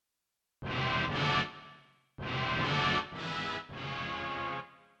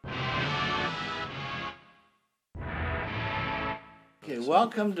Okay,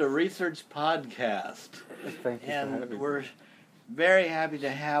 welcome to Research Podcast. Thank you for And having me. we're very happy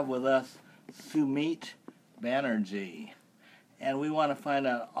to have with us Sumit Banerjee. And we want to find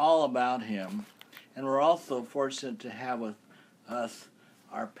out all about him. And we're also fortunate to have with us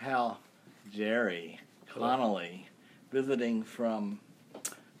our pal Jerry Connolly, visiting from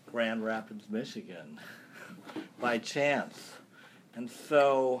Grand Rapids, Michigan, by chance. And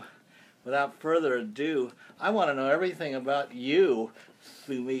so, without further adu, I want to know everything about you,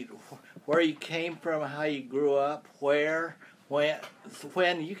 Sumit. Where you came from, how you grew up, where, when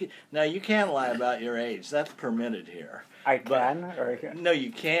you can. Now you can lie about your age. That's permitted here. I can, or I can? No,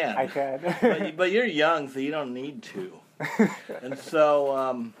 you can. I can. but you're young, so you don't need to. And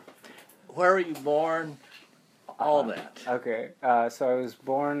so, where were you born? All that. Okay, so I was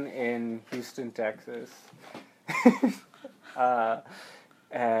born in Houston, Texas.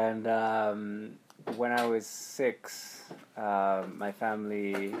 And when I was 6, my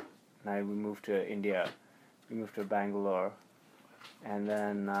family and I, we moved to India. We moved to Bangalore. And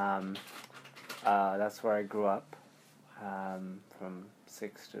then that's where I grew up, from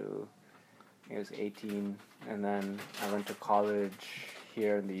 6 to I was 18. And then I went to college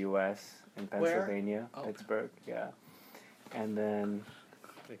here in the U.S., in Pennsylvania, Where? Oh. Pittsburgh, yeah. And then...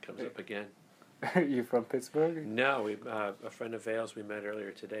 It comes up again. You from Pittsburgh? No, a friend of Vale's we met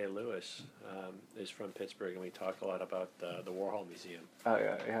earlier today, Lewis, is from Pittsburgh, and we talk a lot about the Warhol Museum. Oh,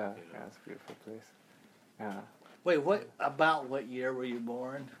 yeah, it's a beautiful place. Yeah. Wait, what year were you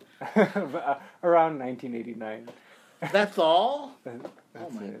born? Around 1989. That's all? That's Oh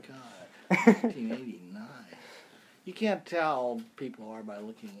my it. God, 1989. You can't tell how old people are by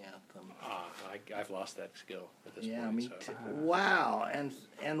looking at them. I've lost that skill at this Yeah, point. me so. too. Wow, and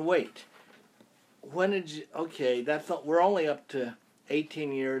wait, when did you? Okay, we're only up to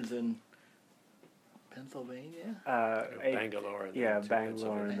 18 years in Pennsylvania. Bangalore. And Yeah, then to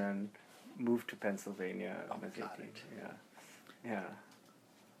Bangalore, Pennsylvania. and then moved to Pennsylvania. Oh, when I was got 18. it. Yeah.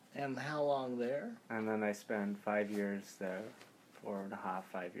 And how long there? And then I spent 5 years there, 4.5,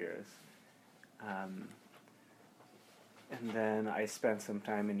 5 years. And then I spent some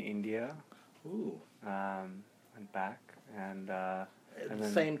time in India, Ooh, and back, and then-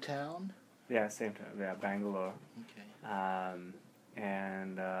 same town. yeah, same time, yeah, Bangalore. Okay.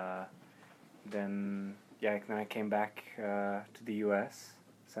 And then I came back to the U.S.,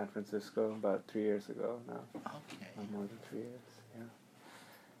 San Francisco, about 3 years ago now. Okay. More than 3 years, yeah.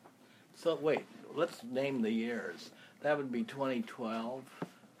 So wait, let's name the years. That would be 2012.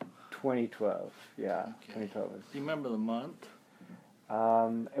 2012, yeah. Okay. 2012 was. Do you remember the month?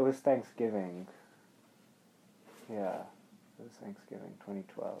 It was Thanksgiving. Yeah, it was Thanksgiving,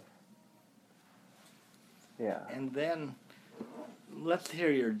 2012. Yeah. And then let's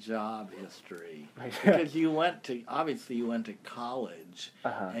hear your job history. Right. Because you went to college,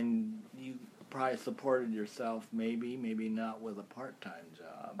 Uh-huh. and you probably supported yourself, maybe not with a part-time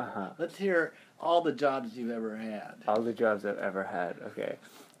job. Uh-huh. Let's hear all the jobs you've ever had. All the jobs I've ever had. Okay.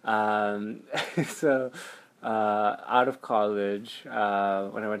 So, out of college,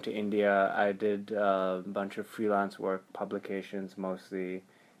 when I went to India, I did a bunch of freelance work, publications mostly,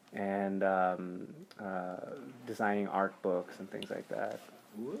 and designing art books and things like that.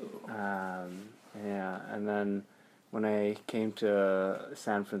 Ooh. Yeah, and then when I came to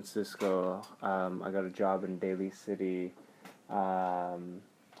San Francisco, I got a job in Daly City, working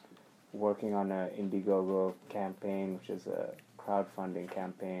on an Indiegogo campaign, which is a crowdfunding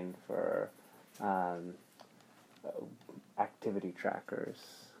campaign for activity trackers.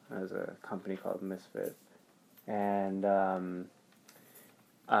 There's a company called Misfit. And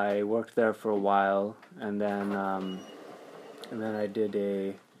I worked there for a while, and then I did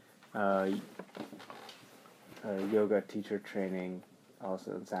a yoga teacher training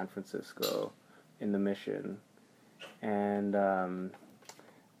also in San Francisco in the Mission. And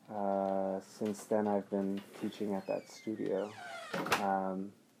since then I've been teaching at that studio.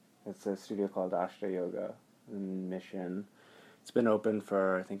 It's a studio called Ashta Yoga in Mission. It's been open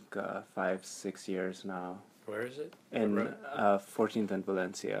for I think 5-6 years now. Where is it? In 14th and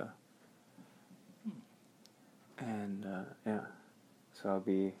Valencia. And so I'll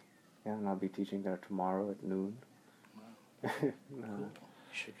be teaching there tomorrow at noon. Wow. No. You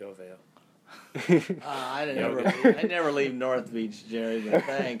should go, Vale. I never leave North Beach, Jerry, but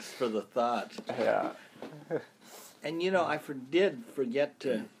thanks for the thought. Yeah. And I did forget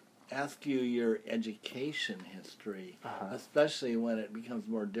to ask you your education history, especially when it becomes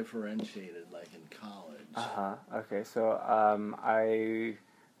more differentiated, like in college. Okay, so I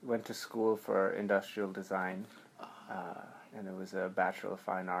went to school for industrial design, and it was a Bachelor of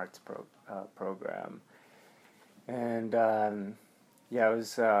Fine Arts program. And yeah,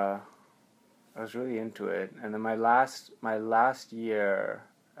 I was really into it, and then my last year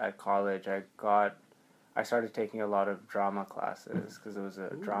at college, I started taking a lot of drama classes because it was a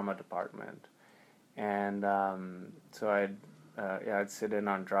drama department, and so I'd sit in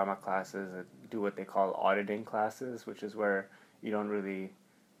on drama classes and do what they call auditing classes, which is where you don't really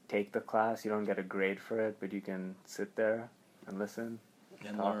take the class, you don't get a grade for it, but you can sit there and listen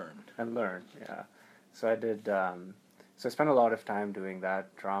And talk, learn. and learn. Yeah, so I did. So I spent a lot of time doing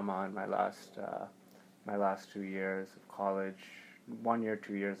that drama in my last 2 years of college, 1 year,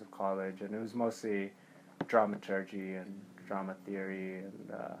 2 years of college, and it was mostly dramaturgy and drama theory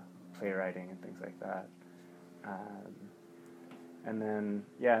and playwriting and things like that. And then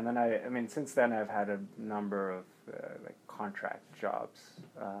I mean, since then I've had a number of like contract jobs,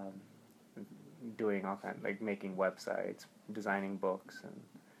 doing all kind, like making websites, designing books, and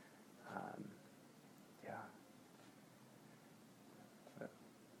yeah. But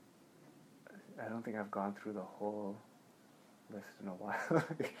I don't think I've gone through the whole list in a while,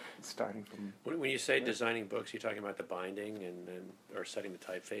 starting from. When you say designing books, you're talking about the binding and or setting the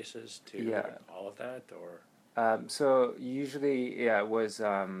typefaces to all of that, or. So usually, yeah, it was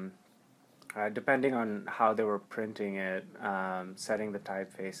depending on how they were printing it, setting the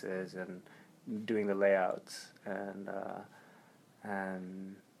typefaces and doing the layouts and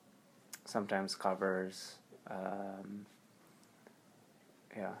sometimes covers.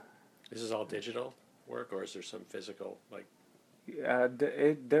 Yeah. This is all digital work, or is there some physical, like?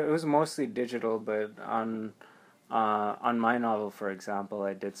 It was mostly digital, but on my novel, for example,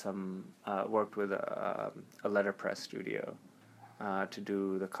 I did some worked with a letterpress studio to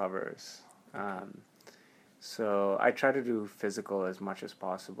do the covers. So I try to do physical as much as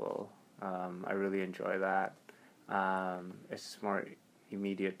possible. I really enjoy that. It's more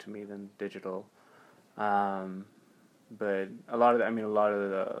immediate to me than digital. But a lot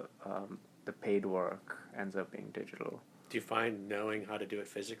of the paid work ends up being digital. Do you find knowing how to do it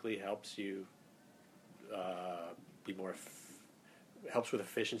physically helps you be more helps with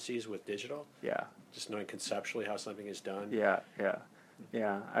efficiencies with digital? Yeah. Just knowing conceptually how something is done. Yeah.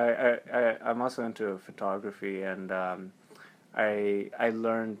 I'm also into photography, and I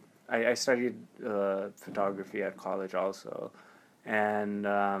studied photography at college also, and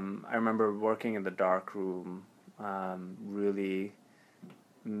I remember working in the dark room really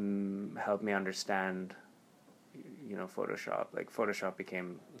helped me understand, Photoshop. Like Photoshop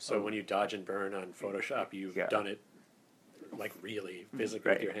became. So when you dodge and burn on Photoshop, you've done it like really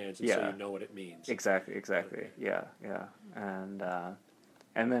physically with your hands, and so you know what it means. Exactly. Yeah.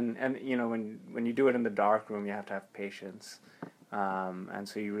 And then when you do it in the dark room, you have to have patience, and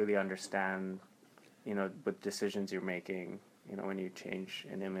so you really understand, what decisions you're making, when you change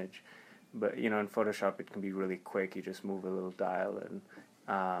an image. But in Photoshop, it can be really quick. You just move a little dial, and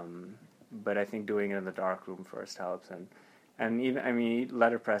but I think doing it in the dark room first helps, and even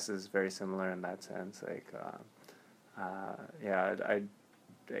letterpress is very similar in that sense. Like,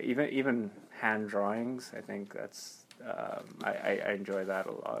 even hand drawings. I think that's I enjoy that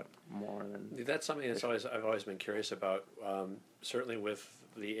a lot more than. That's something I've always been curious about. Certainly with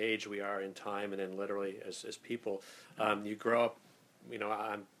the age we are in time, and then literally as people, you grow up.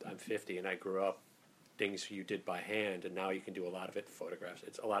 I'm 50, and I grew up things you did by hand, and now you can do a lot of it photographs.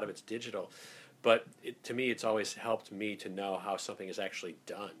 A lot of it's digital, but to me, it's always helped me to know how something is actually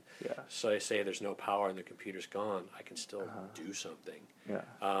done. Yeah. So I say there's no power and the computer's gone, I can still do something. Yeah.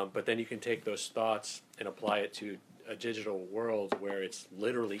 But then you can take those thoughts and apply it to a digital world where it's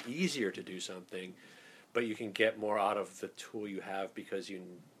literally easier to do something, but you can get more out of the tool you have because you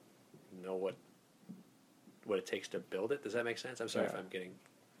know what it takes to build it. Does that make sense? I'm sorry if I'm getting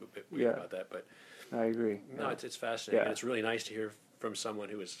a bit weird about that, but I agree. No, it's fascinating. And it's really nice to hear from someone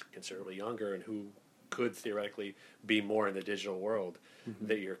who is considerably younger and who could theoretically be more in the digital world,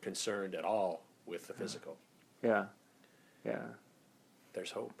 that you're concerned at all with the physical. Yeah.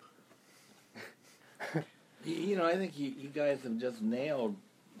 There's hope. I think you guys have just nailed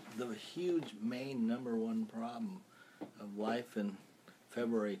the huge main number one problem of life in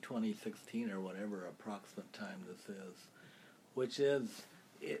February 2016 or whatever approximate time this is, which is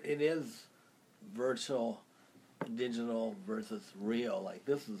it is virtual, digital versus real. Like,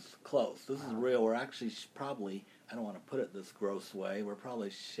 this is close. This is real. We're actually probably, I don't want to put it this gross way, we're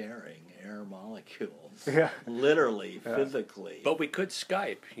probably sharing air molecules. Yeah. Literally, physically. But we could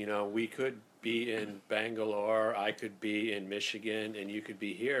Skype. We could be in Bangalore, I could be in Michigan, and you could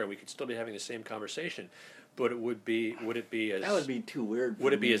be here. We could still be having the same conversation. But would it be as... That would be too weird for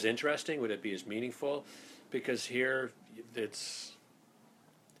Would it be me. as interesting? Would it be as meaningful? Because here, it's...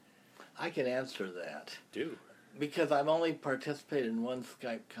 I can answer that. Do. because I've only participated in one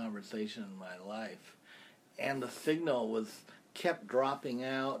Skype conversation in my life, and the signal was kept dropping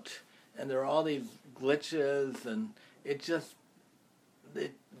out, and there were all these glitches, and it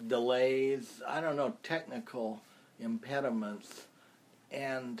delays, I don't know, technical impediments,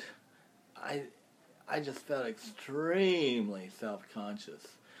 and I just felt extremely self-conscious.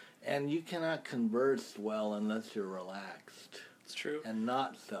 And you cannot converse well unless you're relaxed It's true. and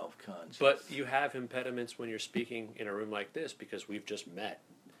not self-conscious. But you have impediments when you're speaking in a room like this because we've just met.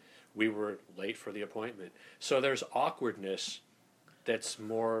 We were late for the appointment. So there's awkwardness that's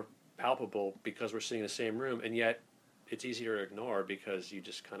more palpable because we're sitting in the same room, and yet it's easier to ignore because you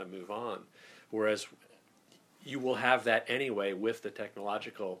just kind of move on. Whereas you will have that anyway with the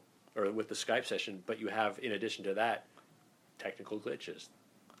technological or with the Skype session, but you have, in addition to that, technical glitches.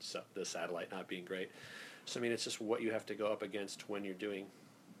 So the satellite not being great. So I mean, it's just what you have to go up against when you're doing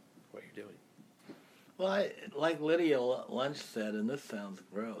what you're doing. Well, like Lydia Lunch said, and this sounds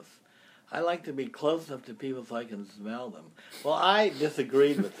gross, I like to be close enough to people so I can smell them. Well, I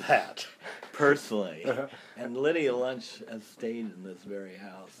disagreed with that, personally. And Lydia Lunch has stayed in this very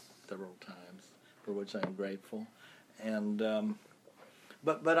house several times, for which I'm grateful. And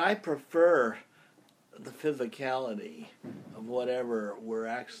but I prefer the physicality of whatever we're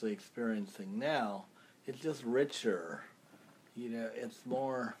actually experiencing now. It's just richer. You know, it's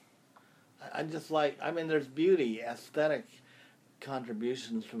more... I just like... I mean, there's beauty, aesthetic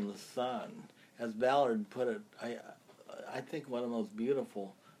contributions from the sun. As Ballard put it, I think one of the most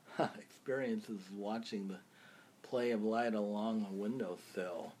beautiful experiences is watching the play of light along a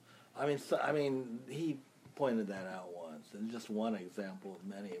windowsill. I mean, he pointed that out once, and just one example of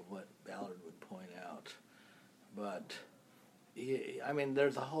many of what Ballard would point out. But, I mean,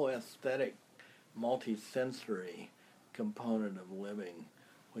 there's a whole aesthetic, multi-sensory component of living,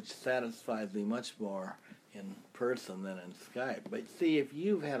 which satisfies me much more in person than in Skype. But see, if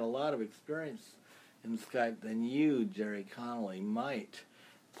you've had a lot of experience in Skype, then you, Jerry Connolly, might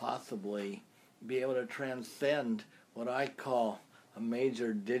possibly be able to transcend what I call a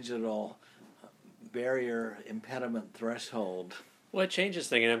major digital barrier impediment threshold. Well, it changes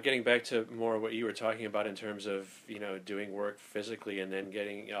things, and I'm getting back to more what you were talking about in terms of, you know, doing work physically and then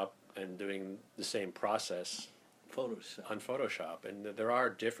getting up and doing the same process Photoshop. on Photoshop. And there are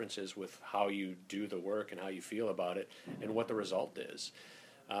differences with how you do the work and how you feel about it and what the result is.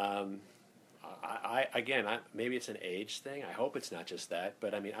 Maybe it's an age thing. I hope it's not just that.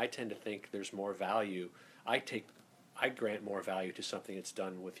 But, I mean, I tend to think there's more value. I grant more value to something that's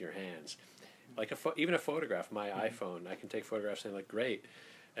done with your hands. Like even a photograph, my iPhone, I can take photographs and they look great.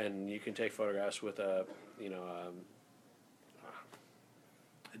 And you can take photographs with a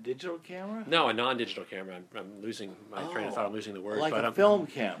digital camera? No, a non-digital camera. I'm losing my train of thought. I'm losing the word. Like but a film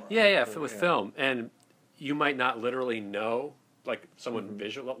camera. Yeah, with film. And you might not literally know, like someone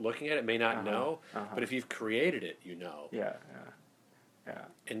visual looking at it may not know, but if you've created it, you know. Yeah.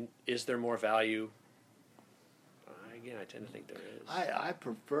 And is there more value? Again, I tend to think there is. I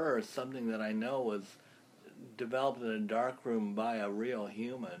prefer something that I know was developed in a dark room by a real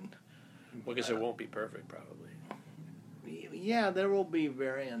human. Well, because it won't be perfect, probably. Yeah, there will be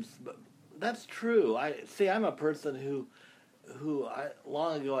variants, but that's true. I'm a person who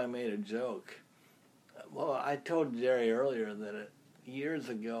long ago I made a joke. Well, I told Jerry earlier that years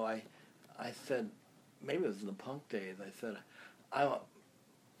ago I said, maybe it was in the punk days, I said,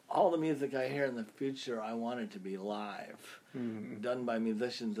 all the music I hear in the future, I want it to be live, done by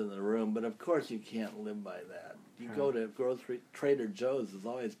musicians in the room. But of course, you can't live by that. You go to Trader Joe's is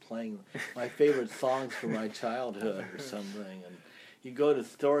always playing my favorite songs from my childhood or something, and you go to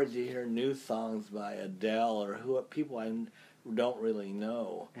stores, you hear new songs by Adele or people I don't really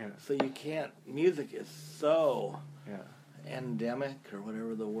know. Yeah. So you can't. Music is so endemic or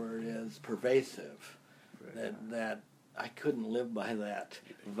whatever the word is, pervasive, that I couldn't live by that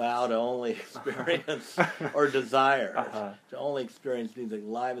vow to only experience or desire to only experience music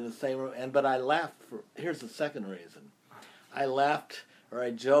live in the same room. But I laughed here's the second reason. I laughed or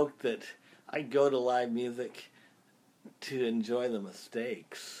I joked that I go to live music to enjoy the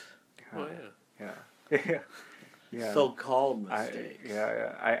mistakes. Oh, yeah. So-called mistakes.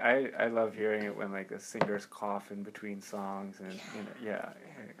 I love hearing it when like the singers cough in between songs and yeah.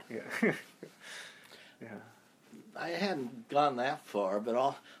 I hadn't gone that far, but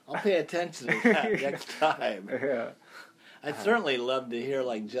I'll pay attention to that next time. Yeah. I'd certainly love to hear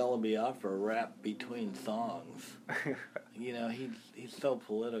like Jello Biafra rap between songs. You know, he's so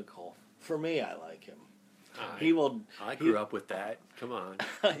political. For me, I like him. He will. I grew up with that. Come on,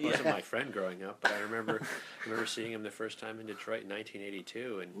 he wasn't my friend growing up, but I remember seeing him the first time in Detroit in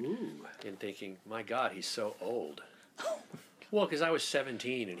 1982, and thinking, my God, he's so old. Well, because I was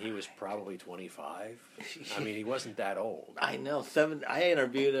 17 and he was probably 25. I mean, he wasn't that old. I know. I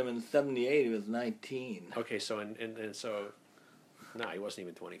interviewed him in '78. He was 19. Okay, so and so, no, he wasn't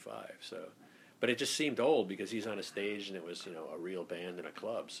even 25. So, but it just seemed old because he's on a stage and it was a real band in a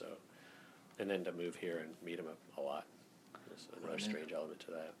club. So, and then to move here and meet him a lot was another strange element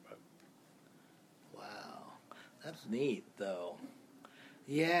to that. But. Wow, that's neat though.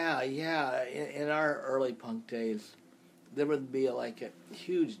 Yeah. In our early punk days, there would be like a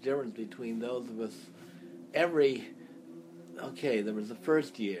huge difference between those of us. There was the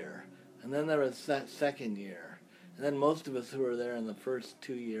first year, and then there was that second year, and then most of us who were there in the first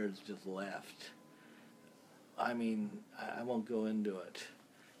 2 years just left. I mean, I won't go into it,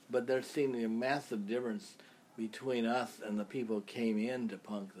 but there seemed to be a massive difference between us and the people who came into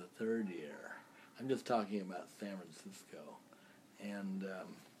punk the third year. I'm just talking about San Francisco. And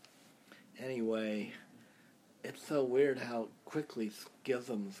anyway, it's so weird how quickly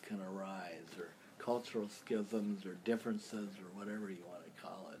schisms can arise, or cultural schisms, or differences, or whatever you want to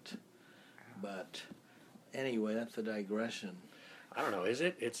call it. But anyway, that's a digression. I don't know. Is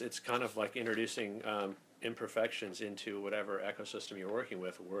it? It's kind of like introducing imperfections into whatever ecosystem you're working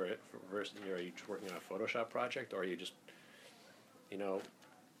with. Versus, are you working on a Photoshop project, or are you just,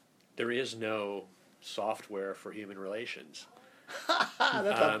 there is no software for human relations.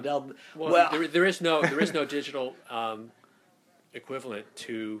 There is no digital equivalent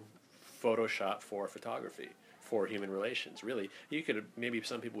to Photoshop for photography for human relations. Really, you could maybe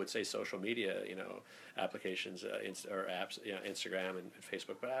some people would say social media, applications or apps, Instagram and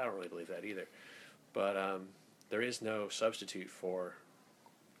Facebook, but I don't really believe that either. But there is no substitute for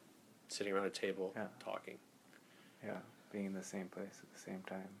sitting around a table talking. Yeah, being in the same place at the same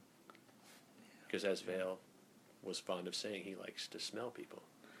time. Because as Vail was fond of saying, he likes to smell people.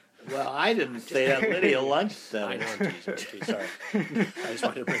 Well, I didn't say that. Lydia Lunch said I it. know, I'm teasing. Sorry. I just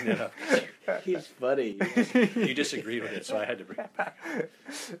wanted to bring that up. He's funny. You disagreed with it, so I had to bring it back.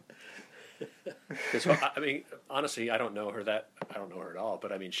 Because, I mean, honestly, I don't know her at all,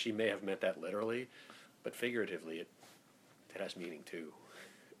 but I mean, she may have meant that literally, but figuratively, it has meaning too.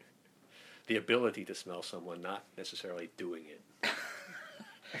 The ability to smell someone, not necessarily doing it.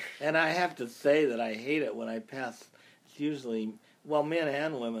 And I have to say that I hate it when I pass, it's usually, well, men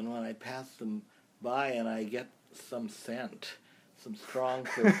and women, when I pass them by and I get some scent, some strong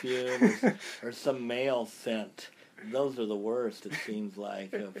perfume or some male scent. Those are the worst, it seems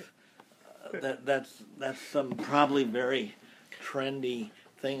like. That's some probably very trendy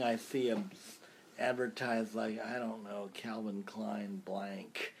thing I see advertised, like, I don't know, Calvin Klein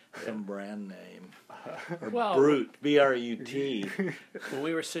blank, some brand name. Or Brut, B-R-U-T. When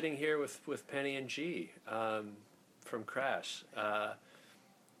we were sitting here with Penny and G from Crash,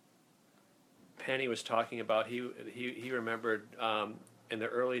 Penny was talking about he remembered in the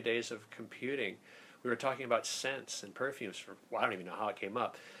early days of computing, we were talking about scents and perfumes. I don't even know how it came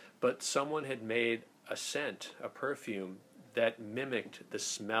up, but someone had made a scent, a perfume that mimicked the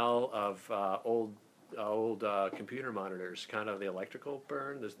smell of old computer monitors, kind of the electrical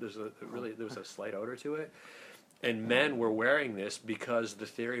burn. There was a slight odor to it, and men were wearing this because the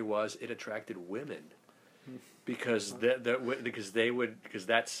theory was it attracted women, because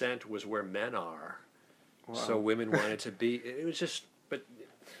that scent was where men are, so women wanted to be. It was just, but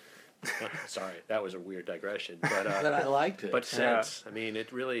sorry, that was a weird digression, but I liked it. But scents, I mean,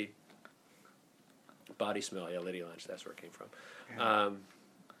 it really body smell. Yeah, Lydia Lunch, that's where it came from. Yeah.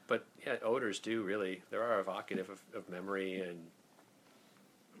 But yeah, odors do really, they are evocative of memory and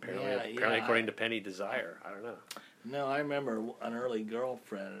apparently according to Penny, desire. I don't know. No, I remember an early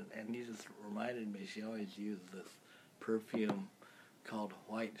girlfriend, and you just reminded me, she always used this perfume called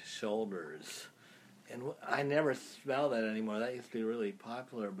White Shoulders. And I never smell that anymore. That used to be really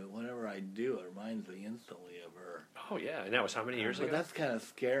popular, but whenever I do, it reminds me instantly of her. Oh, yeah, and that was how many years ago? But that's kind of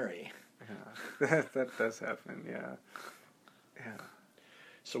scary. Yeah, that does happen, yeah. Yeah.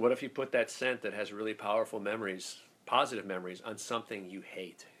 So what if you put that scent that has really powerful memories, positive memories, on something you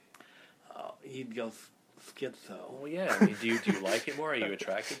hate? Oh, you'd go schizo. Well, yeah. I mean, do you like it more? Are you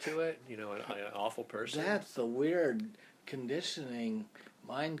attracted to it? An awful person? That's the weird conditioning,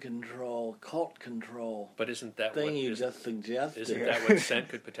 mind control, cult control. But isn't that thing you just suggested? Isn't that what scent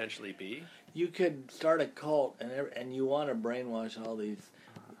could potentially be? You could start a cult, and you want to brainwash all these.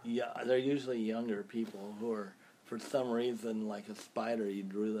 Yeah, they're usually younger people who are, for some reason, like a spider, you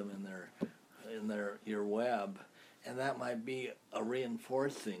drew them in your web, and that might be a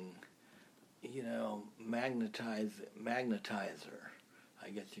reinforcing magnetizer, I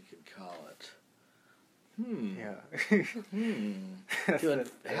guess you could call it. Yeah. To that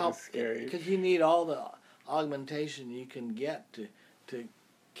help, is scary. because you need all the augmentation you can get to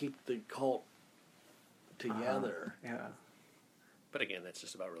keep the cult together. Yeah. But again, that's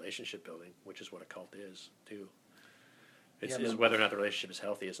just about relationship building, which is what a cult is too. Yeah, It's but- whether or not the relationship is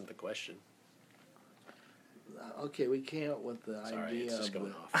healthy isn't the question. Okay, we came up with the Sorry, idea it's just of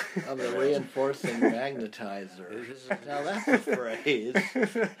going off. the reinforcing magnetizer. Now that's a phrase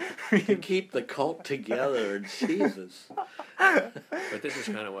to keep the cult together. Jesus. But this is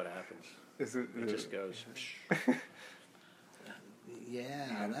kind of what happens. It just goes.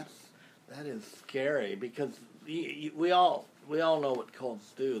 Yeah, that is scary because we all know what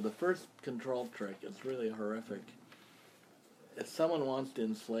cults do. The first control trick is really horrific. If someone wants to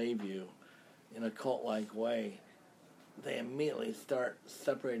enslave you in a cult-like way, they immediately start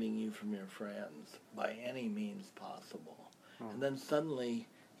separating you from your friends by any means possible. And then suddenly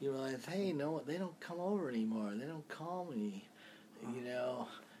you realize, hey, no, they don't come over anymore. They don't call me,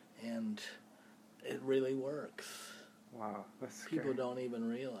 and it really works. Wow, that's scary. People don't even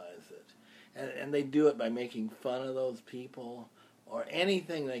realize it. And they do it by making fun of those people or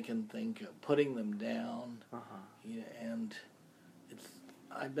anything they can think of, putting them down. And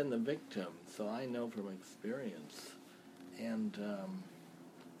I've been the victim, so I know from experience. And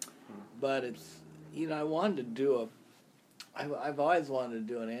but it's I wanted to do I've always wanted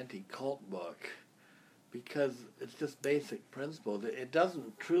to do an anti-cult book because it's just basic principles. It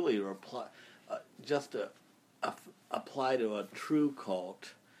doesn't truly apply to a true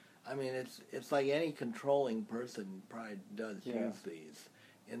cult. I mean, it's like any controlling person probably does use these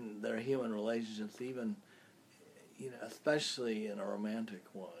in their human relationships, even especially in a romantic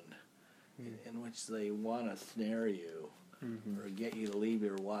one, in which they want to snare you or get you to leave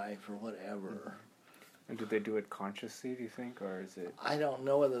your wife or whatever. And do they do it consciously, do you think, or is it... I don't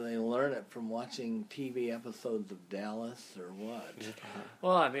know whether they learn it from watching TV episodes of Dallas or what.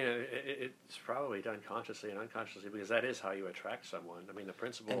 Well, I mean, it's probably done consciously and unconsciously because that is how you attract someone. I mean, the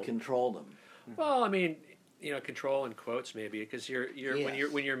principle... And control them. Well, I mean, control in quotes maybe because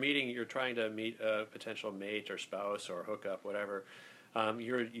when you're meeting, you're trying to meet a potential mate or spouse or hookup, whatever.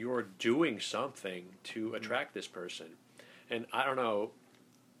 You're doing something to attract this person, and I don't know,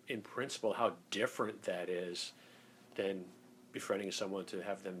 in principle, how different that is than befriending someone to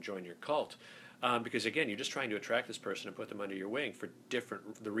have them join your cult. Because again, you're just trying to attract this person and put them under your wing for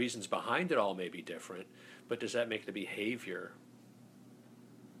different. The reasons behind it all may be different, but does that make the behavior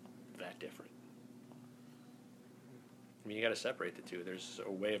that different? I mean, you got to separate the two. There's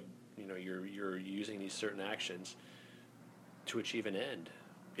a way of you're using these certain actions to achieve an end.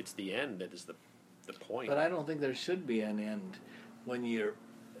 It's the end that is the point. But I don't think there should be an end when you're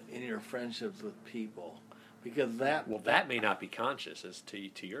in your friendships with people, because that may not be conscious, as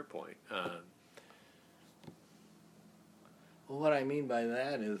to your point. Well, what I mean by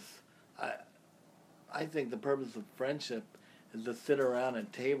that is, I think the purpose of friendship is to sit around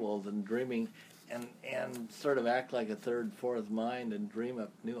at tables and dreaming, and sort of act like a third, fourth mind and dream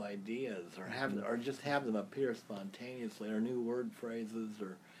up new ideas, or just have them appear spontaneously, or new word phrases,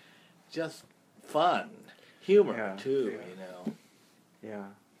 or just fun, humor too. Yeah.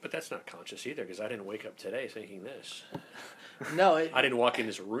 But that's not conscious either, because I didn't wake up today thinking this. No, I didn't walk in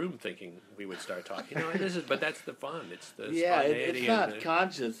this room thinking we would start talking. But that's the fun. It's the it's spontaneity. not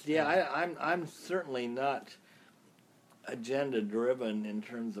conscious. I'm certainly not agenda driven in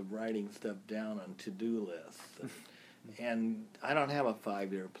terms of writing stuff down on to-do lists, and I don't have a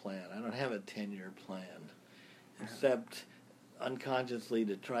 5-year plan. I don't have a 10-year plan, except unconsciously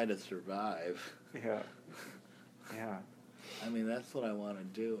to try to survive. Yeah. I mean, that's what I want to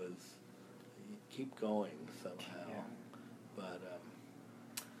do, is keep going somehow. But,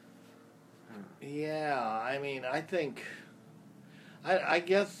 I mean, I think, I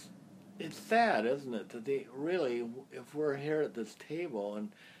guess it's sad, isn't it, that really, if we're here at this table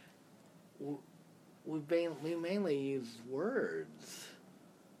and we mainly use words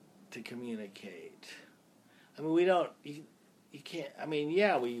to communicate. I mean, we don't, you can't, I mean,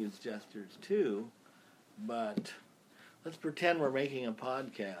 we use gestures too, but let's pretend we're making a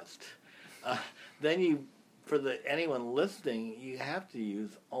podcast. Then for anyone listening, you have to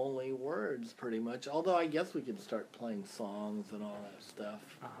use only words pretty much. Although I guess we could start playing songs and all that stuff,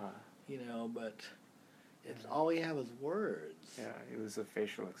 but it's all we have is words. Yeah, it was the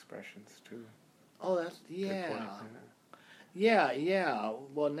facial expressions too. Oh, that's, Good point, yeah.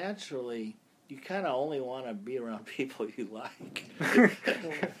 Well, naturally, you kind of only want to be around people you like.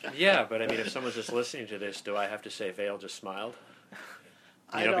 Yeah, but I mean, if someone's just listening to this, do I have to say Vale just smiled?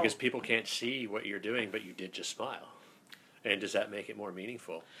 I You know, don't. because people can't see what you're doing, but you did just smile. And does that make it more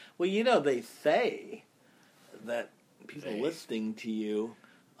meaningful? Well, you know, they say that people They. listening to you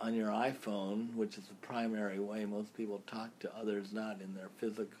on your iPhone, which is the primary way most people talk to others, not in their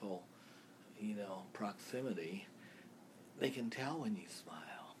physical, proximity, they can tell when you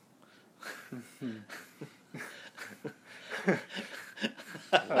smile.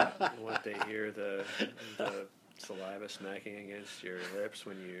 What they hear the saliva smacking against your lips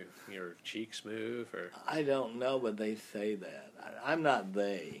when your cheeks move, or I don't know, but they say that. I'm not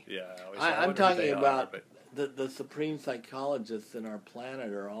they. yeah, I always I'm wonder who talking they are, about but the supreme psychologists in our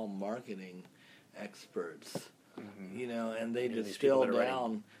planet are all marketing experts, and they Yeah, these distill people that are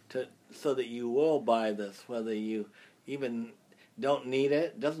down so that you will buy this, whether you even don't need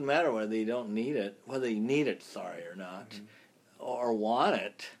it. Doesn't matter whether you don't need it, whether you need it, or not, or want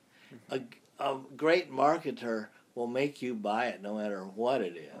it. A great marketer will make you buy it no matter what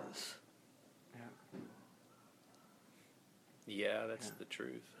it is. yeah, that's the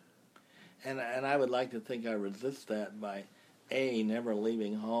truth. And I would like to think I resist that by A, never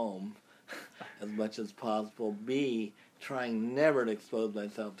leaving home as much as possible, B, trying never to expose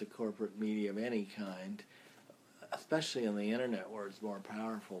myself to corporate media of any kind, especially on the internet where it's more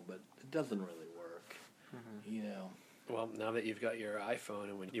powerful, but it doesn't really work, Well, now that you've got your iPhone,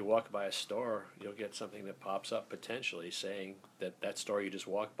 and when you walk by a store, you'll get something that pops up potentially saying that store you just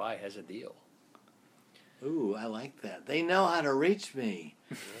walked by has a deal. Ooh, I like that. They know how to reach me.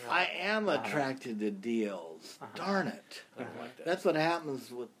 I am attracted to deals. Darn it. I don't like that. That's what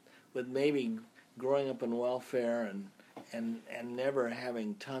happens with maybe growing up in welfare and never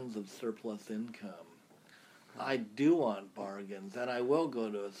having tons of surplus income. I do want bargains, and I will go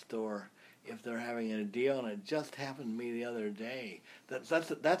to a store if they're having a deal, and it just happened to me the other day.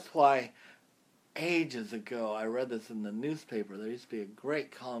 That's why ages ago I read this in the newspaper. There used to be a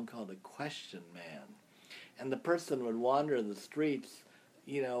great column called The Question Man. And the person would wander the streets,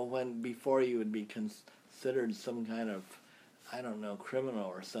 before you would be considered some kind of, I don't know, criminal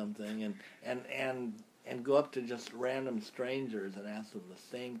or something, and go up to just random strangers and ask them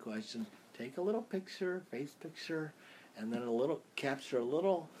the same question. Take a little picture, face picture, and then capture a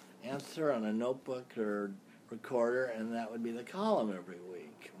little answer on a notebook or recorder, and that would be the column every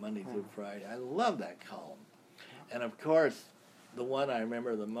week, Monday through Friday. I love that column. And of course, the one I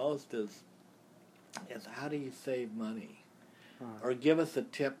remember the most is how do you save money? Or give us a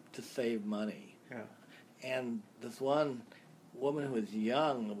tip to save money. Yeah. And this one woman who was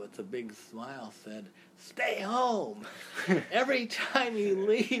young with a big smile said, "Stay home. Every time you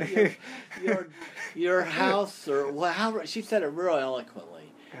leave your house," or however, she said it real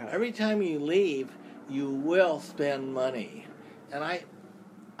eloquently. Yeah. Every time you leave, you will spend money. And I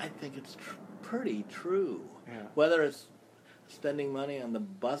think it's pretty true. Yeah. Whether it's spending money on the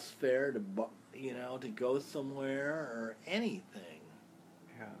bus fare to go somewhere or anything.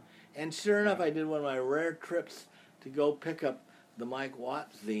 Yeah. And sure enough, I did one of my rare trips to go pick up the Mike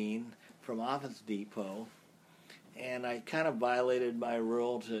Watt zine from Office Depot, and I kind of violated my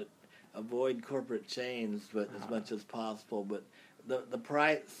rule to avoid corporate chains, but as much as possible. But the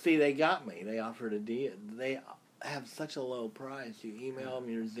price, see, they got me. They offered a deal. They have such a low price. You email them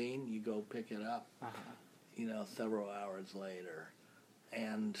your zine, you go pick it up, several hours later,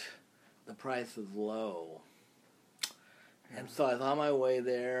 and the price is low. And so I was on my way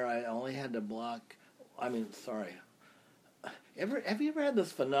there. I only had to have you ever had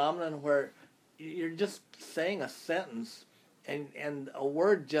this phenomenon where you're just saying a sentence and a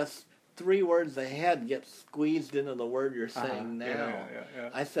word just 3 words ahead gets squeezed into the word you're saying now? Yeah.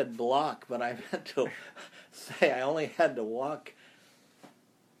 I said block, but I meant to say I only had to walk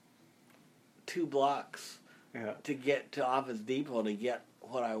 2 blocks to get to Office Depot to get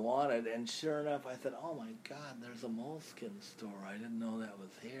what I wanted, and sure enough, I said, "Oh my God, there's a Moleskine store. I didn't know that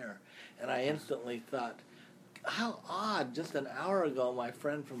was here." And I instantly thought, how odd, just an hour ago my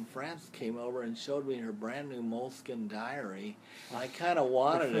friend from France came over and showed me her brand new Moleskine diary. I kind of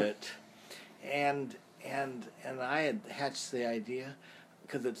wanted it, and I had hatched the idea,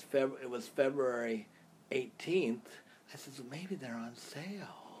 because it was February 18th, I said, "So maybe they're on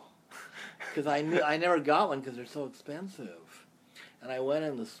sale." Because I knew I never got one because they're so expensive. And I went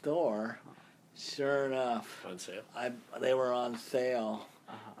in the store. Sure enough, On sale. they were on sale,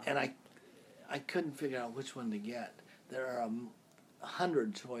 and I couldn't figure out which one to get. There are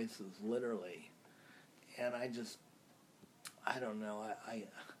 100 choices, literally, and I don't know.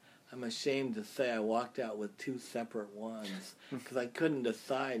 I'm ashamed to say I walked out with 2 separate ones because I couldn't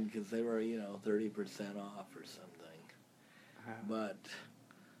decide because they were 30% off or something. But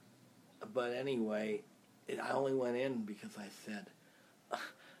anyway, I only went in because I said,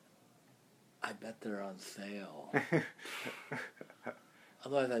 I bet they're on sale.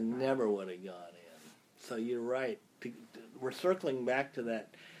 Otherwise, I never would have gone in. So you're right. We're circling back to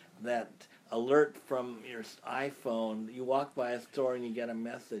that alert from your iPhone. You walk by a store and you get a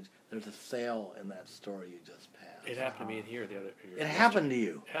message. There's a sale in that store you just passed. It happened to me in here the other. It happened to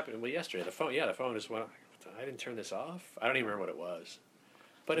you. It happened yesterday. The phone just went. I didn't turn this off. I don't even remember what it was,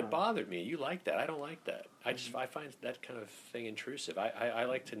 but it bothered me. You like that? I don't like that. I find that kind of thing intrusive. I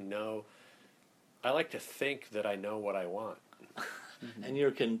like to know. I like to think that I know what I want. And you're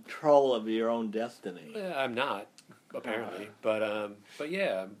in control of your own destiny. I'm not, apparently. But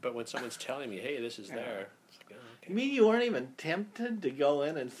yeah. But when someone's telling me, "Hey, this is there," it's like, oh, okay. You mean you weren't even tempted to go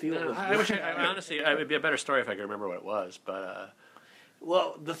in and see what was I wish. Honestly, it would be a better story if I could remember what it was. But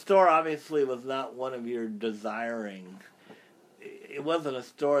well, the store obviously was not one of your desiring. It wasn't a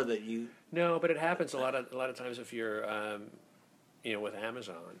store that you. no, but it happens a lot of times if you're, with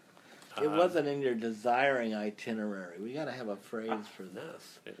Amazon. It wasn't in your desiring itinerary. We got to have a phrase for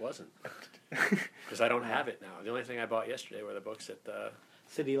this. It wasn't. Because I don't have it now. The only thing I bought yesterday were the books at the...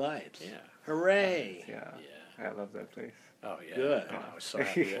 City Lights. Yeah. Hooray! Yeah. Yeah. I love that place. Oh, yeah. Good. Oh, I was so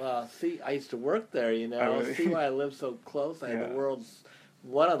happy. Well, see, I used to work there, you know. Oh, really? See why I live so close? I had Yeah.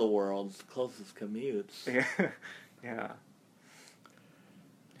 one of the world's closest commutes. Yeah. Yeah.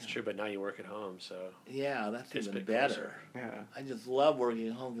 It's true, but now you work at home, so... Yeah, that's It's a even bit better. closer. Yeah. I just love working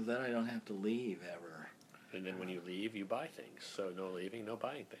at home because then I don't have to leave ever. And then when you leave, you buy things. So no leaving, no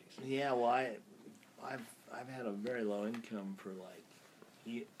buying things. Yeah, well, I've had a very low income for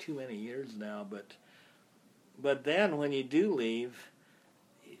like too many years now, but then when you do leave,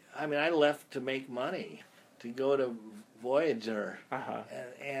 I mean, I left to make money, to go to Voyager, Uh-huh.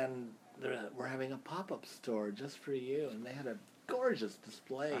 and we're having a pop-up store just for you, and they had a gorgeous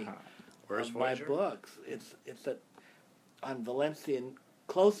display Uh-huh. Where's of my Voyager? books. It's on Valencia,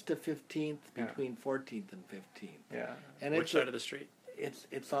 close to 15th, Yeah. between 14th and 15th. Yeah. And Which it's side of the street?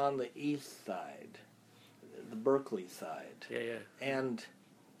 it's on the east side, the Berkeley side, Yeah, yeah. and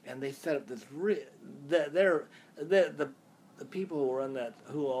they set up this the people who run that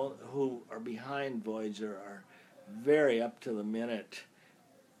who are behind Voyager are very up to the minute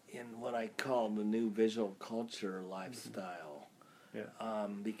in what I call the new visual culture lifestyle. Yeah.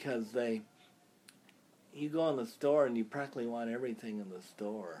 Because you go in the store and you practically want everything in the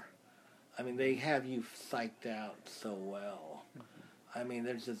store. I mean, they have you psyched out so well. I mean,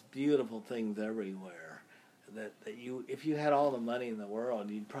 there's just beautiful things everywhere that you, if you had all the money in the world,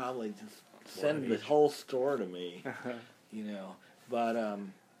 you'd probably just send the whole store to me, you know. But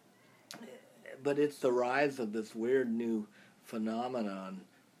it's the rise of this weird new phenomenon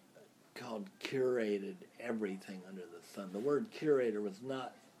called curated everything under the sun. The word curator was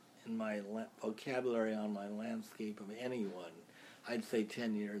not in my vocabulary on my landscape of anyone, I'd say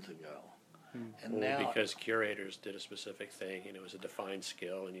 10 years ago. And Well, now, because curators did a specific thing, and it was a defined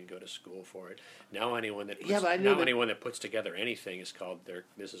skill, and you go to school for it. Now anyone that puts, anyone that puts together anything is called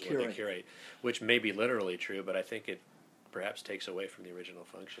this is what they curate, which may be literally true, but I think it perhaps takes away from the original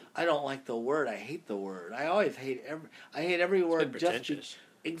function. I don't like the word. I hate the word. I always hate every word. Pretentious.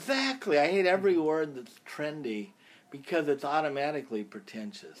 Exactly. I hate every word that's trendy because it's automatically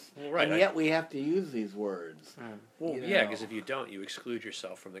pretentious. Well, right, and yet we have to use these words. Well, you yeah, know. because if you don't, you exclude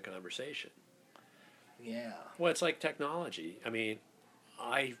yourself from the conversation. Yeah. Well, it's like technology. I mean,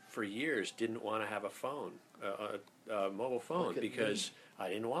 I for years didn't want to have a phone, a mobile phone, because I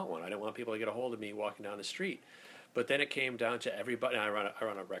didn't want one. I didn't want people to get a hold of me walking down the street. But then it came down to everybody. I run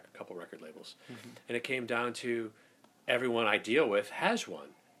a couple record labels, and it came down to everyone I deal with has one,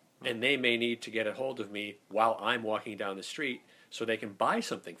 and they may need to get a hold of me while I'm walking down the street so they can buy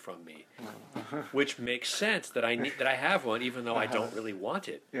something from me, which makes sense that I have one even though I don't really want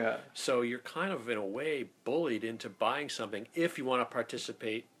it. Yeah. So you're kind of in a way bullied into buying something if you want to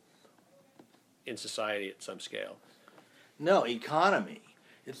participate in society at some scale. No, economy.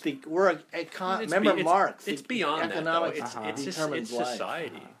 It's remember Marx. It's beyond economics that. Though. It's determines life.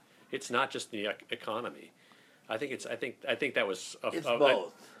 society. It's not just the economy. I think that was. It's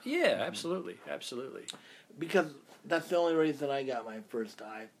both. Yeah, absolutely. Because that's the only reason I got my first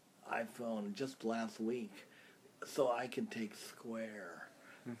iPhone just last week, so I can take Square.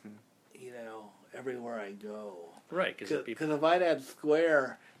 You know, everywhere I go. Right, because if I'd had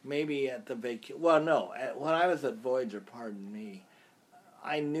Square, maybe at the when I was at Voyager, pardon me,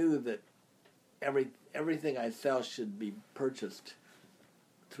 I knew that everything I sell should be purchased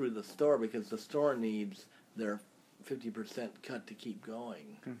through the store because the store needs their 50% cut to keep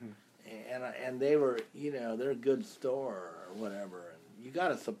going. And they were, they're a good store or whatever. And you got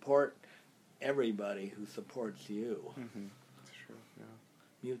to support everybody who supports you. That's true. Yeah.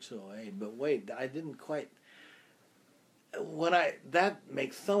 mutual aid. But wait, I didn't quite. That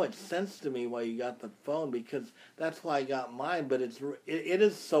makes so much sense to me why you got the phone, because that's why I got mine. But it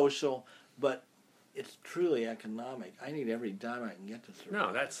is social, but it's truly economic. I need every dime I can get to survive.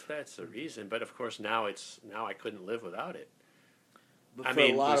 No, that's the reason. But of course now I couldn't live without it. But for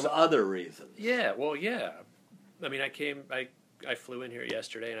a lot of other reasons. Yeah, well, yeah. I mean, I flew in here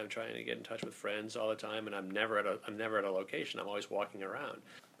yesterday, and I'm trying to get in touch with friends all the time, and I'm never at a location. I'm always walking around.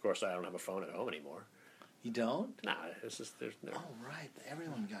 Of course, I don't have a phone at home anymore. You don't? Nah, there's no. Oh, right.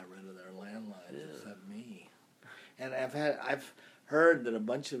 Everyone got rid of their landlines except me. And I've heard that a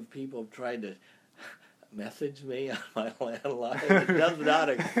bunch of people have tried to message me on my landline. It does not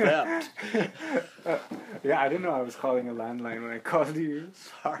accept. Yeah, I didn't know I was calling a landline when I called you.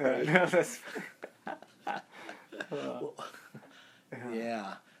 Sorry. No, that's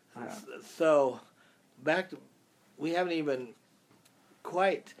yeah. So, we haven't even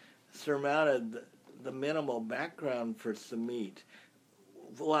quite surmounted the minimal background for Sumit.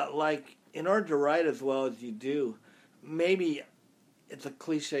 Like, in order to write as well as you do, maybe it's a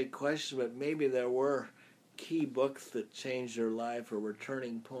cliche question, but maybe there were key books that changed your life or were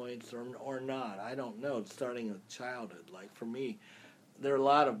turning points or not. I don't know. Starting with childhood. Like, for me, there are a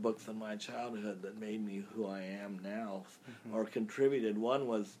lot of books in my childhood that made me who I am now, or contributed.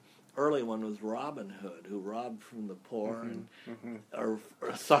 Early one was Robin Hood, who robbed from the poor or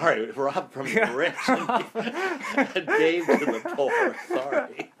robbed from the rich and gave to the poor.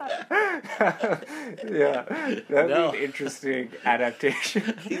 Sorry. Yeah, that'd be an interesting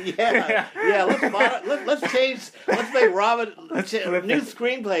adaptation. yeah. Let's change. Let's make Robin new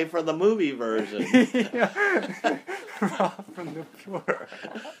screenplay for the movie version. Rob from the poor.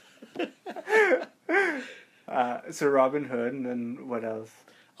 So Robin Hood, and then what else?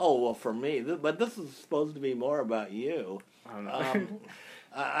 Oh, well, for me, but this is supposed to be more about you. I don't know.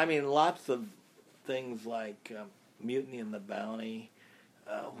 I mean, lots of things like Mutiny in the Bounty,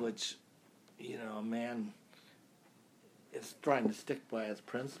 which, a man is trying to stick by his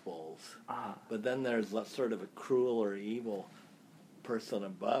principles. But then there's sort of a cruel or evil person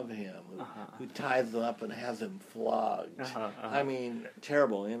above him who ties him up and has him flogged. I mean,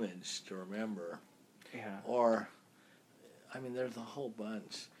 terrible image to remember. Yeah. Or, I mean, there's a whole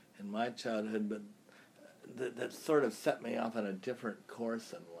bunch in my childhood, but that sort of set me off on a different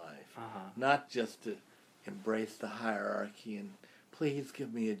course in life. Not just to embrace the hierarchy and please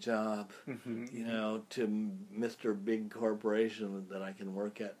give me a job, to Mr. Big Corporation that I can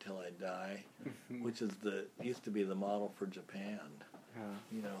work at till I die, which is used to be the model for Japan.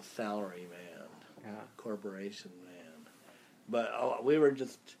 Salary man, corporation man. But we were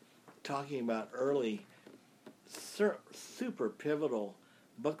just talking about early super pivotal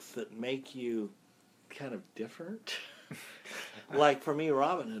books that make you kind of different. Like, for me,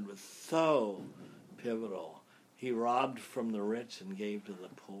 Robin Hood was so pivotal. He robbed from the rich and gave to the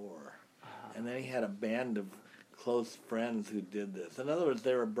poor. And then he had a band of close friends who did this. In other words,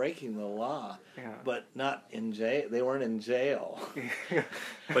 they were breaking the law, but not in jail. They weren't in jail.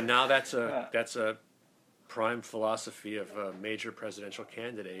 But now that's a prime philosophy of a major presidential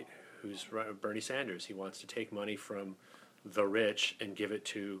candidate who's Bernie Sanders. He wants to take money from the rich and give it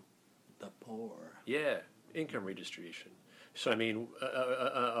to the poor. Yeah, income redistribution. So, I mean,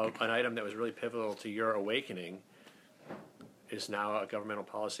 an item that was really pivotal to your awakening is now a governmental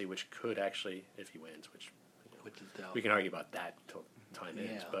policy which could actually, if he wins, which is doubtful. We can argue about that till time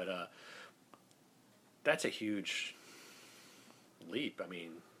ends, but that's a huge leap. I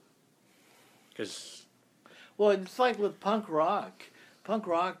mean, because... Well, it's like with punk rock. Punk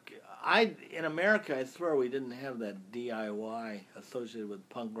rock, in America, I swear we didn't have that DIY associated with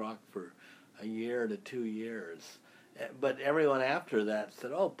punk rock for a year to 2 years. But everyone after that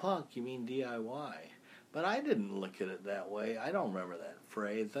said, oh, punk, you mean DIY. But I didn't look at it that way. I don't remember that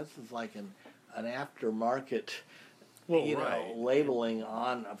phrase. This is like an aftermarket, labeling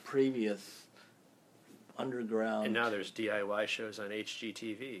on a previous underground... And now there's DIY shows on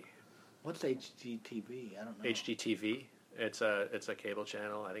HGTV. What's HGTV? I don't know. HGTV. It's a cable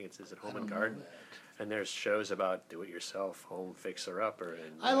channel. I think is it Home and Garden, and there's shows about do-it-yourself, home fixer-upper.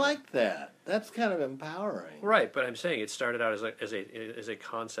 And I like that. That's kind of empowering. Right, but I'm saying it started out as a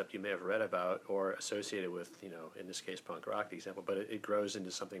concept you may have read about or associated with, in this case, punk rock, the example. But it grows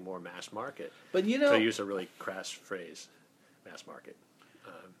into something more mass market. But to use a really crass phrase, mass market.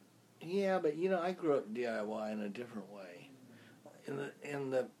 Yeah, but I grew up DIY in a different way.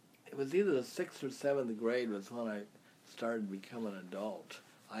 It was either the 6th or 7th grade was when I started to become an adult,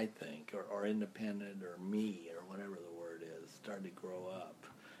 I think, or independent, or me, or whatever the word is, started to grow up,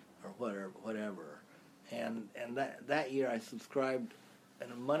 or whatever. And that year I subscribed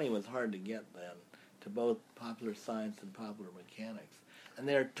and money was hard to get then, to both Popular Science and Popular Mechanics. And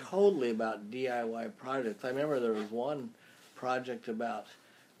they're totally about DIY projects. I remember there was one project about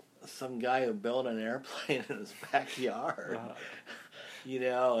some guy who built an airplane in his backyard.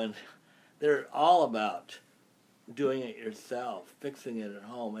 And they're all about doing it yourself, fixing it at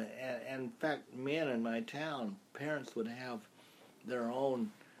home. And in fact, men in my town, parents would have their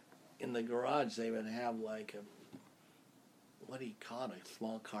own, in the garage, they would have like what do you call it, a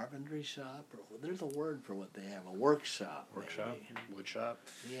small carpentry shop? Or, there's a word for what they have, a workshop. Workshop, maybe. wood shop.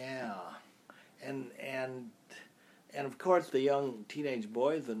 Yeah. And of course the young teenage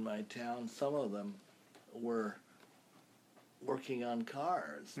boys in my town, some of them were working on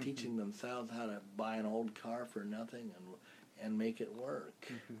cars, teaching themselves how to buy an old car for nothing and make it work.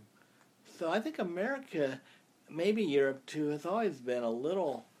 So I think America, maybe Europe too, has always been a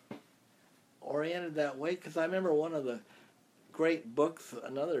little oriented that way, because I remember one of the great books,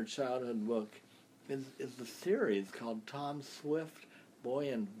 another childhood book, is the series called Tom Swift,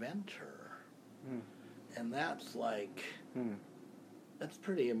 Boy Inventor. And that's like, that's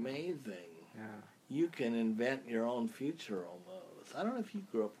pretty amazing. Yeah. You can invent your own future almost. I don't know if you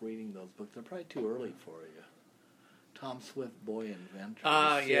grew up reading those books. They're probably too early for you. Tom Swift, Boy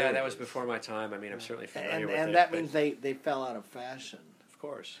Inventor. Yeah, that was before my time. I mean, I'm certainly familiar with it. And that means they fell out of fashion. Of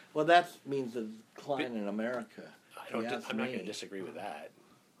course. Well, that means a decline in America. I'm not going to disagree with that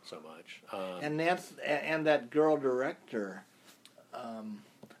so much. And that girl director,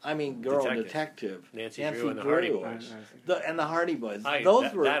 girl detective, Nancy Drew and the Hardy Boys. And the Hardy Boys. I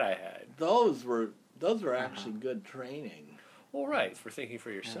had. Those were actually good training. Well, right, for thinking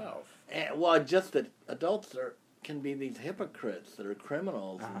for yourself. Just that adults can be these hypocrites that are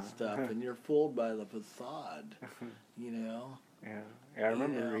criminals and stuff, and you're fooled by the facade, Yeah, I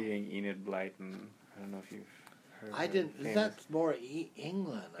remember reading Enid Blyton. I don't know if you've heard. I didn't. That's more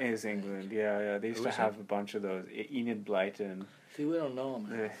England. It is England. Yeah. They used to have a bunch of those. Enid Blyton. See, we don't know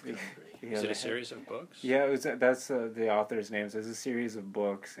them in this country. Is it a series of books? Yeah, that's the author's name. So it's a series of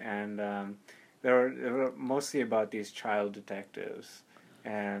books, and they were mostly about these child detectives,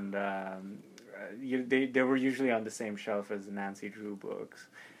 and they were usually on the same shelf as the Nancy Drew books,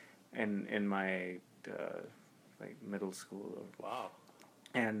 in my like middle school. Wow.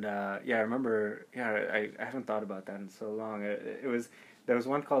 And I remember. I haven't thought about that in so long. There was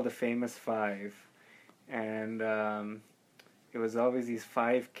one called The Famous Five, and it was always these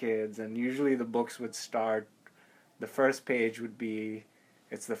 5 kids, and usually the books would start. The first page would be,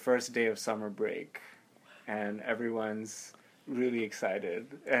 it's the first day of summer break, and everyone's really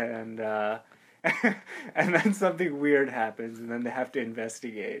excited, and and then something weird happens, and then they have to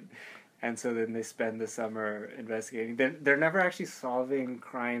investigate. And so then they spend the summer investigating. They're never actually solving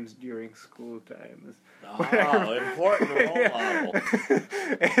crimes during school times. Oh, important role model.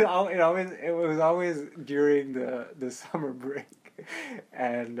 It was always during the summer break.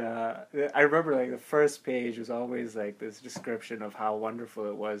 And I remember like the first page was always like this description of how wonderful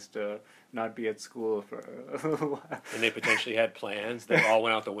it was to not be at school for a little while. And they potentially had plans that all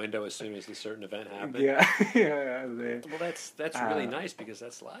went out the window as soon as a certain event happened. Yeah. Well, that's really nice, because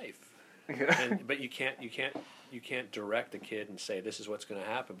that's life. But you can't direct a kid and say this is what's going to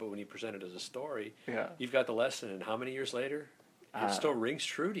happen. But when you present it as a story, you've got the lesson. And how many years later, it still rings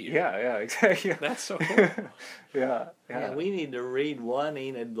true to you. Yeah, exactly. That's so cool. Yeah. We need to read one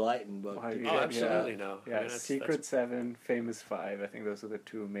Enid Blyton book. Oh, absolutely no. Yeah, I mean, Secret 7, Famous 5. I think those are the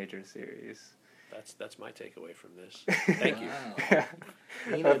 2 major series. That's my takeaway from this. Thank you.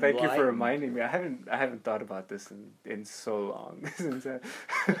 Well, thank you for reminding me. I haven't thought about this in so long.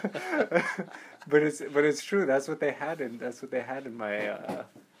 but it's true. That's what they had in my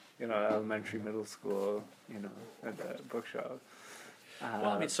elementary, middle school, at the bookshop.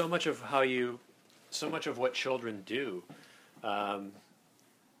 Well, I mean, so much of what children do,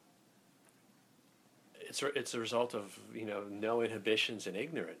 it's a result of no inhibitions and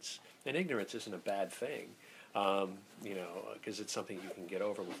ignorance. And ignorance isn't a bad thing, because it's something you can get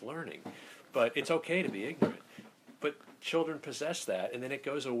over with learning. But it's okay to be ignorant. But children possess that, and then it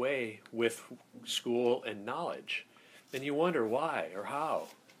goes away with school and knowledge. And you wonder why or how.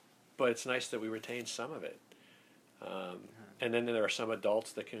 But it's nice that we retain some of it. And then there are some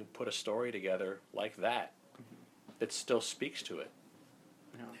adults that can put a story together like that still speaks to it.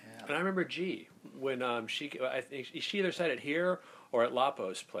 Yeah. And I remember G, when I think she either said it here or at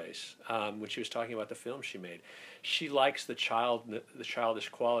Lapo's place, when she was talking about the film she made. She likes the childish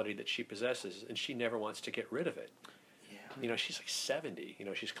quality that she possesses, and she never wants to get rid of it. Yeah. She's like 70.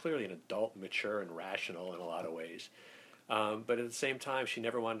 She's clearly an adult, mature, and rational in a lot of ways. But at the same time, she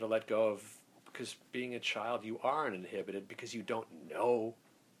never wanted to let go of because being a child, you are uninhibited because you don't know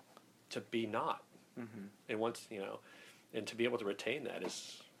to be not. Mm-hmm. And once, and to be able to retain that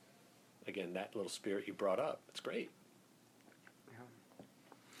is, again, that little spirit you brought up. It's great. Yeah.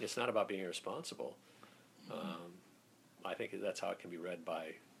 It's not about being irresponsible. I think that's how it can be read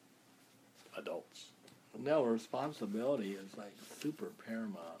by adults. No, responsibility is like super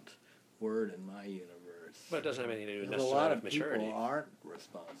paramount word in my universe. But it doesn't have anything to do with Because a necessarily lot with of maturity. people aren't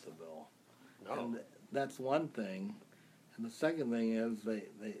responsible. No. And that's one thing. And the second thing is they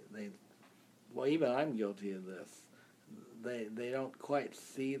well, even I'm guilty of this. They don't quite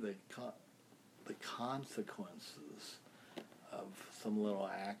see the consequences of some little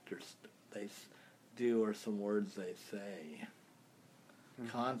act or they do or some words they say. Mm-hmm.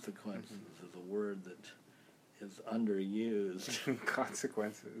 Consequences is a word that is underused.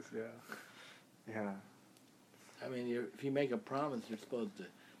 Consequences, yeah. Yeah. I mean, if you make a promise, you're supposed to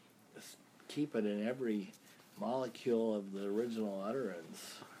keep it in every molecule of the original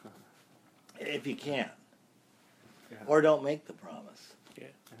utterance, if you can. Yeah. Or don't make the promise. Yeah.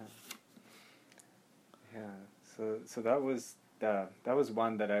 Yeah. So that was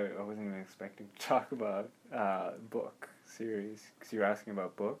one that I wasn't even expecting to talk about. Book series, because you're asking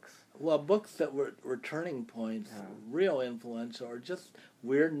about books. Well, books that were turning points, real influential, or just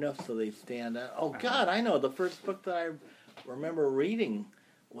weird enough so they stand out. Oh, God, I know. The first book that I remember reading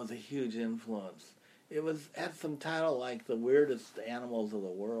was a huge influence. It had some title like The Weirdest Animals of the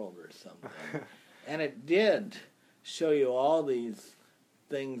World or something. And it did show you all these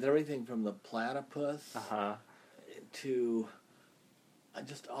things, everything from the platypus to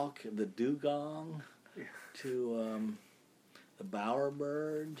just all the dugong to the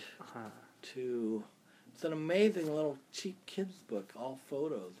bowerbird to... It's an amazing little cheap kids book, all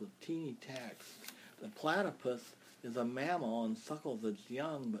photos with teeny text. The platypus is a mammal and suckles its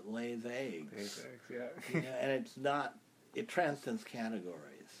young but lays eggs. Lays eggs, yeah. And it's not... It transcends categories.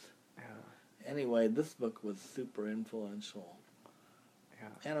 Yeah. Anyway, this book was super influential.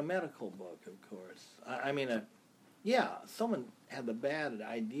 Yeah. And a medical book, of course. I mean, someone had the bad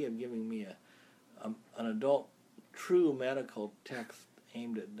idea of giving me an adult true medical text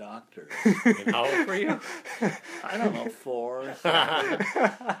aimed at doctors. And how old were you? I don't know, 4 or something.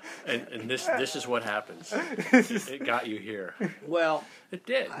 And this is what happens. It got you here. Well, It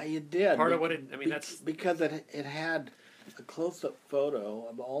did. you did. Part of what it... I mean, that's... Because it had a close-up photo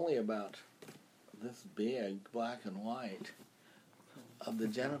of only about this big, black and white, of the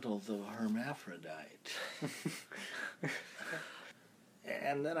genitals of a hermaphrodite.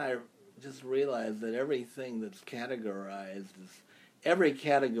 And then I just realized that everything that's categorized every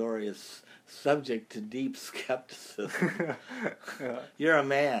category is subject to deep skepticism. Yeah. You're a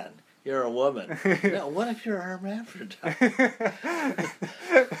man. You're a woman. Now, what if you're a hermaphrodite?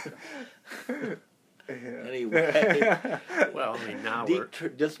 Anyway, Well, I mean, now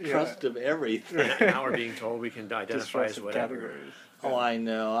deep distrust of everything. now we're being told we can identify as whatever. Categories. Oh, I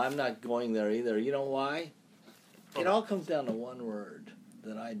know. I'm not going there either. You know why? It all comes down to one word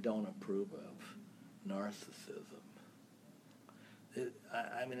that I don't approve of: narcissism.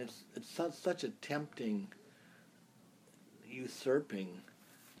 I mean, it's such a tempting, usurping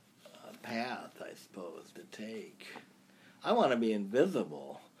path, I suppose, to take. I want to be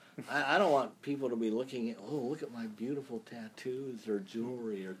invisible. I don't want people to be looking at, oh, look at my beautiful tattoos or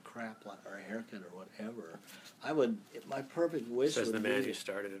jewelry or crap or haircut or whatever. My perfect wish Says the man who would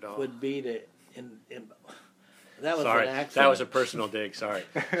started it all. be to, that was Sorry, an accident. that was a personal dig. Sorry.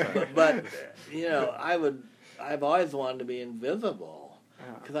 But I've always wanted to be invisible.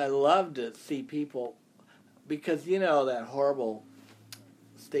 Because I love to see people, because that horrible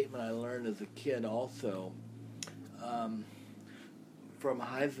statement I learned as a kid also, from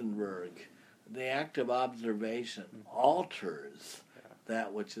Heisenberg, the act of observation alters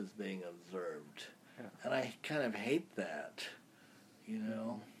that which is being observed. Yeah. And I kind of hate that,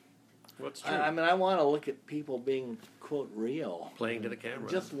 What's true? I mean, I want to look at people being, quote, real. Playing to the camera.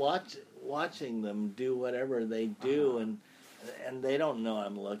 Just watching them do whatever they do, and they don't know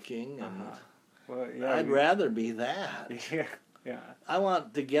I'm looking. And Well, yeah, I'd rather be that. Yeah. Yeah. I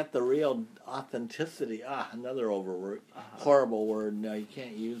want to get the real authenticity. Another horrible word. No, you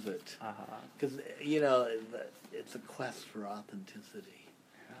can't use it. Because, it's a quest for authenticity.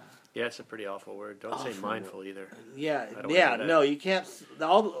 Yeah, it's a pretty awful word. Don't say Awful mindful either. Yeah, I don't wanna do that. no, you can't.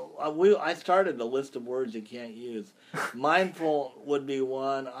 I started a list of words you can't use. Mindful would be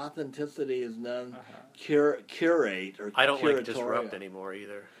one. Authenticity is none. Curate or I don't like curatorial. disrupt anymore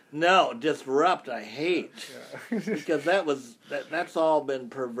either. No, disrupt I hate. Yeah. Because that's all been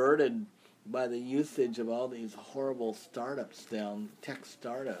perverted by the usage of all these horrible tech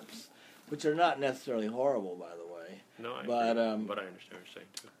startups. which are not necessarily horrible, by the way. No, I But, agree. But I understand what you're saying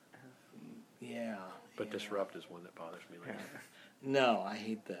too. Yeah. But yeah. disrupt is one that bothers me. Like, No, I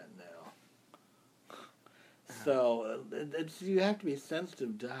hate that now. So you have to be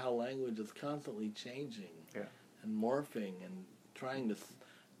sensitive to how language is constantly changing and morphing and trying to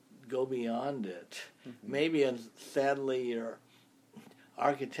go beyond it. Mm-hmm. Maybe, sadly, you're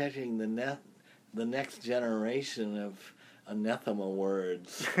architecting the next generation of anathema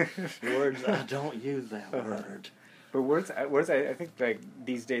words. Words, don't use that word. But words, I think like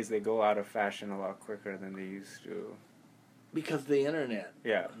these days they go out of fashion a lot quicker than they used to. Because the internet.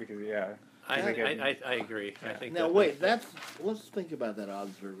 Yeah, because I agree. Yeah. I think. Now wait, let's think about that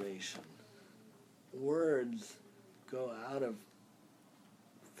observation. Words go out of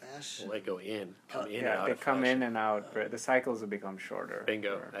fashion. Well, they go in, come in, and yeah, out they of come fashion. in and out. But the cycles have become shorter.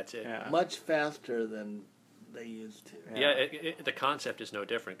 Bingo, that's it. Yeah. Much faster than they used to. Yeah, the concept is no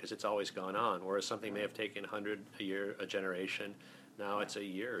different because it's always gone on. Whereas something may have taken 100 a year, a generation, now it's a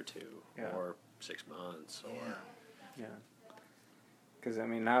year or two, or 6 months, or Yeah. Because I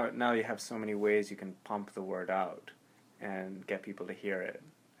mean, now you have so many ways you can pump the word out, and get people to hear it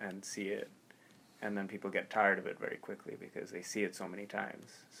and see it, and then people get tired of it very quickly because they see it so many times,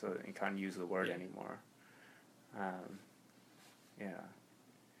 so you can't use the word anymore.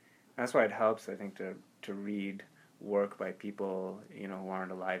 That's why it helps, I think, to read work by people who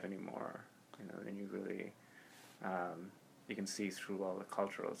aren't alive anymore. Then you really you can see through all the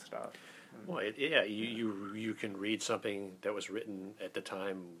cultural stuff. well, you can read something that was written at the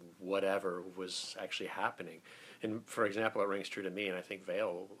time, whatever was actually happening. And for example, it rings true to me, and I think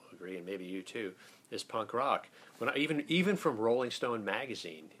Vale will agree, and maybe you too, is punk rock. Even from Rolling Stone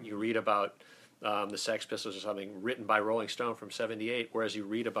magazine, you read about the Sex Pistols or something written by Rolling Stone from '78, whereas you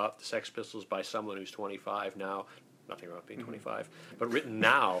read about the Sex Pistols by someone who's 25 now. Nothing wrong with being 25, but written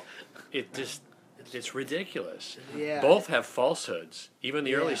now, it's ridiculous. Yeah. Both have falsehoods, even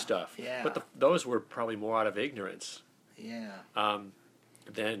the early Yeah, stuff. yeah. But those were probably more out of ignorance Yeah.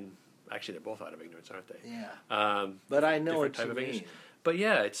 than actually they're both out of ignorance, aren't they? Yeah. But I know different what you type of ignorance. mean. But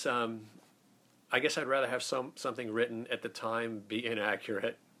yeah, it's I guess I'd rather have something written at the time be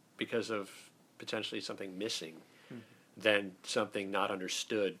inaccurate because of potentially something missing than something not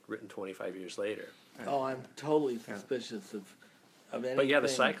understood written 25 years later. Oh, I'm totally suspicious of anything. But yeah, the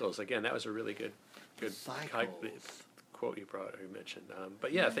cycles again. That was a really good Cycles. quote you mentioned.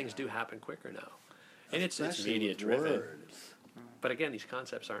 But yeah, things do happen quicker now, and it's Especially media with driven. words. But again, these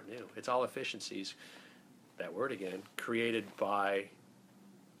concepts aren't new. It's all efficiencies. That word again, created by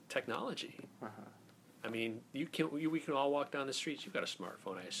technology. I mean, we can all walk down the streets. You've got a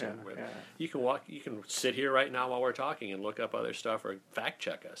smartphone, I assume. Yeah. You can sit here right now while we're talking and look up other stuff or fact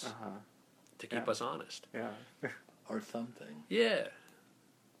check us to keep us honest. Yeah. Or something. Yeah.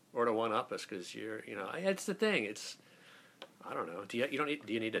 Or to one up us because it's the thing. It's I don't know. Do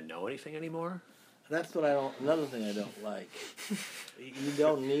you need to know anything anymore? That's what another thing I don't like. You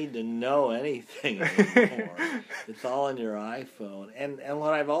don't need to know anything anymore. It's all on your iPhone. And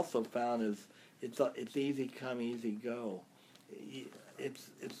what I've also found is it's easy come, easy go.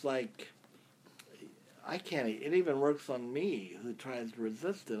 It's like I can't. It even works on me who tries to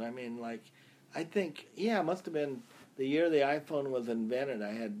resist it. I mean, like I think it must have been the year the iPhone was invented.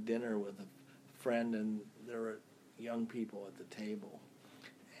 I had dinner with a friend, and there were young people at the table.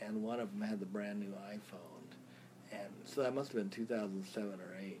 And one of them had the brand new iPhone, and so that must have been 2007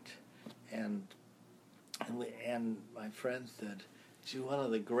 or 8. And my friend said, "Gee, one of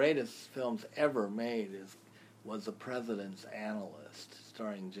the greatest films ever made was The President's Analyst,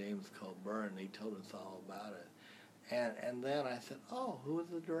 starring James Coburn." He told us all about it, and then I said, "Oh, who was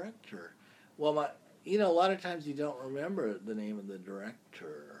the director?" Well, a lot of times you don't remember the name of the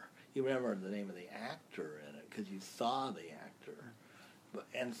director. You remember the name of the actor in it because you saw the actor.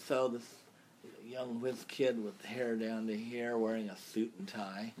 And so this young whiz kid with hair down to here wearing a suit and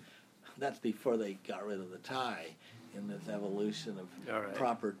tie, that's before they got rid of the tie in this evolution of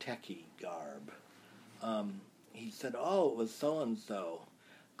proper techie garb. He said, "Oh, it was so-and-so."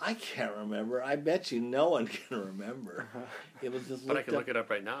 I can't remember. I bet you no one can remember. It was just. But I can look it up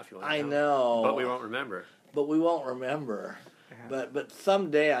right now if you want. I know. But we won't remember. But we won't remember. But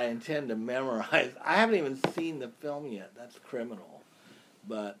someday I intend to memorize. I haven't even seen the film yet. That's criminal.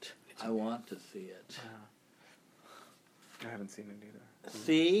 But I want to see it. I haven't seen it either.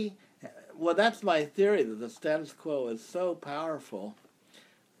 See? Well, that's my theory, that the status quo is so powerful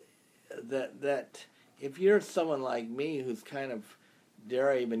that if you're someone like me who's kind of,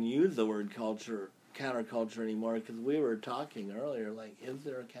 dare I even use the word culture, counterculture anymore, because we were talking earlier, like, is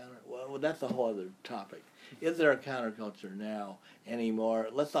there a counter... Well, that's a whole other topic. Is there a counterculture now anymore?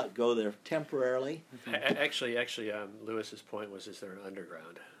 Let's not go there temporarily. Actually, Lewis's point was, is there an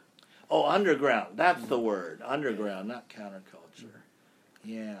underground? Oh, underground. That's the word. Underground, not counterculture.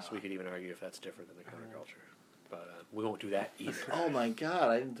 Yeah. So we could even argue if that's different than the counterculture. But we won't do that either. Oh, my God.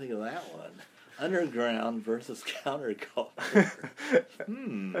 I didn't think of that one. Underground versus counterculture.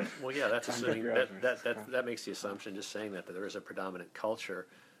 Well, yeah, that's assuming that makes the assumption, just saying that there is a predominant culture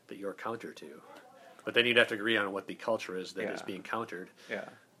that you're counter to. But then you'd have to agree on what the culture is that is being countered. Yeah.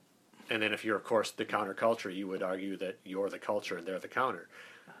 And then if you're, of course, the counterculture, you would argue that you're the culture and they're the counter.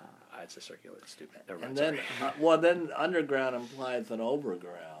 It's a circular, it's stupid. Never mind, And then, then underground implies an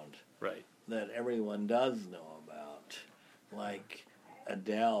overground right. that everyone does know about, like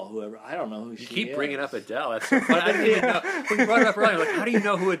Adele, whoever. I don't know who she is. You keep bringing up Adele. That's so funny. I didn't even know. When you brought it up earlier, like, how do you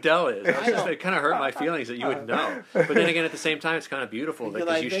know who Adele is? It kind of hurt my feelings that you would know. But then again, at the same time, it's kind of beautiful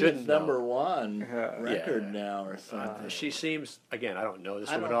because you shouldn't it's know. number one record now or something. She seems, again, I don't know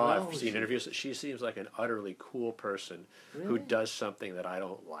this woman at all. I've seen interviews. She seems like an utterly cool person who does something that I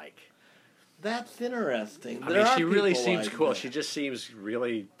don't like. That's interesting. I mean, she really seems cool. That. She just seems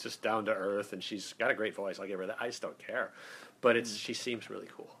really just down to earth, and she's got a great voice. I'll give her that. I just don't care. But she seems really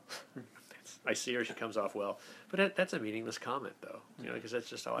cool. I see her; she comes off well. But that's a meaningless comment, though, because that's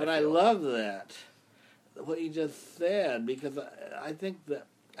just how I feel. But I love that what you just said, because I think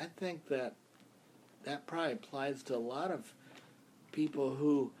that probably applies to a lot of people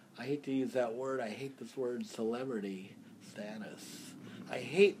who, I hate to use that word. I hate this word, celebrity status. I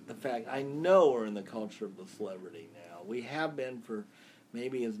hate the fact. I know we're in the culture of the celebrity now. We have been for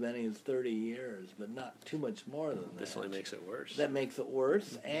maybe as many as 30 years, but not too much more than that. This only makes it worse. That makes it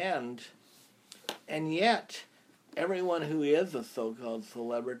worse, and yet, everyone who is a so-called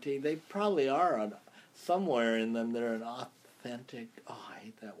celebrity, they probably are somewhere in them. They're an authentic. Oh, I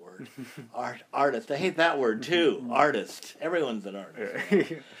hate that word. Artist. I hate that word too. Artist. Everyone's an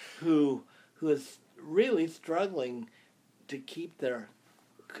artist. who is really struggling to keep their.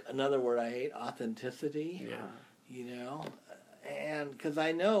 Another word I hate, authenticity. Yeah. And because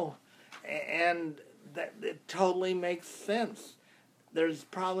I know, and that it totally makes sense. There's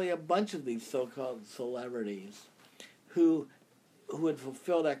probably a bunch of these so-called celebrities who would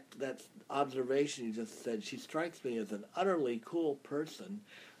fulfill that observation you just said. She strikes me as an utterly cool person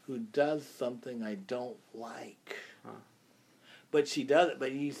who does something I don't like. Huh. But she does.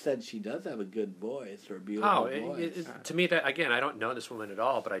 But you said she does have a good voice or a beautiful voice. To me, that again, I don't know this woman at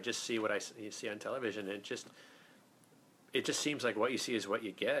all, but I just see what you see on television, and it just seems like what you see is what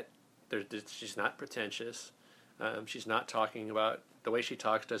you get. She's not pretentious. She's not talking about the way she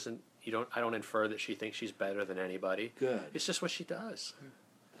talks. I don't infer that she thinks she's better than anybody. Good. It's just what she does.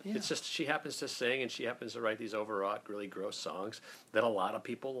 Yeah. It's just she happens to sing and she happens to write these overwrought, really gross songs that a lot of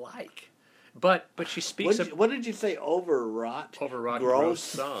people like. But she speaks. What did you say? Overwrought, gross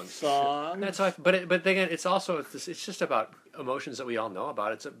songs. That's how. But again, it's just about emotions that we all know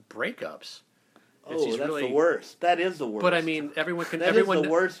about. It's breakups. Oh, that's the worst. That is the worst. But I mean, everyone can. That is the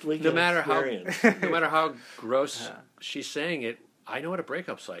worst we can experience. No matter how gross she's saying it, I know what a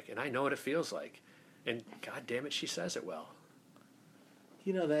breakup's like, and I know what it feels like, and God damn it, she says it well.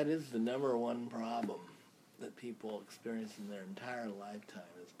 That is the number one problem that people experience in their entire lifetime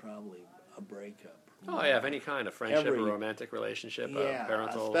is probably a breakup. Oh, yeah, of any kind, a friendship, a romantic relationship, a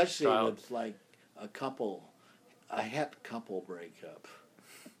parental especially child. if it's like a het couple breakup.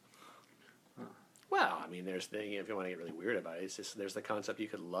 Well, I mean, if you want to get really weird about it, it's just there's the concept you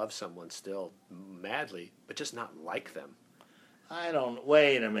could love someone still madly, but just not like them.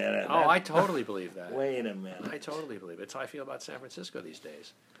 Wait a minute. Oh, I totally believe that. Wait a minute. I totally believe it. It's how I feel about San Francisco these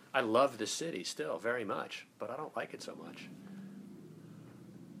days. I love the city still very much, but I don't like it so much.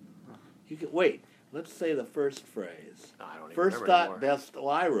 Wait. Let's say the first phrase. I don't even first remember thought, anymore. best. Well,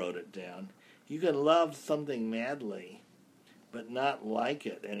 I wrote it down. You can love something madly, but not like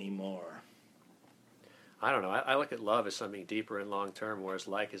it anymore. I don't know. I look at love as something deeper and long term, whereas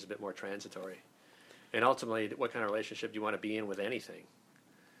like is a bit more transitory. And ultimately, what kind of relationship do you want to be in with anything?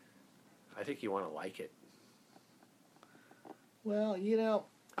 I think you want to like it. Well,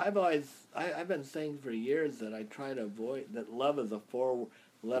 I've been saying for years that I try to avoid that love is a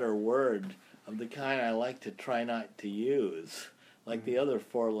 4-letter word of the kind I like to try not to use, like the other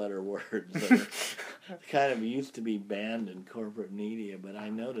 4-letter words that are kind of used to be banned in corporate media. But I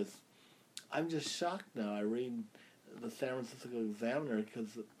notice, I'm just shocked now. I read the San Francisco Examiner because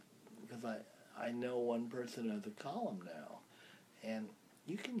I know one person has a column now, and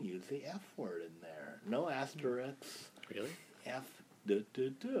you can use the F word in there. No asterisks. Really? F, duh, duh,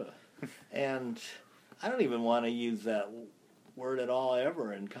 duh. And I don't even want to use that word at all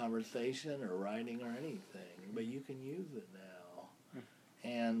ever in conversation or writing or anything, but you can use it now.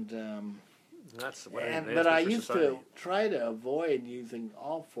 And That's what but I used to try to avoid using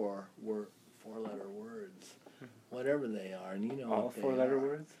all four-letter words, whatever they are, and you know All what they four-letter are.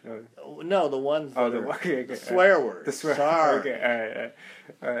 words? No, the ones that are okay, the swear words. The swear. Sorry. Okay,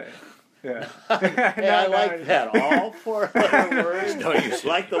 all right. Yeah. Hey, I like that. All four-letter words. Don't use it.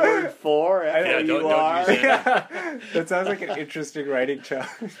 Like the word for, don't F-O-U-R. use it. Yeah. That sounds like an interesting writing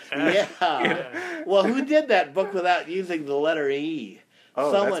challenge. Yeah. Well, who did that book without using the letter E?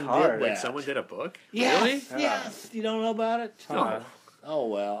 Oh, Someone that's hard. did that. Wait, someone did a book? Yes, Really? yes. You don't know about it? Huh. Oh,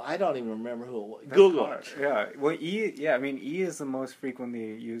 well, I don't even remember who it was. That's Google hard. it. Yeah. Well, E. Yeah, I mean, E is the most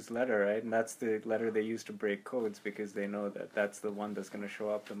frequently used letter, right? And that's the letter they use to break codes because they know that that's the one that's going to show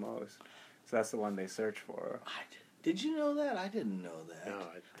up the most. So that's the one they search for. Did you know that? I didn't know that. No,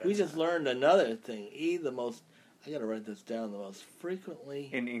 We just learned another thing. E, the most, I got to write this down, the most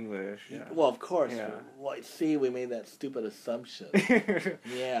frequently. In English, yeah. Well, of course. Yeah. Well, see, we made that stupid assumption.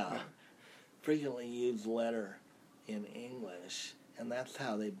 Yeah. Frequently used letter in English. And that's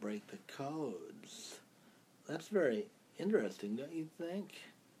how they break the codes. That's very interesting, don't you think?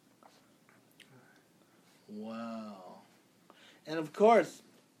 Wow. And of course,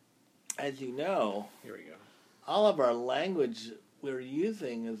 as you know, Here we go. all of our language we're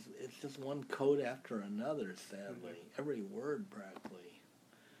using it's just one code after another, sadly. Every word practically.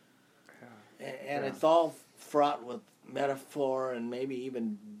 And it's all fraught with metaphor and maybe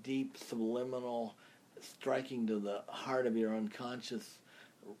even deep subliminal, striking to the heart of your unconscious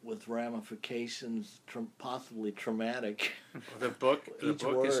with ramifications, possibly traumatic. The book Each is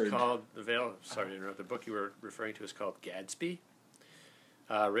word. called Sorry to interrupt. The book you were referring to is called Gadsby,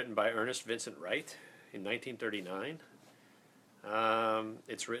 written by Ernest Vincent Wright in 1939.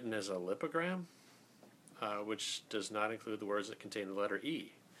 It's written as a lipogram, which does not include the words that contain the letter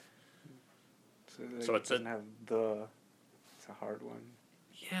E. So it doesn't have the. It's a hard one.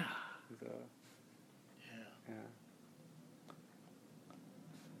 Yeah. The. Yeah.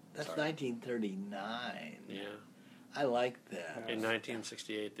 That's Sorry. 1939. Yeah. I like that. In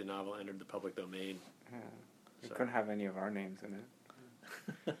 1968, the novel entered the public domain. Yeah. We So- couldn't have any of our names in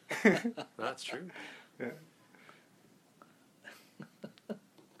it. That's true. Yeah.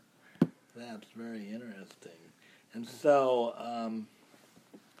 That's very interesting. And so,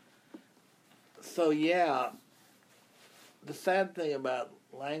 yeah, the sad thing about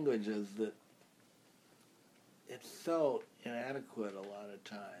language is that it's so inadequate a lot of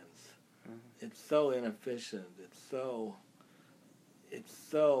times. Mm-hmm. It's so inefficient. It's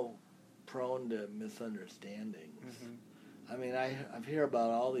so prone to misunderstandings. Mm-hmm. I mean, I hear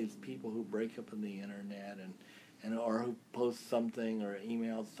about all these people who break up on the internet and or who post something or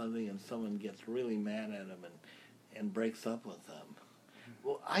email something and someone gets really mad at them and breaks up with them.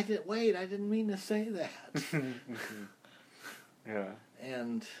 Well, I didn't mean to say that. Yeah.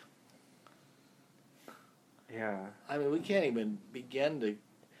 And Yeah. I mean, we can't even begin to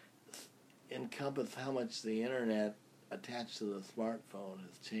encompass how much the internet attached to the smartphone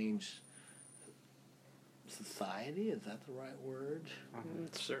has changed society. Is that the right word?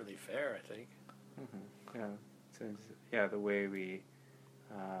 It's certainly fair, I think. Mm-hmm. Yeah. So the way we,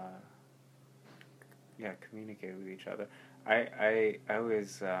 communicate with each other. I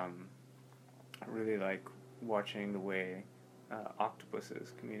always really like watching the way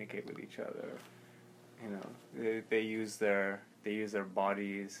octopuses communicate with each other. You know, they use their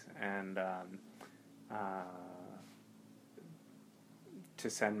bodies and to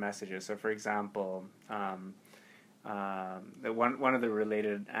send messages. So, for example, one of the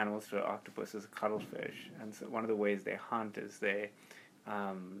related animals to an octopus is a cuttlefish, and so one of the ways they hunt is they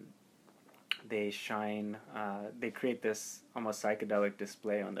shine. They create this almost psychedelic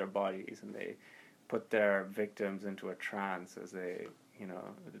display on their bodies, and they put their victims into a trance as they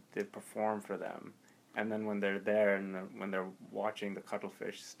perform for them. And then when they're there and when they're watching the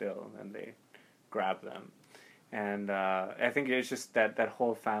cuttlefish still, then they grab them. And I think it's just that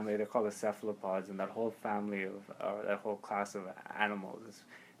whole family, they're called the cephalopods, and that whole family of, that whole class of animals,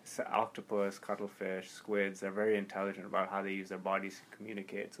 it's octopus, cuttlefish, squids, they're very intelligent about how they use their bodies to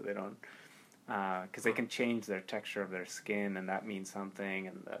communicate, so they don't, because they can change their texture of their skin, and that means something,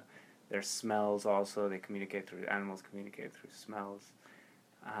 and their smells also, animals communicate through smells.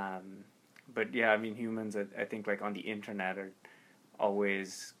 But yeah, I mean, humans, I think, like on the internet, are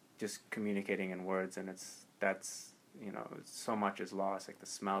always just communicating in words, and so much is lost. Like the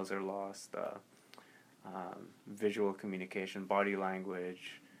smells are lost, the visual communication, body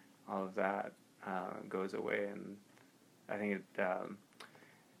language, all of that goes away, and I think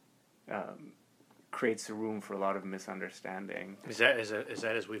creates room for a lot of misunderstanding. Is that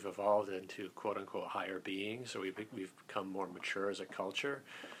as we've evolved into quote unquote higher beings, or we've become more mature as a culture?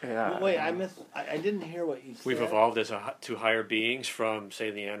 Yeah. Well, wait, I didn't hear what you said. We've evolved to higher beings from,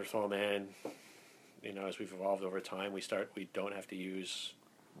 say, the Neanderthal man. You know, as we've evolved over time, we don't have to use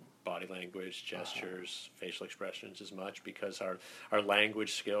body language, gestures, facial expressions as much, because our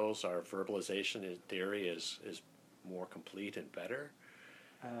language skills, our verbalization in theory is more complete and better.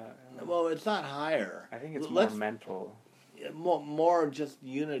 Well, it's not higher. I think it's more mental. More just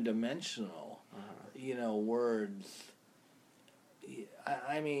unidimensional. You know, words.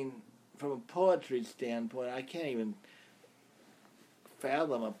 I mean, from a poetry standpoint, I can't even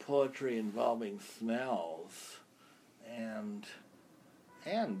fathom a poetry involving smells and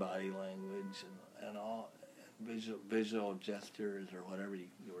body language and all visual gestures or whatever you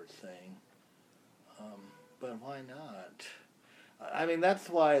were saying. But why not? I mean, that's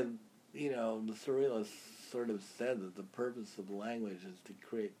why, you know, the Surrealists sort of said that the purpose of language is to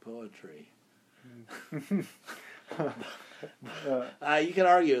create poetry. You can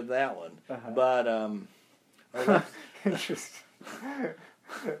argue with that one, but interesting.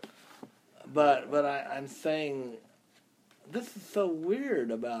 but I'm saying this is so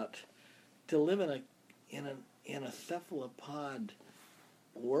weird about to live in a cephalopod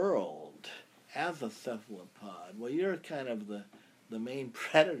world as a cephalopod. Well, you're kind of the main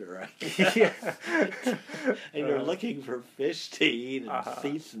predator, I guess. Yeah. And you're looking for fish to eat and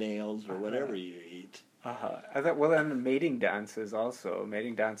sea snails or whatever you eat. I thought, well, then mating dances also.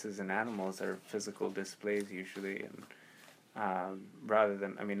 Mating dances in animals are physical displays usually, and rather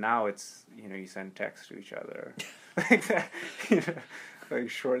than, I mean, now it's, you know, you send text to each other, like that, you know, like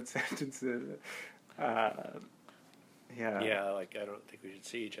short sentences. Yeah, like I don't think we should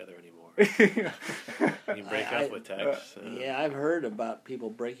see each other anymore. You break up with text. Yeah, I've heard about people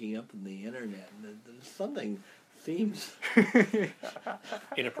breaking up in the internet. And there's something seems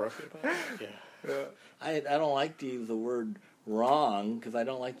Inappropriate about it? Yeah. I don't like to use the word wrong because I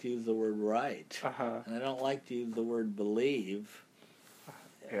don't like to use the word right, and I don't like to use the word believe.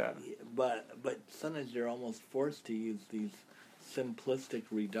 Yeah. But sometimes you're almost forced to use these simplistic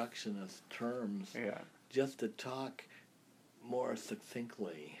reductionist terms just to talk more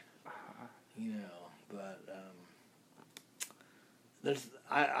succinctly, you know. But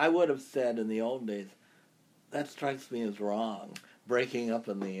I would have said in the old days, that strikes me as wrong, breaking up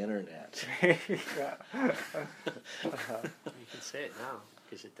on the internet. You can say it now,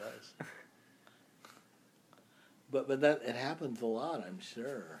 because it does. But that it happens a lot, I'm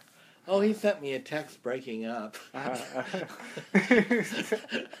sure. Oh, he sent me a text breaking up.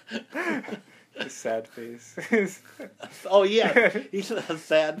 Sad face. Oh, yeah. He said a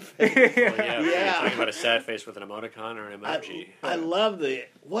sad face. Well, yeah. You're talking about a sad face with an emoticon or an emoji. I love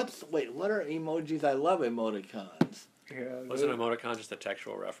what are emojis? I love emoticons. Yeah, Wasn't an emoticon just a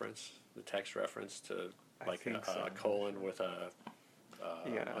textual reference? The text reference to like so. a colon with an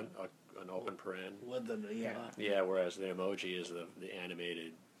open paren. Yeah, whereas the emoji is the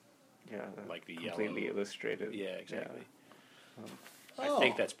animated, like the completely yellow. illustrated. Yeah, exactly. Yeah. I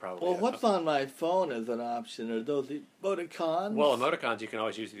think that's probably. Well, what's on my phone as an option? Are those emoticons? Well, emoticons you can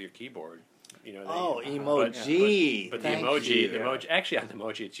always use with your keyboard. You know. Emoji. But the emoji. Actually, on the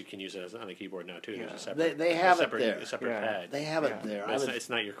emoji, you can use it on the keyboard now too. Yeah. There's a separate. They have it there. A separate pad. They have it there. It's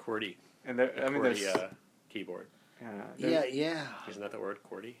not your QWERTY. And there's Keyboard. Yeah. Isn't that the word,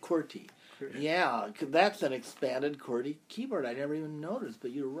 QWERTY? QWERTY. Yeah, that's an expanded QWERTY keyboard. I never even noticed,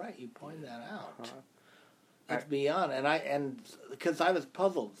 but you're right. You pointed that out. That's beyond, and because I was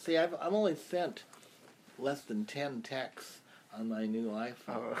puzzled. See, I've only sent less than 10 texts on my new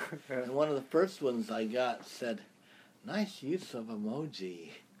iPhone, and one of the first ones I got said, "Nice use of emoji."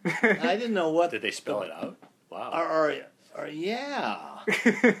 I didn't know what. Did they spell it out? Wow. Or yeah.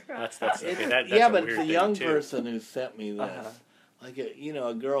 That's but it's a young person who sent me this, like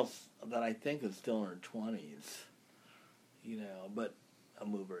a girl that I think is still in her 20s, but a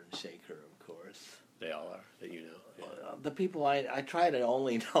mover and shaker, of course. They all are, that you know. Yeah. The people I try to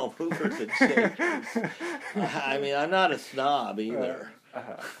only know movers and shakers. I mean, I'm not a snob either.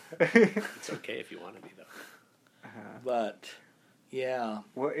 It's okay if you want to be, though. But, yeah.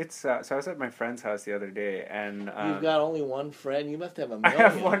 Well, it's so I was at my friend's house the other day, and you've got only one friend. You must have a million. I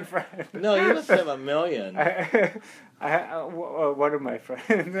have one friend. No, you must have a million. One of my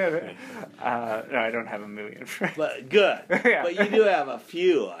friends. No, I don't have a million friends. But good. Yeah. But you do have a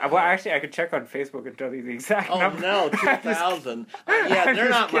few. Well, actually, I could check on Facebook and tell you the exact number. Oh no, 2,000. Yeah, they're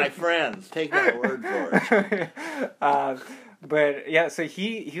not my friends. Take my word for it. But yeah, so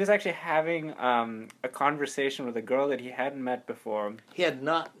he was actually having a conversation with a girl that he hadn't met before. He had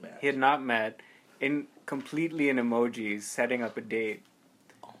not met. He had not met, completely in emojis, setting up a date.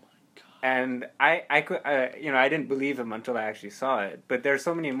 Oh my god! And I could, I didn't believe him until I actually saw it. But there's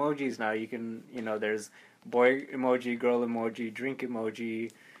so many emojis now. You can, there's boy emoji, girl emoji, drink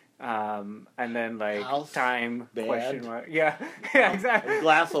emoji, and then like House, time bed. question mark. Yeah, yeah, exactly. A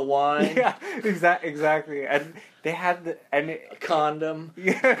glass of wine. Yeah, exactly. And they had A condom.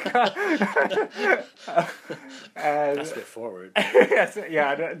 yeah, and, That's a bit forward. yes,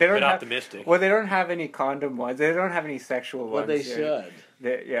 yeah, they A don't bit have. optimistic. Well, they don't have any condom ones. They don't have any sexual ones. Well, they yet.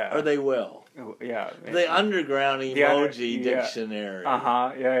 should. Yeah. Or they will. Yeah. The underground emoji yeah. dictionary.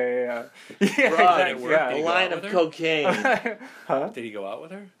 Yeah. Yeah. Yeah. Right. Exactly, Did A he go line out of with her? cocaine. Huh? Did he go out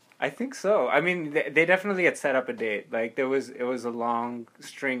with her? I think so. I mean, they definitely had set up a date. Like it was a long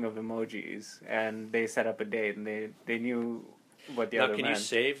string of emojis, and they set up a date, and they knew what the Now, other can meant. you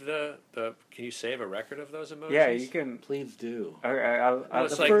save can you save a record of those emojis? Yeah, you can. Please do. Well,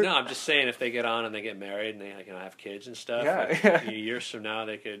 it's The like first- no, I'm just saying if they get on and they get married and they have kids and stuff. Yeah, like, yeah. Years from now,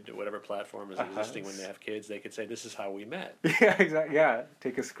 they could whatever platform is existing when they have kids, they could say this is how we met. Yeah, exactly. Yeah,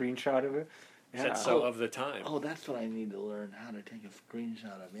 take a screenshot of it. Yeah. That's so of the time. Oh, that's what I need to learn, how to take a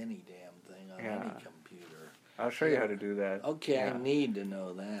screenshot of any damn thing on Yeah. any computer. I'll show you how to do that. Okay, Yeah. I need to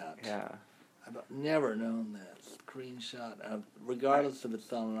know that. Yeah. I've never known that screenshot, regardless if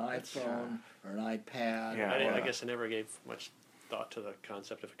it's on an That's, iPhone or an iPad. Yeah. or I guess I never gave much thought to the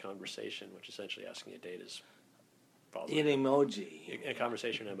concept of a conversation, which essentially asking a date is probably in emoji. a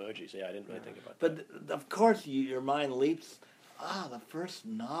conversation in emojis. Yeah, I didn't really think about But that. of course, your mind leaps. The first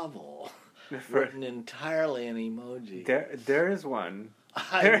novel written entirely in emoji. There is one.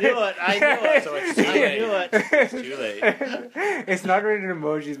 I knew it. I knew it. So it's too I late. knew it. It's too late. It's not written in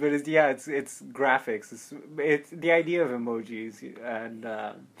emojis, but it's graphics. It's the idea of emojis, and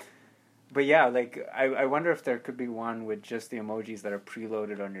but yeah, like I wonder if there could be one with just the emojis that are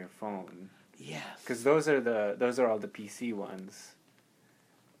preloaded on your phone, Yes. because those are all the PC ones.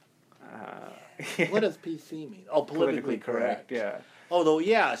 What does PC mean? Oh, politically correct. Yeah. Oh, though,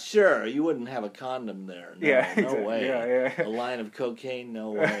 yeah, sure. You wouldn't have a condom there. No, Yeah, no exactly. way. Yeah. A line of cocaine,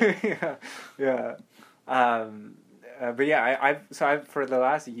 no way. Yeah. But yeah, I've for the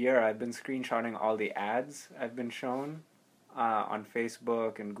last year I've been screenshotting all the ads I've been shown on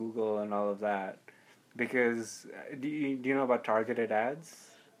Facebook and Google and all of that, because do you know about targeted ads?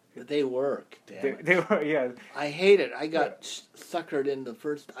 But they work, damn it. They were, yeah. I hate it. I got suckered into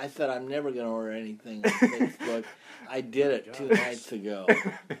first. I said I'm never going to order anything on Facebook. I did it 2 nights ago.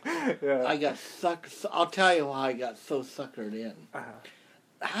 Yeah. I got sucked. I'll tell you how I got so suckered in. Uh-huh.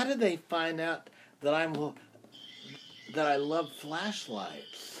 How did they find out that I love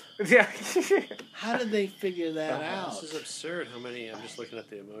flashlights? Yeah. How did they figure that out? This is absurd. How many? I'm just looking at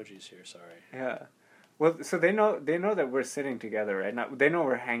the emojis here. Sorry. Yeah. Well, so they know that we're sitting together, right? Now they know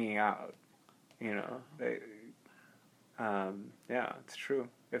we're hanging out. You know, yeah, it's true.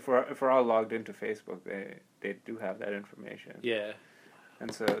 If we're all logged into Facebook, they do have that information. Yeah.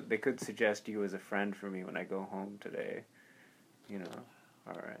 And so they could suggest you as a friend for me when I go home today. You know,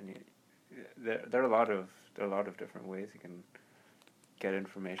 or there are a lot of different ways you can get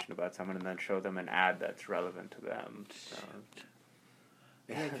information about someone and then show them an ad that's relevant to them. So.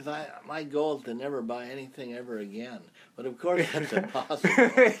 Yeah, because my goal is to never buy anything ever again. But of course that's impossible.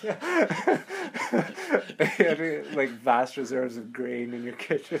 Like vast reserves of grain in your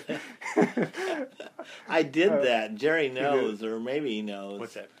kitchen. I did that. Jerry knows, or maybe he knows.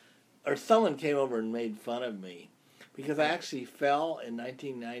 What's that? Or someone came over and made fun of me. Because I actually fell in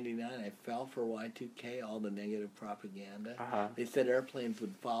 1999. I fell for Y2K, all the negative propaganda. Uh-huh. They said airplanes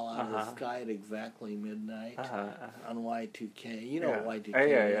would fall out of the Uh-huh. sky at exactly midnight Uh-huh. on Y2K. You know Yeah. what Y2K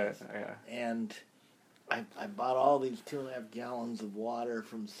Yeah. is. Yeah. And I bought all these 2.5 gallons of water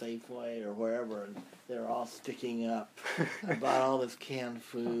from Safeway or wherever, and they're all sticking up. I bought all this canned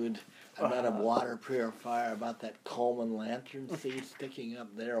food. I bought a water purifier. I bought that Coleman lantern, see, sticking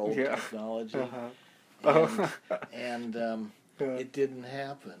up there, old Yeah. technology. Uh-huh. And Yeah. it didn't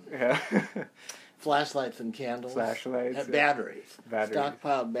happen. Yeah. Flashlights and candles. Flashlights. Batteries. Batteries.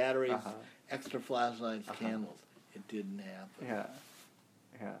 Stockpiled batteries, Uh-huh. extra flashlights, Uh-huh. candles. It didn't happen. Yeah.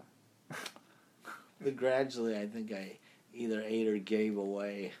 Yeah. But gradually, I think I either ate or gave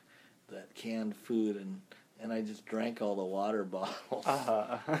away that canned food, and I just drank all the water bottles.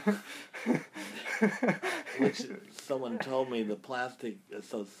 Uh-huh. Which someone told me the plastic is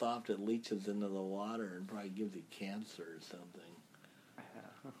so soft it leaches into the water and probably gives you cancer or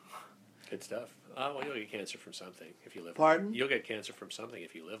something. Good stuff. Well, you'll get cancer from something if you live. Pardon? You'll get cancer from something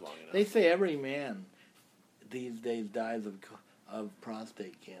if you live long enough. They say every man these days dies of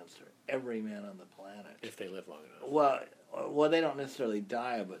prostate cancer. Every man on the planet. If they live long enough. Well, they don't necessarily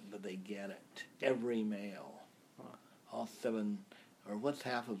die of it, but they get it. Every male. All seven, or what's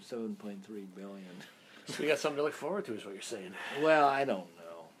half of 7.3 billion? So we got something to look forward to, is what you're saying. Well, I don't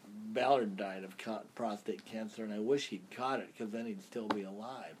know. Ballard died of prostate cancer, and I wish he'd caught it, because then he'd still be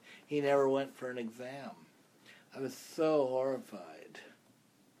alive. He never went for an exam. I was so horrified.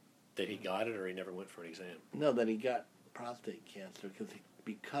 That he got it, or he never went for an exam? No, that he got prostate cancer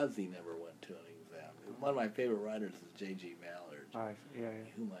because he never went to an exam. One of my favorite writers is J.G. Ballard,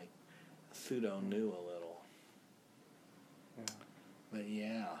 whom I pseudo knew a little. Yeah. But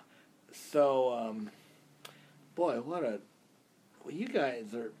yeah, so boy, well, you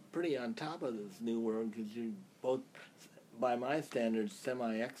guys are pretty on top of this new world, because you're both, by my standards,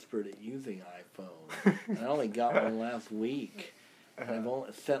 semi-expert at using iPhones. And I only got one last week, and I've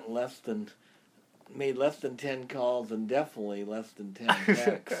only made less than 10 calls and definitely less than 10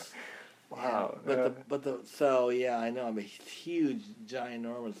 texts. Wow. So yeah, I know I'm a huge,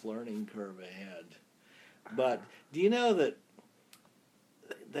 ginormous learning curve ahead. But do you know that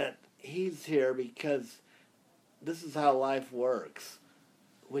he's here because this is how life works,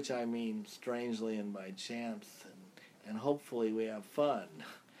 which I mean strangely and by chance, and hopefully we have fun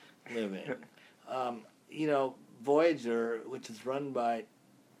living. Voyager, which is run by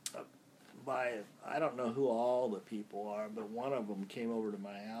I don't know who all the people are, but one of them came over to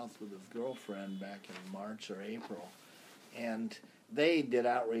my house with his girlfriend back in March or April, and they did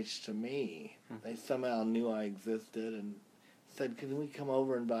outreach to me. They somehow knew I existed and said, "Can we come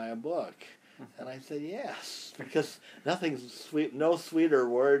over and buy a book?" And I said yes, because nothing's sweet, no sweeter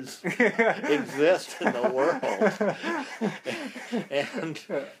words exist in the world.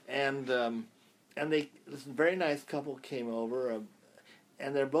 and this very nice couple came over,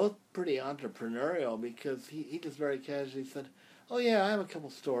 and they're both pretty entrepreneurial, because he just very casually said, "Oh yeah, I have a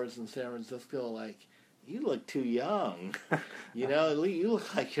couple stores in San Francisco. Like, you look too young. You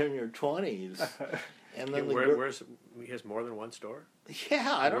look like you're in your 20s." And then he has more than one store?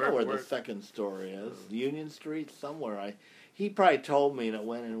 Yeah, I don't know where the second store is. Union Street, somewhere. He probably told me that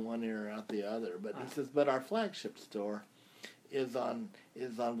went in one ear out the other. But he says, but our flagship store is on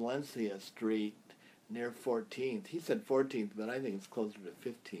Valencia Street near 14th. He said 14th, but I think it's closer to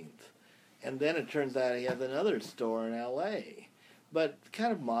 15th. And then it turns out he has another store in L.A. But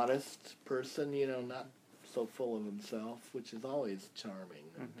kind of modest person, not so full of himself, which is always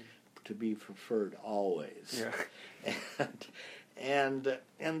charming. Mm-hmm. To be preferred always. Yeah. And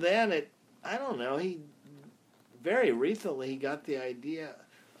then I don't know, he very recently he got the idea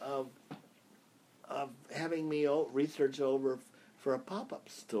of having me research over for a pop-up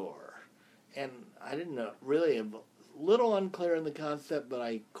store. And I didn't know, really a little unclear in the concept, but I,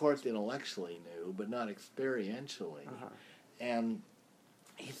 of course, intellectually knew, but not experientially. Uh-huh. And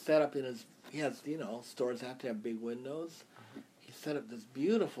he set up stores have to have big windows. Set up this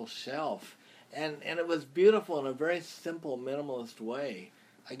beautiful shelf, and it was beautiful in a very simple, minimalist way.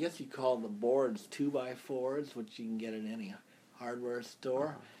 I guess you call the boards 2x4s, which you can get in any hardware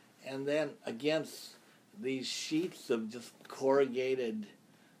store, and then against these sheets of just corrugated.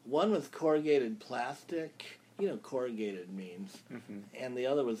 One was corrugated plastic, corrugated means, and the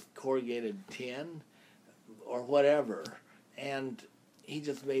other was corrugated tin or whatever. And he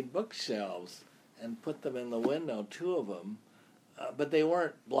just made bookshelves and put them in the window, two of them. But they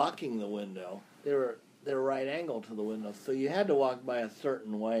weren't blocking the window. They were right angle to the window, so you had to walk by a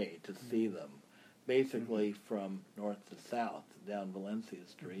certain way to see them, basically from north to south down Valencia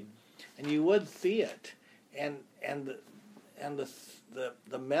Street, and you would see it, and the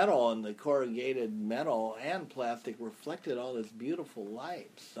metal and the corrugated metal and plastic reflected all this beautiful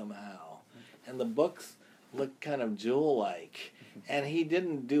light somehow, and the books looked kind of jewel-like, and he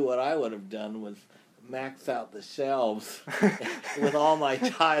didn't do what I would have done, was max out the shelves with all my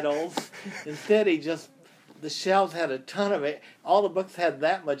titles. Instead, the shelves had a ton of it. All the books had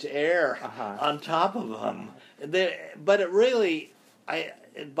that much air on top of them. But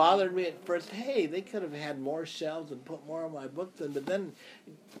it bothered me at first. Hey, they could have had more shelves and put more of my books in, but then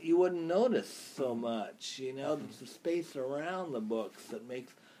you wouldn't notice so much. There's the space around the books that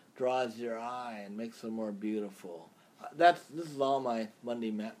draws your eye and makes them more beautiful. This is all my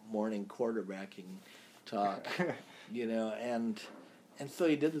Monday morning quarterbacking talk, and so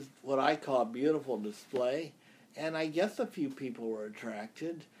he did this, what I call a beautiful display, and I guess a few people were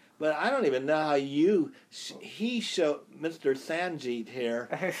attracted, but I don't even know how Mr. Sanjeet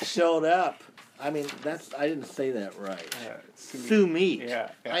here showed up. I mean, I didn't say that right. Sumeet. Yeah.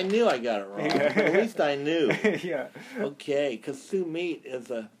 I knew I got it wrong, but at least I knew. Yeah. Okay, because Sumeet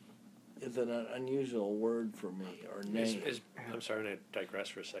is an unusual word for me, or name. I'm sorry, I'm going to digress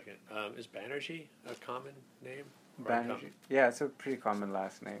for a second. Is Banerjee a common name? Banerjee. Yeah, it's a pretty common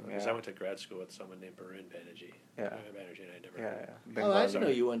last name. Because Yeah. I went to grad school with someone named Barun Banerjee. Yeah. Banerjee, and I never. Yeah. Oh, I didn't know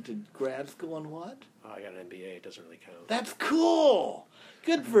you went to grad school in what? Oh, I got an MBA. It doesn't really count. That's cool.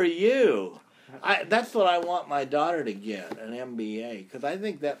 Good for you. That's what I want my daughter to get, an MBA, because I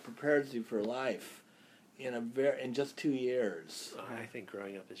think that prepares you for life in just 2 years. I think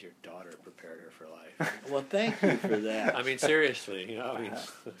growing up as your daughter prepared her for life. Well, thank you for that. I mean, seriously,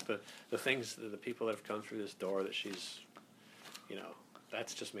 the things, the people that have come through this door that she's,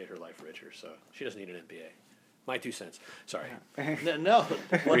 that's just made her life richer. So she doesn't need an MBA. My 2 cents. Sorry. No.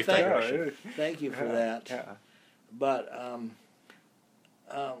 Well, Brief digression. thank you for that. Yeah. But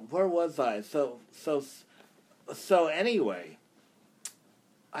where was I? So anyway,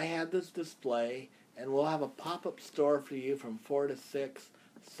 I had this display, and we'll have a pop-up store for you from 4 to 6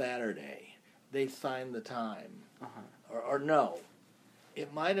 Saturday. They signed the time. Uh-huh. Or no,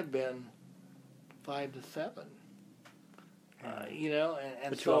 it might have been 5 to 7. And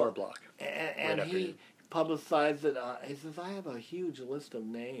The 2-hour block. And right he publicized it. He says, I have a huge list of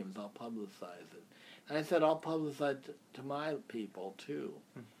names. I'll publicize it. And I said, I'll publicize it to my people, too.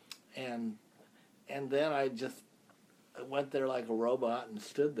 And then I just went there like a robot and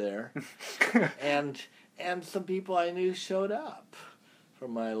stood there. and some people I knew showed up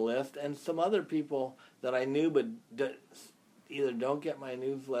from my list. And some other people that I knew but either don't get my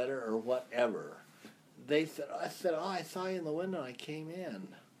newsletter or whatever. I said, oh, I saw you in the window and I came in.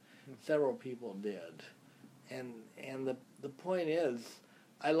 Several people did. And the point is,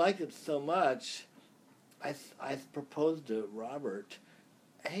 I liked it so much, I proposed to Robert,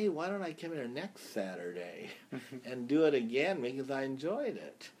 hey, why don't I come here next Saturday and do it again, because I enjoyed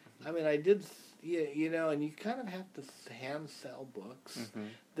it. I mean, I did, and you kind of have to hand sell books.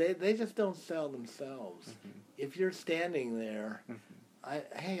 Mm-hmm. They just don't sell themselves. Mm-hmm. If you're standing there, I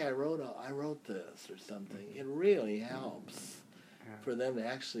wrote this or something. It really helps for them to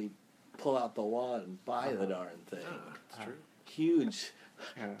actually pull out the wallet and buy the darn thing. That's true. Huge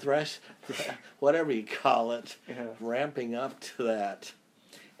whatever you call it, Yeah. ramping up to that.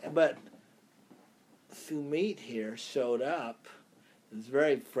 But Sumit here showed up. It's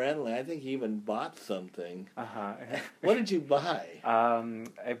very friendly. I think he even bought something. Uh-huh. What did you buy?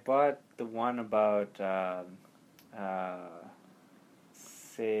 I bought the one about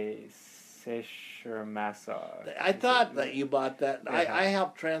Sesher Massage. I thought that you bought that. Yeah. I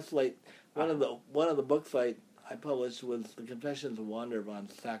helped translate one of the books I published was The Confessions of Wander von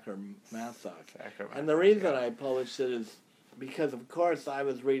Sacher Masoch. And the reason I published it is because, of course, I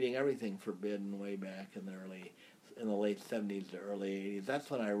was reading everything forbidden way back in the late 70s to early 80s. That's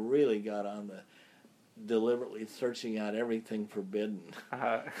when I really got on the deliberately searching out everything forbidden.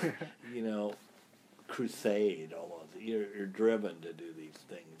 Crusade almost. You're driven to do these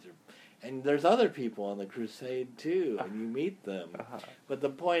things. And there's other people on the crusade too, and you meet them. But the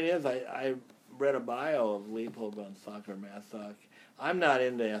point is, I read a bio of Leopold von Sacher Masoch. I'm not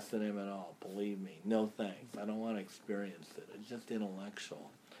into S&M at all, believe me. No thanks. I don't want to experience it. It's just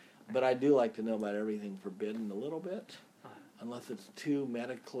intellectual. But I do like to know about everything forbidden a little bit, unless it's too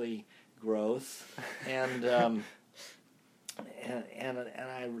medically gross. And I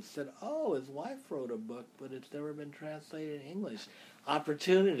said, oh, his wife wrote a book, but it's never been translated in English.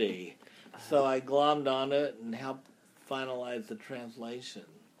 Opportunity. So I glommed on it and helped finalize the translation.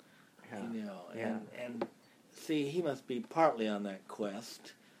 And see, he must be partly on that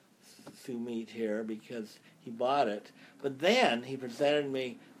quest, Sumit here, because he bought it. But then he presented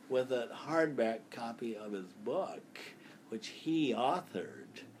me with a hardback copy of his book, which he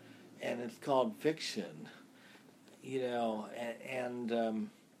authored, and it's called Fiction. And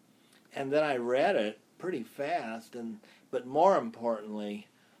then I read it pretty fast, but more importantly,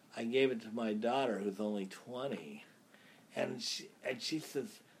 I gave it to my daughter, who's only 20, and she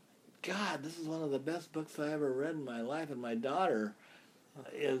says, God, this is one of the best books I ever read in my life. And my daughter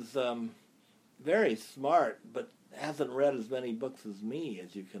is very smart, but hasn't read as many books as me,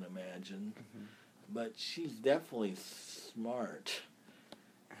 as you can imagine. Mm-hmm. But she's definitely smart.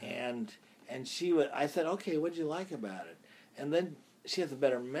 And I said, okay, what'd you like about it? And then she has a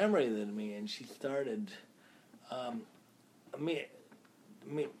better memory than me, and she started me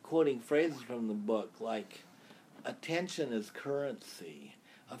quoting phrases from the book, like, attention is currency.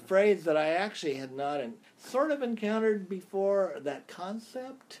 A phrase that I actually had not sort of encountered before, that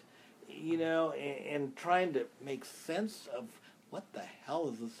concept, and trying to make sense of what the hell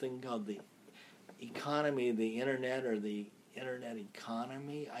is this thing called the economy, the internet, or the internet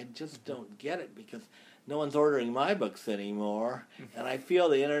economy. I just don't get it, because no one's ordering my books anymore, and I feel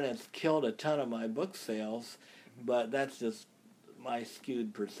the internet's killed a ton of my book sales, but that's just my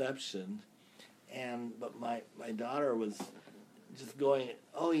skewed perception. But my daughter was just going,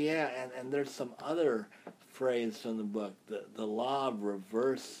 oh yeah, and there's some other phrase from the book, the law of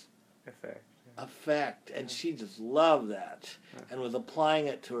reverse effect, and she just loved that, and was applying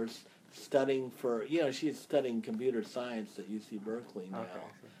it to her studying for, she's studying computer science at UC Berkeley now,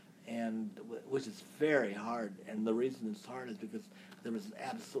 and which is very hard, and the reason it's hard is because there was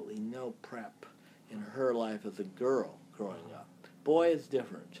absolutely no prep in her life as a girl growing up. Boy is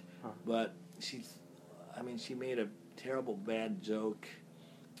different, but she made a terrible bad joke.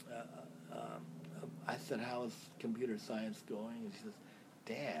 I said, how is computer science going? And she says,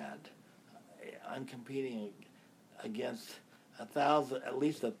 Dad, I'm competing against at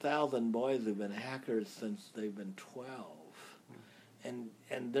least 1,000 boys who've been hackers since they've been 12. And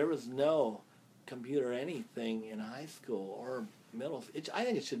there was no computer anything in high school or middle school. I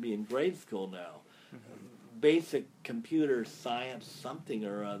think it should be in grade school now. Basic computer science something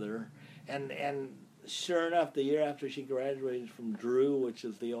or other. And sure enough, the year after she graduated from Drew, which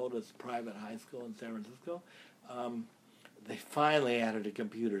is the oldest private high school in San Francisco, they finally added a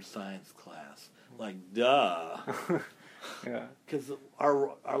computer science class. Like, duh. Yeah. Because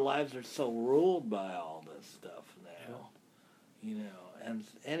our lives are so ruled by all this stuff now, And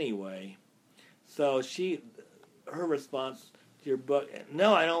anyway, so her response to your book,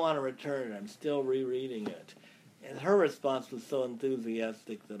 no, I don't want to return it. I'm still rereading it. And her response was so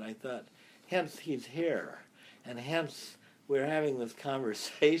enthusiastic that I thought, hence he's here, and hence we're having this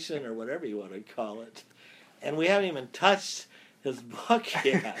conversation, or whatever you want to call it, and we haven't even touched his book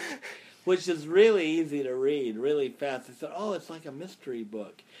yet, which is really easy to read, really fast. I said, oh, it's like a mystery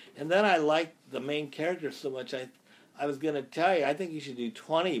book. And then I liked the main character so much, I was going to tell you, I think you should do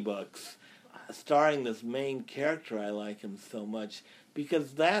 20 books starring this main character. I like him so much,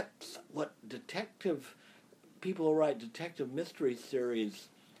 because that's what people who write detective mystery series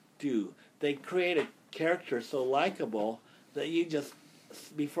do. They create a character so likable that you just,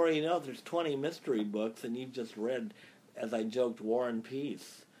 before you know it, there's 20 mystery books, and you've just read, as I joked, War and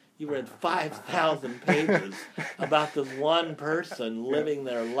Peace. You read 5,000 pages about this one person living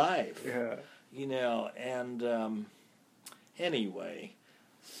their life. Yeah. Anyway,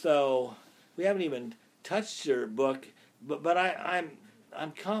 so we haven't even touched your book, but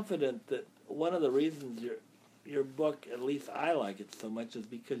I'm confident that one of the reasons your book, at least I like it so much, is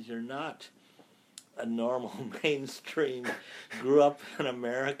because you're not a normal mainstream, grew up in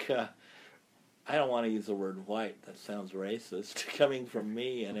America. I don't want to use the word white. That sounds racist, coming from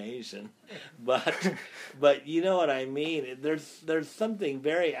me, an Asian. But you know what I mean. There's something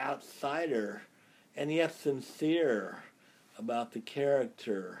very outsider and yet sincere about the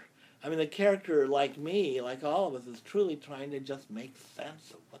character. I mean, the character, like me, like all of us, is truly trying to just make sense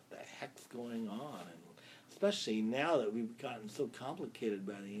of what the heck's going on. And especially now that we've gotten so complicated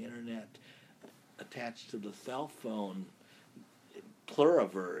by the internet attached to the cell phone,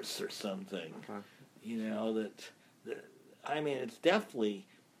 pluriverse or something, it's definitely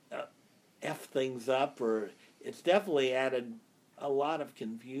F things up, or it's definitely added a lot of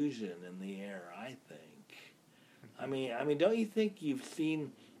confusion in the air, I think. I mean, don't you think you've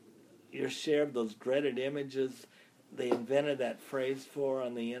seen your share of those dreaded images they invented that phrase for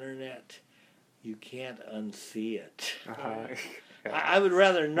on the internet? You can't unsee it. Yeah. I would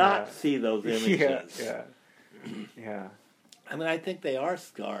rather not see those images. Yeah. I mean, I think they are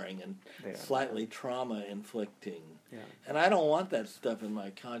scarring and slightly trauma-inflicting. Yeah. And I don't want that stuff in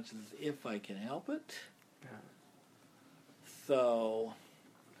my conscience if I can help it. Yeah. So,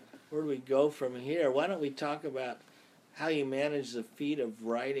 where do we go from here? Why don't we talk about how you manage the feat of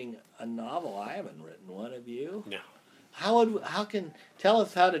writing a novel? I haven't written one, have you? No. Tell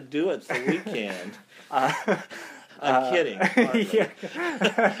us how to do it so we can. I'm kidding.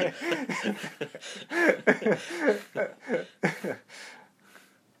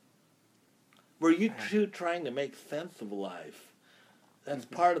 Were you two trying to make sense of life? That's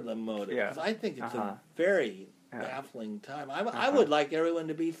part of the motive. Yeah. 'Cause I think it's a very baffling time. I would like everyone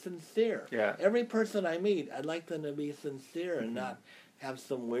to be sincere. Yeah. Every person I meet, I'd like them to be sincere and not have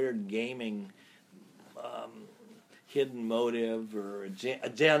some weird gaming hidden motive, or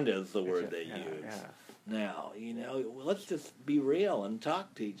agenda is the word they use. Yeah. Now, let's just be real and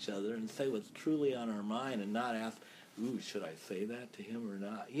talk to each other and say what's truly on our mind, and not ask, ooh, should I say that to him or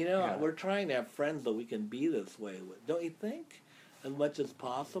not? We're trying to have friends that we can be this way with. Don't you think? As much as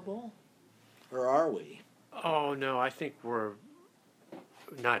possible? Or are we? Oh, no, I think we're,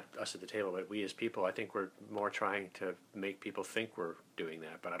 not us at the table, but we as people, I think we're more trying to make people think we're doing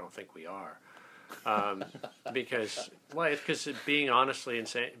that, but I don't think we are. Because being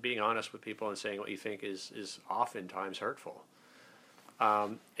being honest with people and saying what you think is oftentimes hurtful,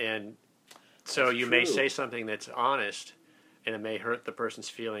 and so That's you may true. say something that's honest, and it may hurt the person's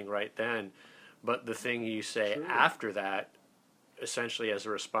feeling right then, but the thing you say True. after that, essentially as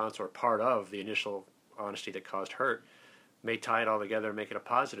a response or part of the initial honesty that caused hurt, may tie it all together and make it a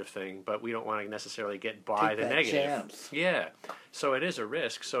positive thing, but we don't want to necessarily get by Take the that negative. chance. Yeah. So it is a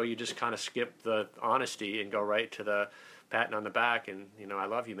risk. So you just kind of skip the honesty and go right to the patting on the back and, I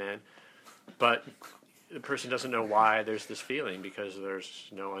love you, man. But the person doesn't know why there's this feeling because there's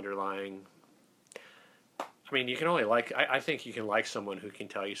no underlying. I mean, you can only I think you can like someone who can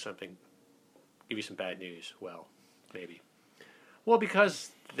tell you something, give you some bad news. Well, maybe. Well,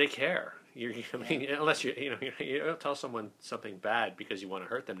 because they care. Unless you don't tell someone something bad because you want to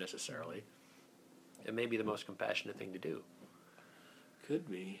hurt them necessarily. It may be the most compassionate thing to do. Could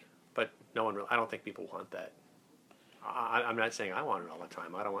be. But I don't think people want that. I'm not saying I want it all the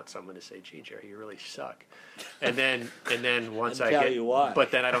time. I don't want someone to say, "Gee, Jerry, you really suck," and then once And I tell get, you why.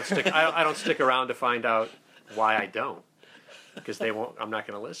 but then I don't stick. I don't stick around to find out why I don't, because they won't. I'm not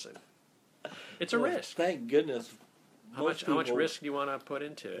going to listen. It's a Well, risk. Thank goodness. How much people- risk do you want to put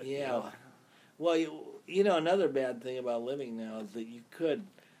into it? Yeah. Well, another bad thing about living now is that you could.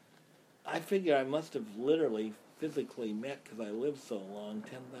 I figure I must have literally physically met, because I lived so long,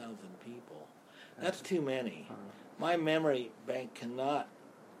 10,000 people. That's too many. My memory bank cannot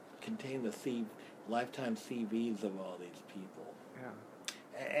contain the lifetime CVs of all these people. Yeah.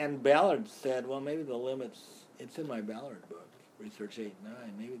 And Ballard said, well, maybe the limit's, it's in my Ballard book, Research 8-9,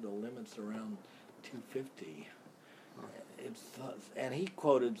 maybe the limit's around 250. And he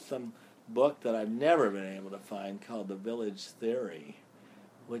quoted some book that I've never been able to find called The Village Theory,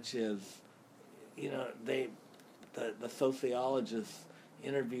 which is, the sociologists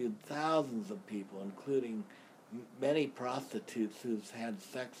interviewed thousands of people, including many prostitutes who've had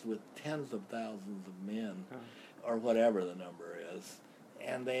sex with tens of thousands of men, or whatever the number is.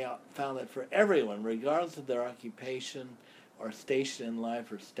 And they found that for everyone, regardless of their occupation or station in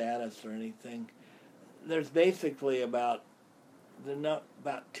life or status or anything, there's basically about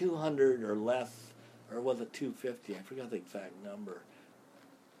 200 or less, or was it 250? I forgot the exact number.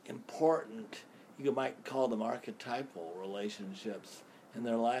 Important, you might call them archetypal relationships in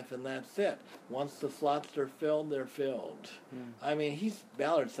their life, and that's it. Once the slots are filled, they're filled. I mean,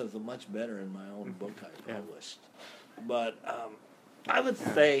 Ballard says it much better in my own book I published. But I would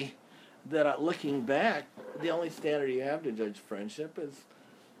say that looking back, the only standard you have to judge friendship is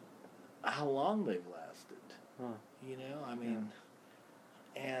how long they've lasted. I mean,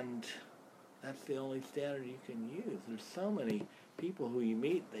 and that's the only standard you can use. There's so many people who you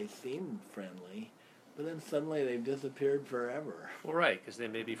meet, they seem friendly, but then suddenly they've disappeared forever. Well, right, because they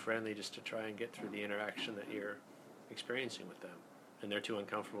may be friendly just to try and get through the interaction that you're experiencing with them, and they're too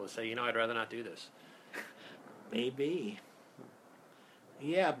uncomfortable to say, I'd rather not do this. Maybe.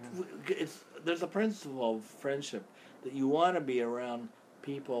 Yeah, there's a principle of friendship that you want to be around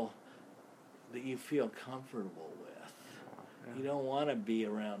people that you feel comfortable with. Yeah. You don't want to be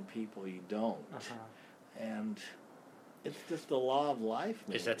around people you don't. And it's just the law of life,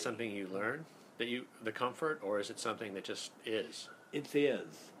 maybe. Is that something you learn? The comfort, or is it something that just is? It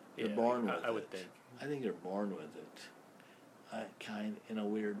is. You're born with it. I would think. I think you're born with it. In a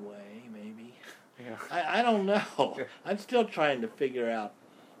weird way, maybe. Yeah. I don't know. I'm still trying to figure out.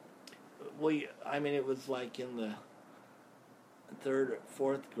 Well, it was like in the 3rd or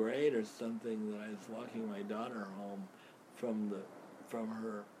 4th grade or something that I was walking my daughter home from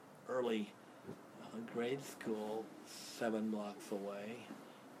her early grade school 7 blocks away,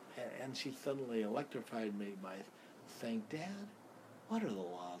 and she suddenly electrified me by saying, "Dad, what are the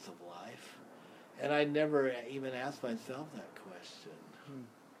laws of life?" And I never even asked myself that question.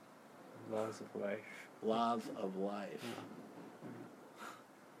 Laws of life. Laws of life.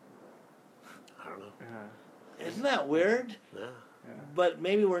 I don't know. Yeah. Isn't that weird? Yeah. Yeah. But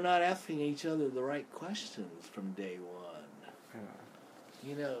maybe we're not asking each other the right questions from day one.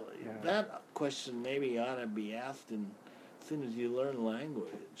 Yeah. That question maybe ought to be asked as soon as you learn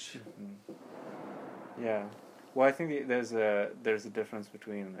language. Yeah. Well, I think there's a difference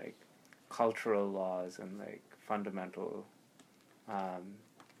between cultural laws and fundamental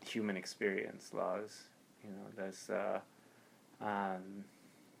human experience laws. There's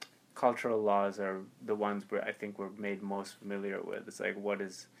cultural laws are the ones I think we're made most familiar with. It's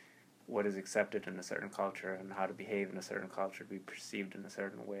what is accepted in a certain culture and how to behave in a certain culture to be perceived in a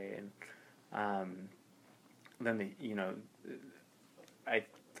certain way, and then I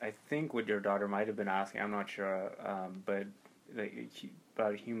think what your daughter might have been asking, I'm not sure, but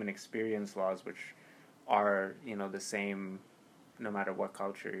about human experience laws, which are, you know, the same no matter what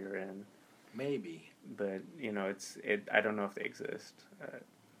culture you're in. Maybe. But, you know, I don't know if they exist.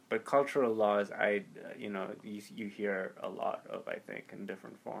 But cultural laws, you hear a lot of, I think, in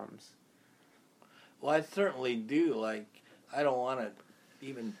different forms. Well, I certainly do. Like, I don't want to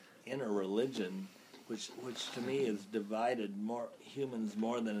even enter religion, which to me is divided humans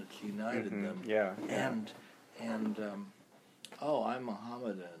more than it's united them. Yeah. And I'm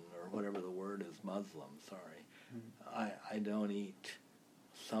Mohammedan or whatever the word is, Muslim. Sorry, I don't eat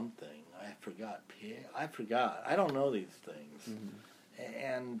something. I forgot pig. I don't know these things,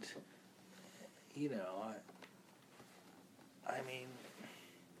 and you know, I mean,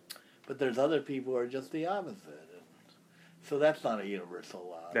 but there's other people who are just the opposite. So that's not a universal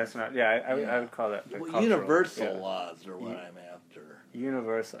law. That's not. Yeah, I would call that. Universal laws are what I'm after.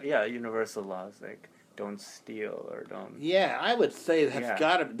 Universal laws like don't steal or don't. Yeah, I would say that's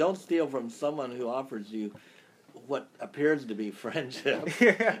gotta. Don't steal from someone who offers you what appears to be friendship.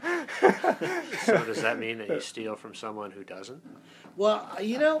 So does that mean that you steal from someone who doesn't? Well,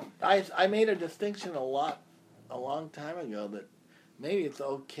 you know, I made a distinction a long time ago that maybe it's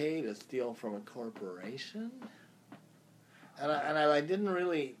okay to steal from a corporation. And I didn't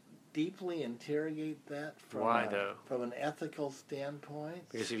really deeply interrogate that from an ethical standpoint.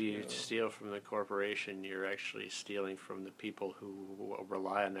 Because if you steal from the corporation, you're actually stealing from the people who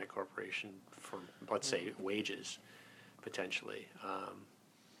rely on that corporation for, let's say, wages, potentially.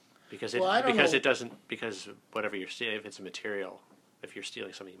 Because whatever you're stealing, if it's a material, if you're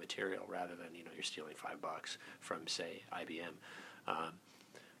stealing something material rather than you're stealing $5 from, say, IBM,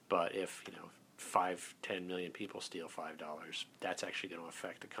 but if 5-10 million people steal $5, that's actually going to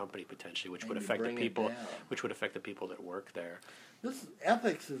affect the company potentially, which would affect the people that work there. This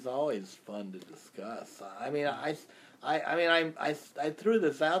ethics is always fun to discuss. I mean, I threw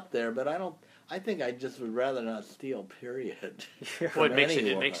this out there, but I think I just would rather not steal. Period. Well, it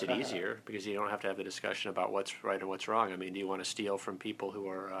makes it easier because you don't have to have the discussion about what's right and what's wrong. I mean, do you want to steal from people who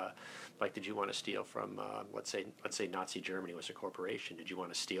are did you want to steal from let's say Nazi Germany was a corporation? Did you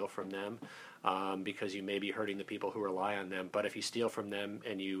want to steal from them because you may be hurting the people who rely on them? But if you steal from them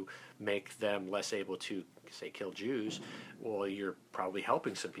and you make them less able to, say, kill Jews, well, you're probably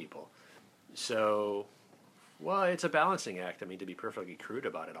helping some people. So, well, it's a balancing act. I mean, to be perfectly crude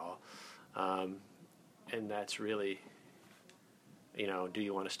about it all. And that's really, do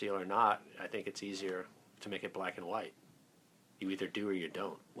you want to steal or not? I think it's easier to make it black and white. You either do or you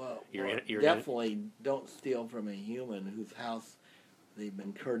don't. Well, definitely don't steal from a human whose house they've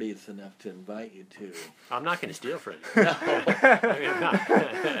been courteous enough to invite you to. I'm not going to steal from you. No. I mean, I'm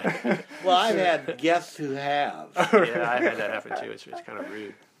not. Well, I've had guests who have. Yeah, I've had that happen too. It's kind of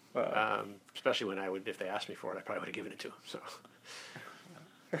rude. Especially if they asked me for it, I probably would have given it to them. So.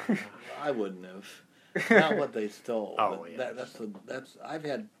 I wouldn't have. Not what they stole. Oh, yeah. I've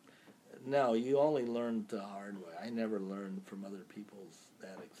had. No, you only learn the hard way. I never learned from other people's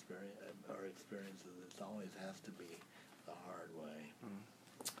bad experience or experiences. It always has to be the hard way.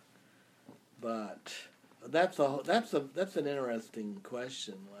 But that's an interesting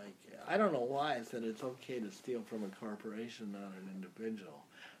question. Like, I don't know why I said it's okay to steal from a corporation, not an individual.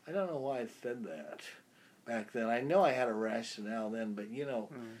 I don't know why I said that back then. I know I had a rationale then, but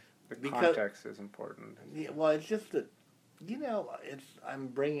the context is important. Yeah, well, it's just that. I'm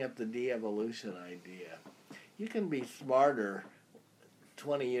bringing up the de-evolution idea. You can be smarter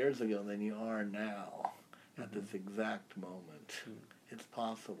 20 years ago than you are now at this exact moment. It's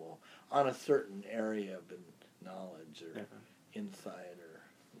possible on a certain area of knowledge or insight or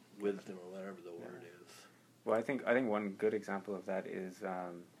wisdom or whatever the word is. Well, I think one good example of that is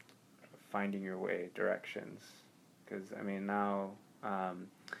finding your way directions. Because, I mean, now...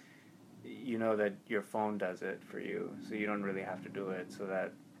 you know that your phone does it for you, so you don't really have to do it, so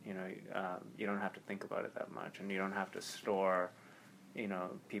that you don't have to think about it that much, and you don't have to store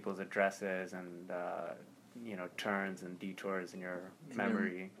people's addresses and turns and detours in your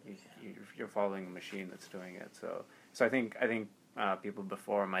memory. You're following a machine that's doing it. So I think people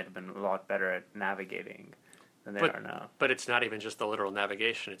before might have been a lot better at navigating than they are now. But it's not even just the literal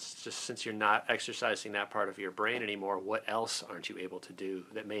navigation. It's just since you're not exercising that part of your brain anymore, what else aren't you able to do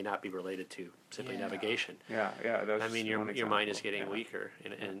that may not be related to simply navigation? Yeah. I mean, your mind is getting weaker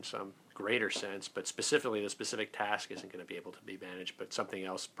in some greater sense, but specifically the specific task isn't going to be able to be managed, but something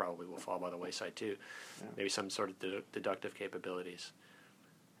else probably will fall by the wayside too. Yeah. Maybe some sort of deductive capabilities.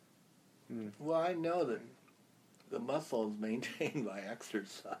 Well, I know that the muscle is maintained by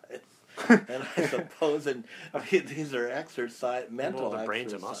exercise. And I suppose these are mental exercise. Well, the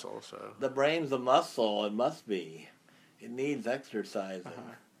brain's a muscle, so... The brain's a muscle, it must be. it needs exercising.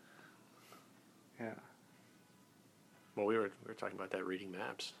 Yeah. Well, we were talking about that, reading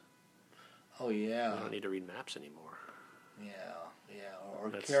maps. Oh yeah. We don't need to read maps anymore. Yeah. Or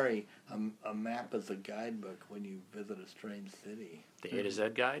That's- carry a map as a guidebook when you visit a strange city. The A to Z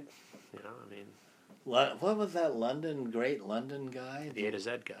guide. You know, I mean, What was that Great London Guide? the A to Z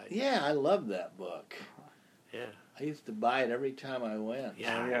guide. Yeah, I loved that book. Yeah. I used to buy it every time I went.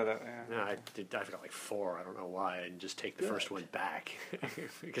 Yeah. Oh, yeah. No, I got like 4. I don't know why. I didn't just take the Good. first one back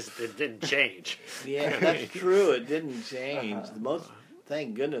because it didn't change. Yeah, that's true. It didn't change.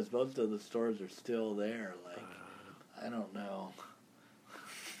 Thank goodness, most of the stores are still there. Like, I don't know,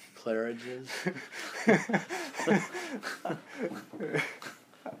 Claridge's.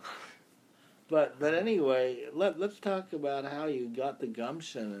 But anyway, let's talk about how you got the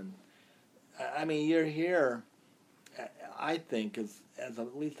gumption. And I mean, you're here, I think, as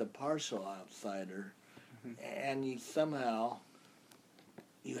at least a partial outsider, and you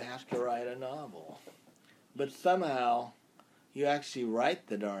have to write a novel. But somehow, you actually write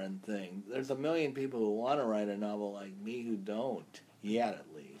the darn thing. There's a million people who want to write a novel like me who don't, yet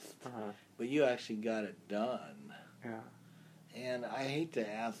at least. But you actually got it done. Yeah. And I hate to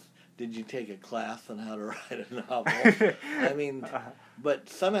ask, did you take a class on how to write a novel? I mean, but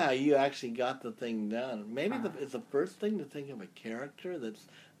somehow you actually got the thing done. Maybe it's the first thing to think of a character that's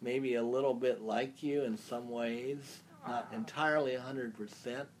maybe a little bit like you in some ways. Not entirely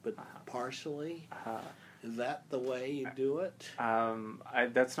 100%, but partially. Is that the way you do it?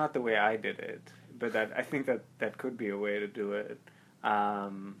 That's not the way I did it, but I think that could be a way to do it. I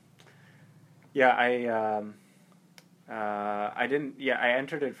didn't. Yeah, I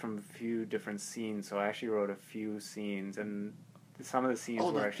entered it from a few different scenes, so I actually wrote a few scenes, and some of the scenes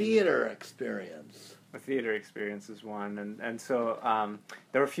were the actually theater experience. the theater experience is one, and so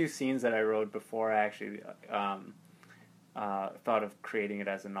there were a few scenes that I wrote before I actually thought of creating it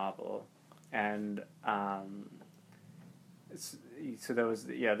as a novel, and so there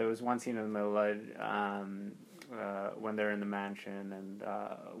was one scene in the middle when they're in the mansion, and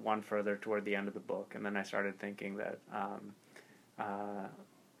one further toward the end of the book, and then I started thinking that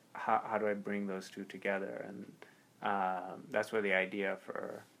how do I bring those two together, and that's where the idea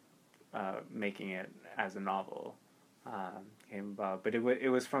for making it as a novel came about. But it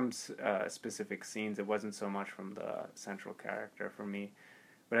was from specific scenes. It wasn't so much from the central character for me.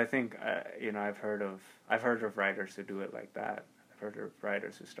 But I think I've heard of writers who do it like that. I've heard of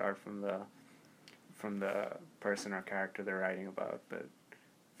writers who start from the person or character they're writing about. But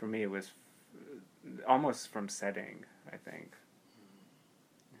for me, it was almost from setting, I think.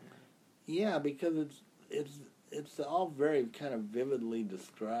 Yeah, because it's all very kind of vividly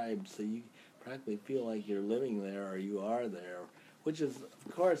described, so you practically feel like you're living there or you are there, which is,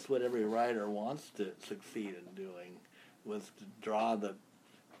 of course, what every writer wants to succeed in doing, was to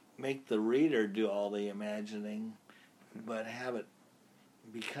make the reader do all the imagining, but have it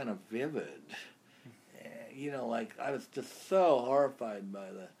be kind of vivid. Like I was just so horrified by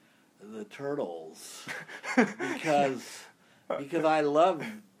the turtles because I love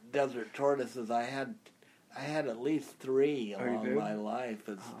desert tortoises. I had at least 3 along my life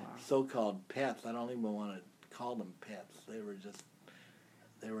as so-called pets. I don't even want to call them pets. They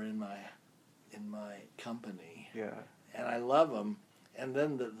were in my company. Yeah. And I love them. And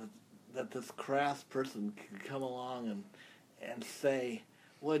then that this crass person could come along and say,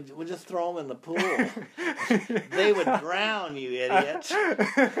 we'll just throw them in the pool. They would drown, you idiot.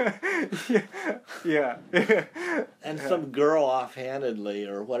 Yeah. And some girl offhandedly,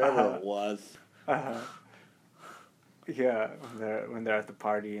 or whatever it was. Yeah, when they're at the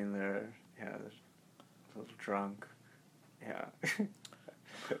party and they're a little drunk. Yeah.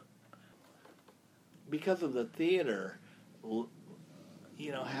 Because of the theater,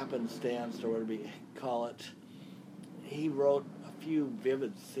 happenstance, or whatever you call it, he wrote a few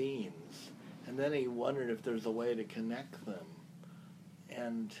vivid scenes, and then he wondered if there's a way to connect them,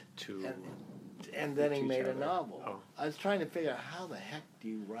 and then he made a novel. Oh. I was trying to figure out how the heck do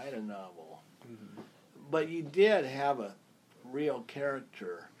you write a novel, but you did have a real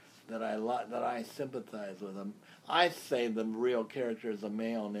character that I sympathize with him. I say the real character is a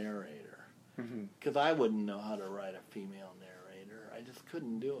male narrator, because I wouldn't know how to write a female narrator. I just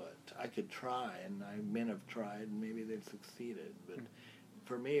couldn't do it. I could try, and men have tried, and maybe they've succeeded. But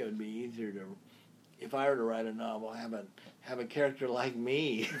for me, it would be easier to, if I were to write a novel, have a character like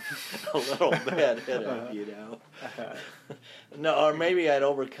me, a little bit, No, or maybe I'd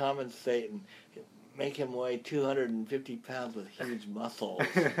overcompensate and make him weigh 250 pounds with huge muscles.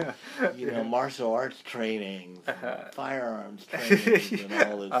 Martial arts trainings, firearms trainings, and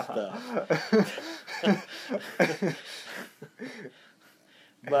all this stuff.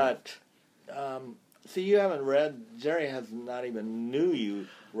 But see, you haven't read. Jerry has not even knew you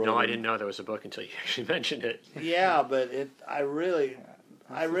wrote. No, I didn't know there was a book until you actually mentioned it. Yeah, but I really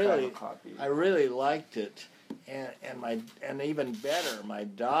liked it, and even better, my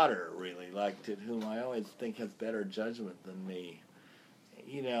daughter really liked it, whom I always think has better judgment than me.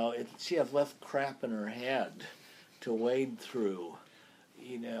 You know, she has less crap in her head to wade through,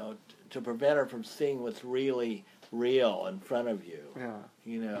 you know, to prevent her from seeing what's really real in front of you. Yeah.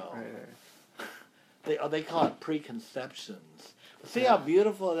 You know, Right. they call it preconceptions. See how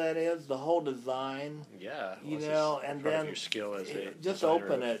beautiful that is, the whole design. Yeah. You well, know, it's and part then of your skill as a just designer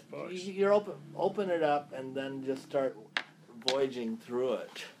open of it. books. You're open it up, and then just start voyaging through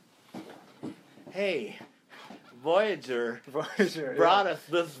it. Hey, Voyager Voyager brought us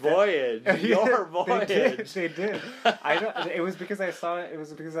this voyage. Your voyage. They did. I don't. It was because I saw. It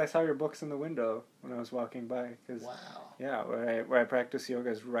was because I saw your books in the window when I was walking by. Cause, Wow. yeah, where I practice yoga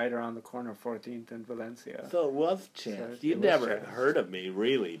is right around the corner of 14th and Valencia. So it was chance. So it You'd was never chance. heard of me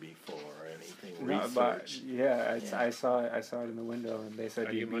really before or anything. No, but Research. yeah, Yeah. I saw it in the window, and they said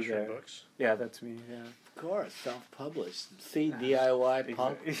Are you you'd be Mushroom there. Books? Yeah, that's me. Yeah. Of course, self-published. See, DIY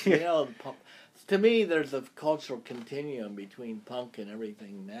punk. Exactly. You know, to me, there's a cultural continuum between punk and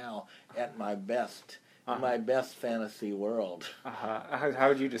everything now. At my best, in my best fantasy world. How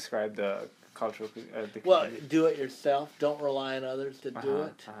would you describe the cultural? The Well, community? do it yourself. Don't rely on others to do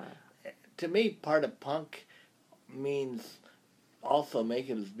it. To me, part of punk means also make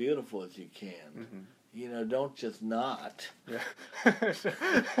it as beautiful as you can. Mm-hmm. You know, don't just not. Yeah.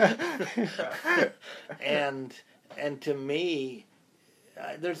 And to me,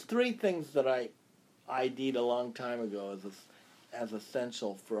 there's three things that I ID'd a long time ago as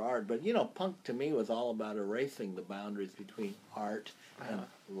essential for art. But you know, punk to me was all about erasing the boundaries between art and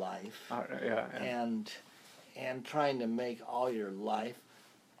life, Yeah. and trying to make all your life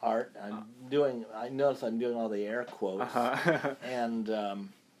art. I notice I'm doing all the air quotes, and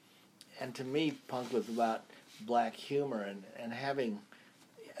to me, punk was about black humor and having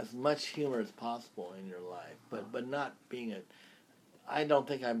as much humor as possible in your life, but not being I don't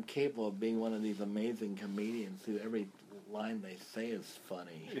think I'm capable of being one of these amazing comedians who every line they say is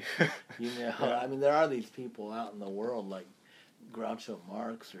funny. You know, I mean, there are these people out in the world like Groucho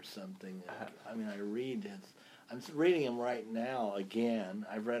Marx or something. I mean, I'm reading him right now again.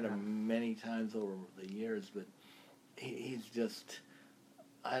 I've read him many times over the years, but he's just,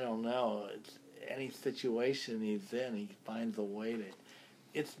 I don't know. It's any situation he's in, he finds a way to.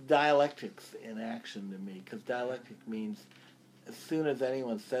 It's dialectics in action to me, because dialectic means as soon as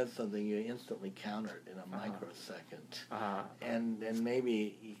anyone says something, you instantly counter it in a microsecond, and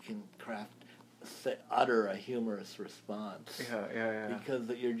maybe you can utter a humorous response. Yeah. Because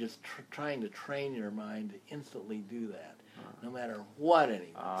you're just trying to train your mind to instantly do that, no matter what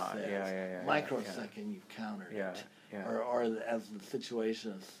anyone says. Microsecond, you've countered it, or as the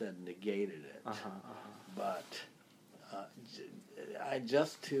situation has said, negated it. But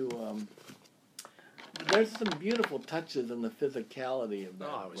there's some beautiful touches in the physicality of that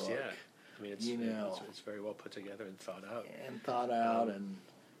book. Yeah. I mean, it's very well put together and thought out.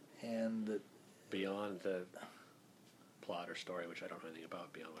 And beyond the plot or story, which I don't know anything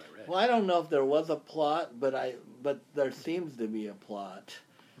about beyond what I read. Well, I don't know if there was a plot, but there seems to be a plot.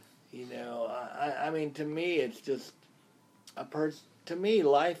 You know, I mean, to me, it's just to me,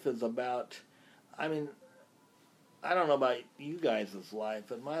 life is about. I mean, I don't know about you guys' life,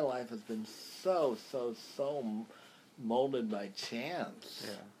 but my life has been so molded by chance.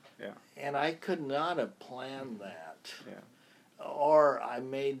 Yeah. And I could not have planned that. Yeah. Or I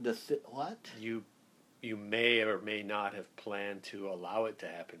made what? You may or may not have planned to allow it to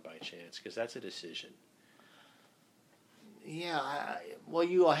happen by chance, because that's a decision. Yeah, well,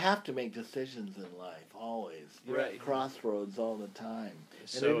 you have to make decisions in life, always. You're Right. at crossroads all the time.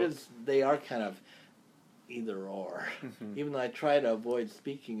 So- And they are kind of either or. Mm-hmm. Even though I try to avoid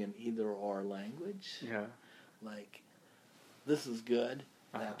speaking in either or language. Yeah. Like, this is good,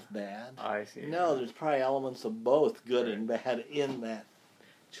 that's bad. I see. No, there's probably elements of both good and bad in that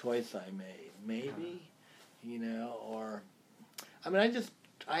choice I made. Maybe, you know, or I mean,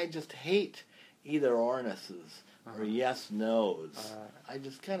 I just hate either ornesses or yes nos. I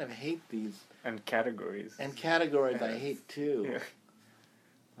just kind of hate these And categories. I hate too.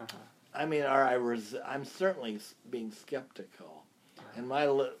 Yeah. I mean, I'm certainly being skeptical, and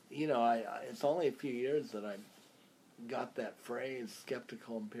it's only a few years that I got that phrase,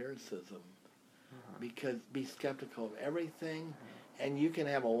 skeptical empiricism, because be skeptical of everything, and you can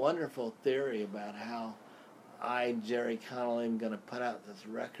have a wonderful theory about how Jerry Connolly, am going to put out this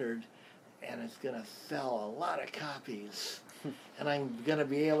record, and it's going to sell a lot of copies, and I'm going to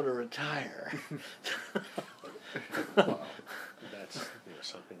be able to retire. Well, that's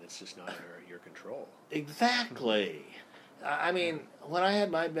something that's just not under your control. Exactly. I mean, when I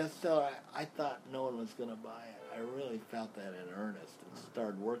had my bestseller, I thought no one was going to buy it. I really felt that in earnest and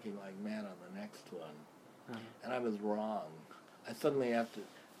started working like mad on the next one. And I was wrong. I suddenly have to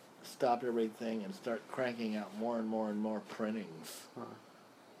stop everything and start cranking out more and more and more printings.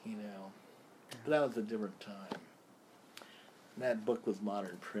 You know. But that was a different time. And that book was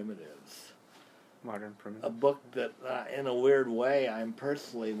Modern Primitives. Modern Primitive. A book that, in a weird way, I'm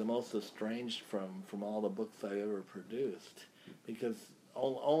personally the most estranged from all the books I've ever produced. Because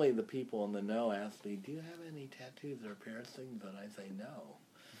only the people in the know ask me, do you have any tattoos or piercings? And I say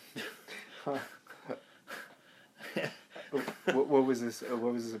no. What was this?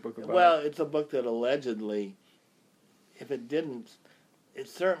 What was this book about? Well, it's a book that allegedly, if it didn't, it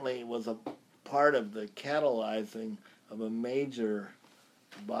certainly was a part of the catalyzing of a major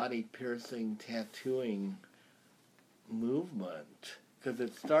body-piercing tattooing movement. Because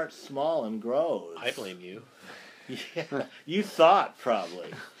it starts small and grows. I blame you. Yeah, you saw it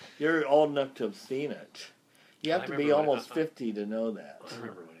probably. You're old enough to have seen it. You have I to remember be when almost 50 to know that. I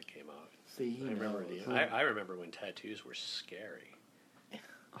remember when it came out. See, he knows. I remember when tattoos were scary.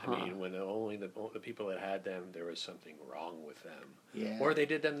 I mean, when only the people that had them, there was something wrong with them. Yeah. Or they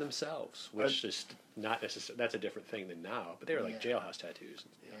did them themselves, which is not necessarily, that's a different thing than now. But they were like jailhouse tattoos.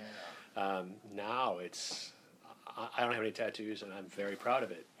 Yeah. Now it's, I don't have any tattoos, and I'm very proud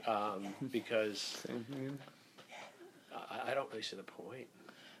of it because I don't really see the point.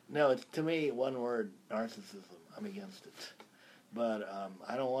 No, it's, to me, one word, narcissism. I'm against it. But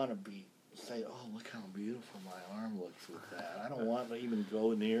I don't want to say, oh, look how beautiful my arm looks with that. I don't want to even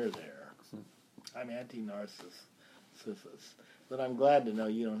go near there. I'm anti-narcissist. But I'm glad to know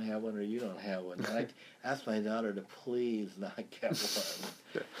you don't have one or you don't have one. And I asked my daughter to please not get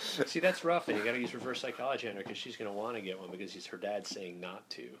one. See, that's rough. And you got to use reverse psychology on her because she's going to want to get one because her dad's saying not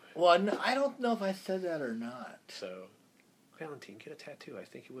to. Well, no, I don't know if I said that or not. So, Valentine, get a tattoo. I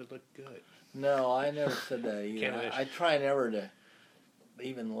think it would look good. No, I never said that either. I try never to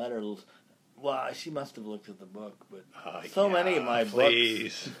even let her. Well, she must have looked at the book, but many of my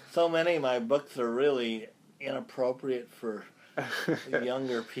books. So many of my books are really inappropriate for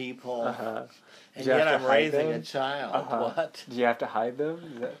younger people, and yet I'm raising a child. What? Do you have to hide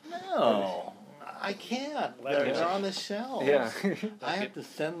them? No, I can't. They're on the shelf. Yeah. I have to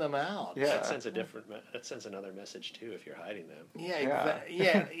send them out. Yeah. That sends another message too if you're hiding them.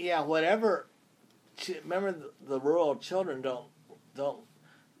 Yeah, yeah. Whatever. Remember, the rural children don't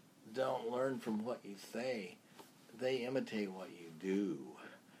learn from what you say. They imitate what you do.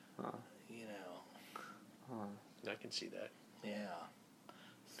 You know. I can see that. Yeah.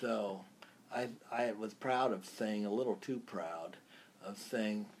 So, I was proud of saying, a little too proud of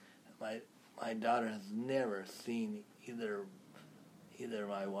saying, my daughter has never seen either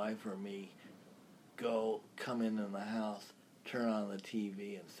my wife or me come in the house, turn on the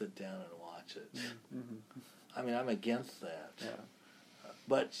TV, and sit down and watch it. Mm-hmm. I mean, I'm against that. Yeah.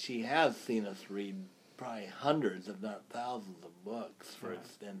 But she has seen us read probably hundreds, if not thousands, of books for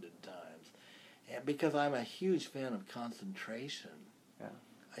extended times. And because I'm a huge fan of concentration. Yeah.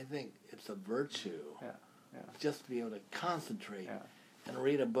 I think it's a virtue. Yeah. Yeah. Just to be able to concentrate and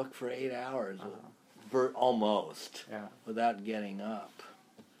read a book for 8 hours, almost, without getting up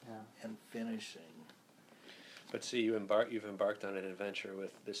and finishing. But see, you've embarked on an adventure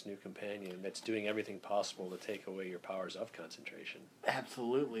with this new companion that's doing everything possible to take away your powers of concentration.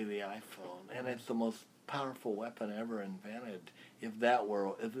 Absolutely, the iPhone, and it's the most powerful weapon ever invented. If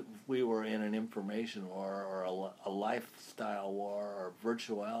we were in an information war or a lifestyle war or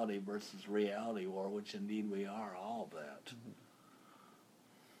virtuality versus reality war, which indeed we are, all of that. Mm-hmm.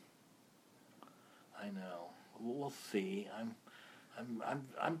 I know. We'll see.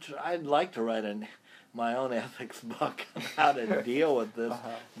 I'd like to write my own ethics book on how to deal with this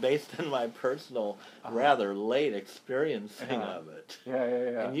based on my personal, rather late experiencing of it.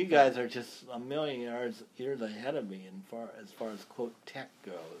 Yeah. And you guys are just a million years ahead of me as far as, quote, tech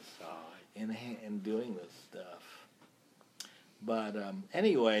goes in doing this stuff. But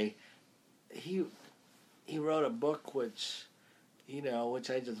anyway, he wrote a book which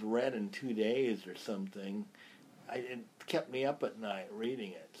I just read in 2 days or something. It kept me up at night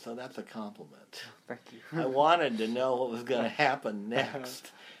reading it, so that's a compliment. Thank you. I wanted to know what was going to happen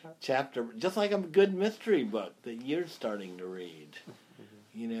next chapter, just like a good mystery book that you're starting to read.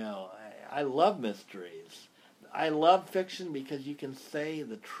 Mm-hmm. I love mysteries. I love fiction because you can say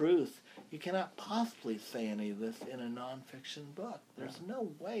the truth. You cannot possibly say any of this in a nonfiction book. There's no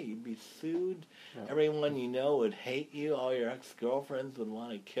way you'd be sued. Yeah. Everyone you know would hate you. All your ex-girlfriends would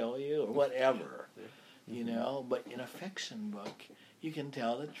want to kill you or whatever, you know. But in a fiction book, you can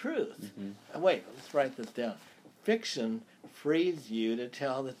tell the truth. Wait, let's write this down. Fiction frees you to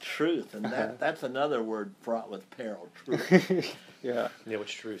tell the truth, and that's another word fraught with peril. Truth. Yeah. Yeah,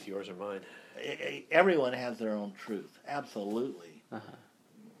 which truth, yours or mine? Everyone has their own truth. Absolutely.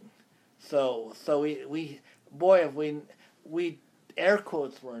 So we boy, if we air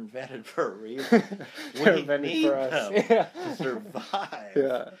quotes were invented for a reason. They're We invented need for us. them Yeah. to survive.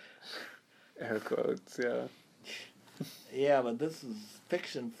 Yeah. Air quotes. Yeah. Yeah, but this is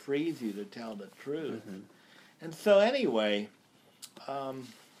fiction frees you to tell the truth. And so anyway,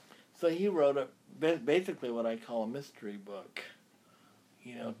 so he wrote basically what I call a mystery book.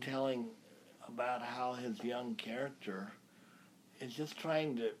 You know, telling about how his young character is just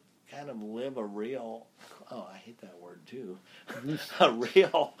trying to kind of live a real, I hate that word too, a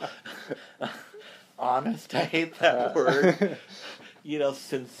real, honest, I hate that word, you know,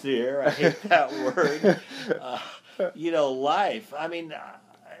 sincere, I hate that word, you know, life. I mean,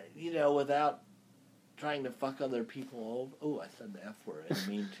 you know, without trying to fuck other people over. Oh, I said the F word, I didn't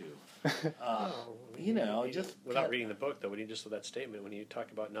mean to. You know, just without reading the book, though, when you just with that statement, when you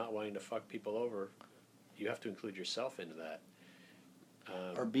talk about not wanting to fuck people over, you have to include yourself into that.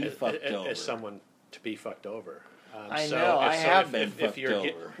 Or be fucked over. As someone to be fucked over. I know, I have been fucked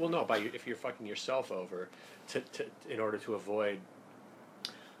over. Well, no, if you're fucking yourself over in order to avoid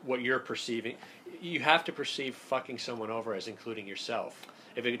what you're perceiving, you have to perceive fucking someone over as including yourself.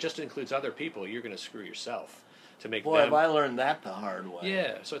 If it just includes other people, you're going to screw yourself to make Boy, them. have I learned that the hard way.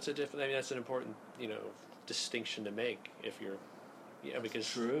 Yeah, so it's a different. I mean, that's an important, you know, distinction to make. If you're,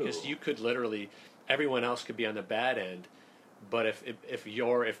 because you could literally, everyone else could be on the bad end, but if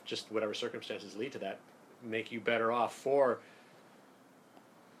just whatever circumstances lead to that, make you better off for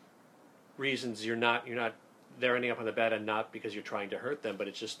reasons you're not. They're ending up on the bad end not because you're trying to hurt them, but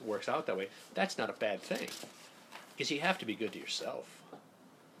it just works out that way. That's not a bad thing, because you have to be good to yourself.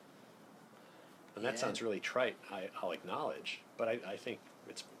 And that sounds really trite. I'll acknowledge, but I think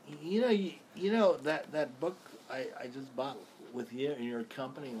it's. You know that book I just bought with you in your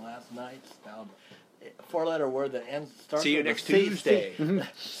company last night. Spelled 4-letter word that starts. See you with next a C. Tuesday.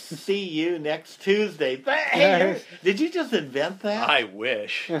 See you next Tuesday. Hey, did you just invent that? I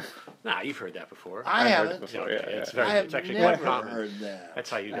wish. Nah, you've heard that before. I haven't. Heard it before, Okay, yeah. it's actually never quite common. heard that. That's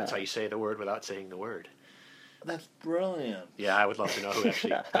how you say the word without saying the word. That's brilliant. Yeah, I would love to know who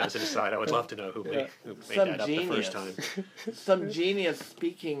actually. As an aside, I would love to know who made Some that up the first time. Some genius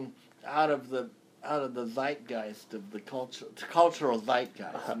speaking out of the zeitgeist of the cultural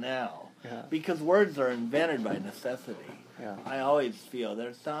zeitgeist now. Yeah. Because words are invented by necessity. Yeah. I always feel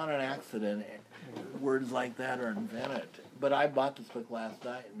there's not an accident. Words like that are invented. But I bought this book last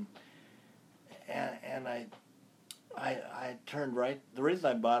night, and I turned right. The reason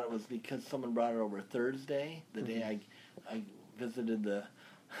I bought it was because someone brought it over Thursday, the day I visited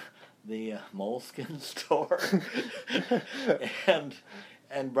the Moleskine store,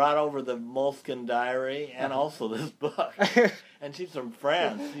 and brought over the Moleskine diary and also this book. And she's from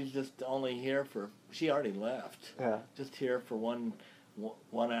France. She's just only here she already left. Yeah. Just here for 1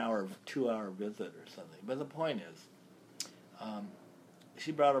 hour, 2-hour visit or something. But the point is,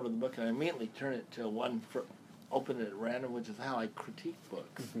 she brought over the book and I immediately turned it to open it at random, which is how I critique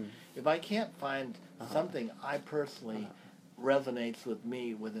books. If I can't find something I personally resonates with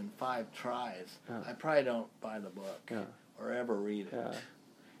me within 5 tries, I probably don't buy the book or ever read it. Yeah.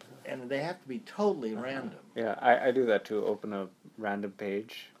 And they have to be totally random. Yeah, I do that too. Open a random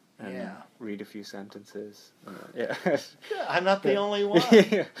page and read a few sentences. Yeah. I'm not the only one.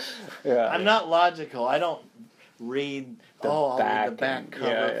 I'm not logical. I don't read. I'll read the back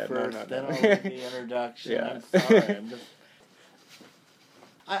cover first, then I'll read the introduction. I'm sorry.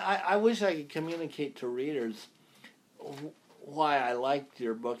 I wish I could communicate to readers why I liked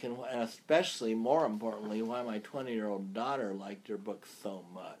your book, and especially, more importantly, why my 20-year-old daughter liked your book so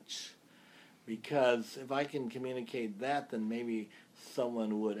much. Because if I can communicate that, then maybe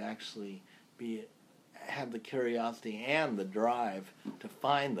someone would actually have the curiosity and the drive to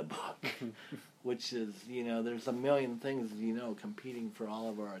find the book. Which is, there's a million things, competing for all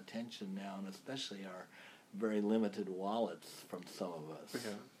of our attention now, and especially our very limited wallets from some of us.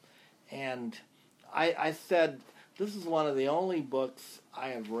 Yeah. And I said, this is one of the only books I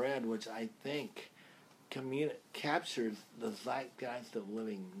have read which I think captures the zeitgeist of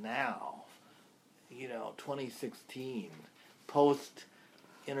living now. 2016,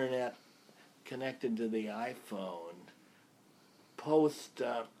 post-internet connected to the iPhone post,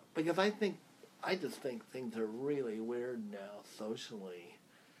 because I just think things are really weird now socially,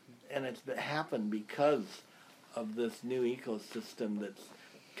 and it's happened because of this new ecosystem that's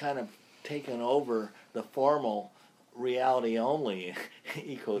kind of taken over the formal reality-only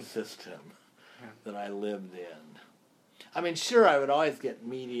ecosystem that I lived in. I mean, sure, I would always get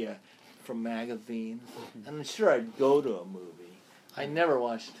media from magazines, and sure, I'd go to a movie. I never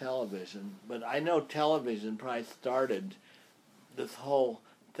watched television, but I know television probably started this whole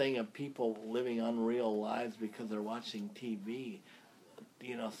thing of people living unreal lives because they're watching TV,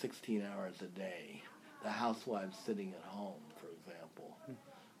 16 hours a day. The housewives sitting at home, for example,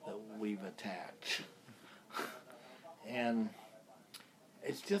 that we've attacked. And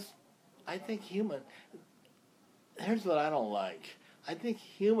it's just, I think here's what I don't like. I think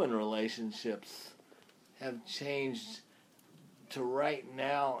human relationships have changed to right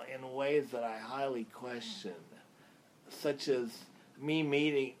now in ways that I highly question, such as me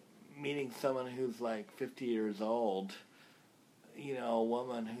meeting someone who's like 50 years old, a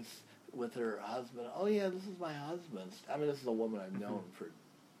woman who's with her husband. Oh yeah, this is my husband. I mean, this is a woman I've known for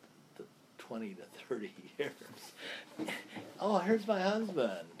 20 to 30 years. Oh, here's my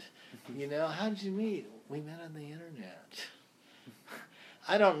husband. How did you meet? We met on the internet.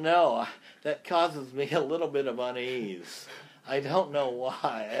 I don't know. That causes me a little bit of unease. I don't know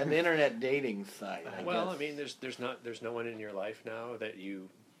why. An internet dating site. I guess. I mean, there's no one in your life now that you're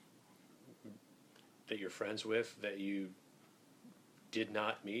friends with that you did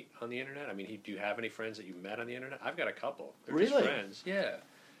not meet on the internet. I mean, do you have any friends that you met on the internet? I've got a couple. They're really? Just friends. Yeah.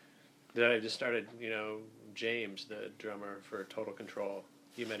 That I just started. James, the drummer for Total Control.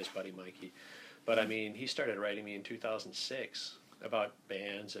 You met his buddy Mikey, but I mean, he started writing me in 2006 about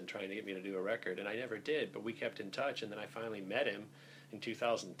bands and trying to get me to do a record, and I never did, but we kept in touch, and then I finally met him in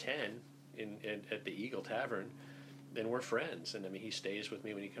 2010 at the Eagle Tavern, and we're friends, and I mean, he stays with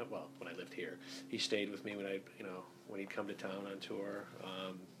me when when I lived here. He stayed with me when he'd come to town on tour.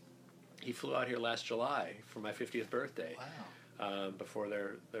 He flew out here last July for my 50th birthday. Wow. Before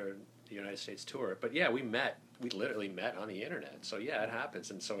their United States tour. But yeah, we literally met on the internet. So yeah, it happens.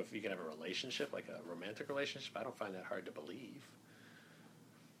 And so if you can have a relationship, like a romantic relationship, I don't find that hard to believe.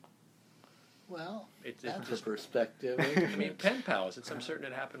 Well, that's a perspective. I mean, pen pals. I'm certain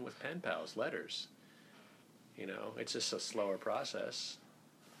it happened with pen pals, letters. It's just a slower process.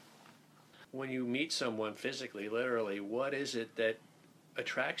 When you meet someone physically, literally, what is it that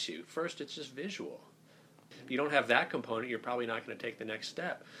attracts you? First, it's just visual. If you don't have that component, you're probably not going to take the next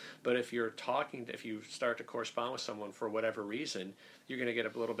step. But if you start to correspond with someone for whatever reason, you're going to get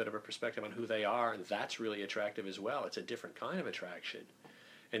a little bit of a perspective on who they are, and that's really attractive as well. It's a different kind of attraction.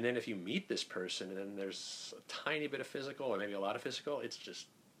 And then if you meet this person, and then there's a tiny bit of physical, or maybe a lot of physical, it's just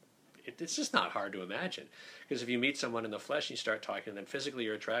not hard to imagine. Because if you meet someone in the flesh and you start talking, and then physically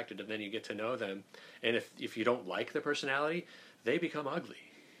you're attracted, and then you get to know them, and if you don't like the personality, they become ugly.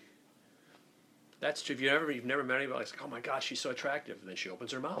 That's true. If you've never met anybody like, oh my gosh, she's so attractive, and then she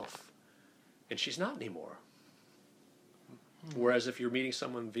opens her mouth, and she's not anymore. Whereas if you're meeting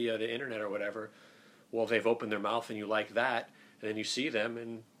someone via the internet or whatever, well, they've opened their mouth and you like that, and then you see them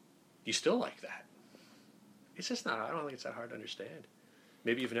and you still like that. It's just not. I don't think it's that hard to understand.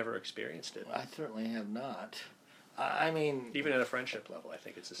 Maybe you've never experienced it. I certainly have not. I mean, even at a friendship level, I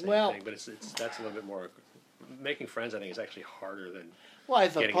think it's the same thing. But that's a little bit more. Making friends, I think, is actually harder than. Well, I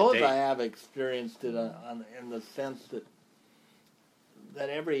suppose I have experienced it in the sense that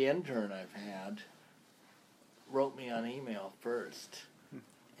every intern I've had wrote me on email first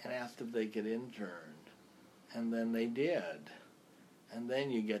and asked if they could intern, and then they did, and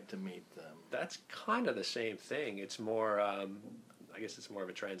then you get to meet them. That's kind of the same thing. It's more, I guess, it's more of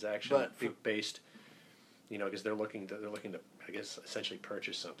a transaction based, because they're looking to, I guess, essentially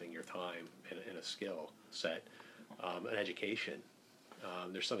purchase something, your time and a skill set, an education.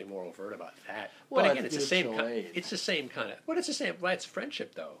 There's something more overt about that. Well, but again, it's the same kind. It's the same kind of. But it's the same. Well, it's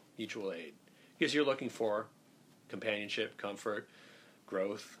friendship, though. Mutual aid, because you're looking for companionship, comfort,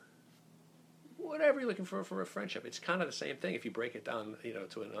 growth, whatever you're looking for a friendship. It's kind of the same thing if you break it down,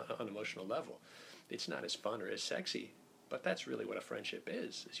 to an emotional level. It's not as fun or as sexy, but that's really what a friendship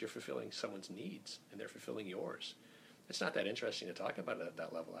is you're fulfilling someone's needs and they're fulfilling yours. It's not that interesting to talk about it at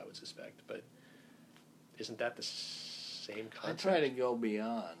that level, I would suspect, but isn't that the same concept? I try to go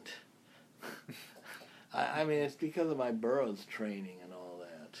beyond. I mean, it's because of my Burroughs training and all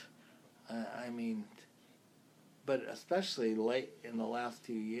that. I mean, but especially late in the last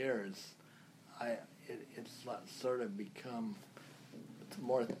few years, it's sort of become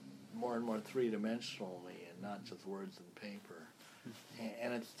more and more three-dimensionally and not just words and paper.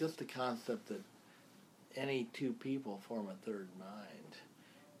 And it's just the concept that any two people form a third mind.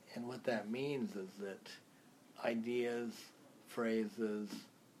 And what that means is that ideas, phrases,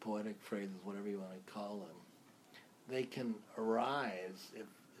 poetic phrases, whatever you want to call them, they can arise if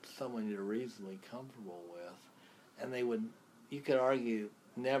it's someone you're reasonably comfortable with, and you could argue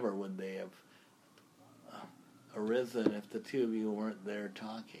never would they have arisen if the two of you weren't there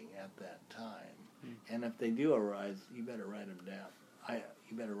talking at that time. And if they do arise, you better write them down.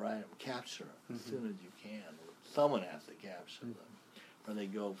 You better write them, capture them as soon as you can. Someone has to capture them, or they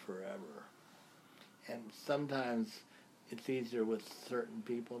go forever. And sometimes it's easier with certain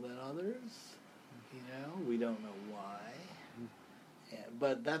people than others. We don't know why.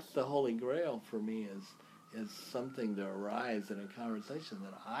 But that's the holy grail for me, is something to arise in a conversation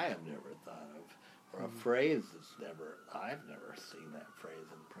that I have never thought of, or a phrase I've never seen that phrase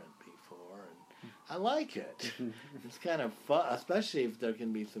in print before, and I like it. It's kind of fun, especially if there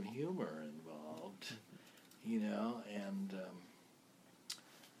can be some humor involved,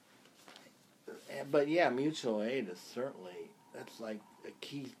 but yeah, mutual aid is certainly, that's like a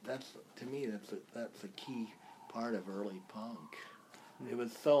key, to me, that's a key part of early punk. It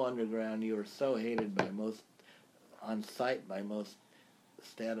was so underground, you were so hated on sight by most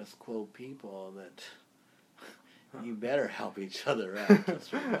status quo people that you better help each other out to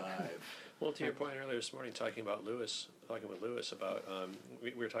survive. Well, to your point earlier this morning, talking with Lewis about,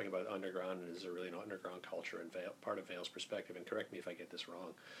 we were talking about underground, and is there really an underground culture, and part of Vale's perspective, and correct me if I get this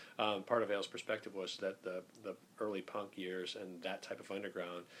wrong, part of Vale's perspective was that the early punk years and that type of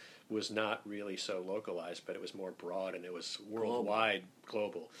underground was not really so localized, but it was more broad, and it was worldwide,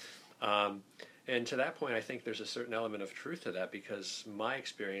 global. And to that point, I think there's a certain element of truth to that, because my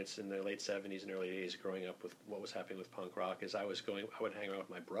experience in the late 70s and early 80s growing up with what was happening with punk rock is I would hang around with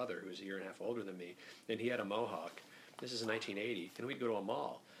my brother, who was a year and a half older than me, and he had a mohawk. This is in 1980, and we'd go to a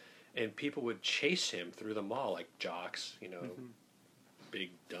mall, and people would chase him through the mall like jocks, big,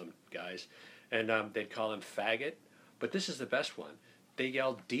 dumb guys, and they'd call him faggot. But this is the best one. They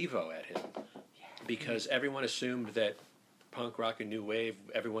yelled Devo at him, because everyone assumed that punk rock and new wave,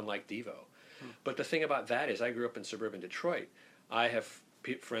 everyone liked Devo. But the thing about that is I grew up in suburban Detroit. I have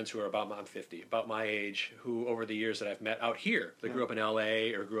friends who are I'm 50, about my age, who over the years that I've met out here, that grew up in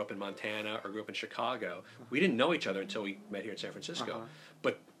LA or grew up in Montana or grew up in Chicago, we didn't know each other until we met here in San Francisco.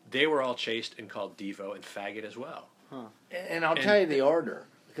 But they were all chased and called Devo and faggot as well. And I'll tell you the order,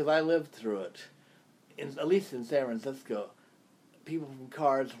 because I lived through it. At least in San Francisco, people from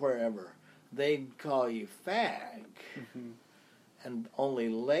cars, wherever, they'd call you fag. And only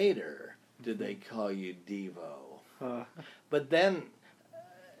later did they call you Devo. But then,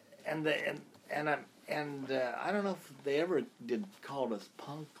 I don't know if they ever called us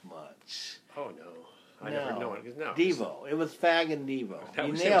punk much. Oh no, I never know. No, Devo. It was fag and Devo.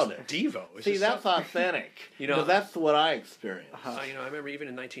 You nailed nailed it. Devo. See, that's authentic. Because that's what I experienced. I remember even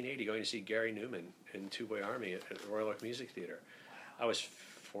in 1980 going to see Gary Newman in Two Boy Army at Royal Oak Music Theater. I was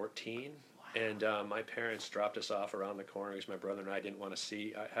 14. And my parents dropped us off around the corner because my brother and I didn't want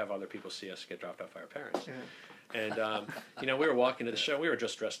to have other people see us get dropped off by our parents. And, we were walking to the show. We were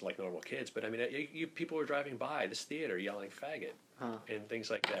just dressed like normal kids. But, people were driving by this theater yelling faggot and things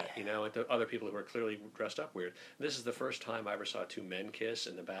like that, and to other people who were clearly dressed up weird. This is the first time I ever saw two men kiss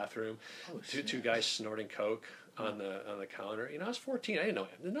in the bathroom, two guys snorting coke on the counter. I was 14. I didn't know.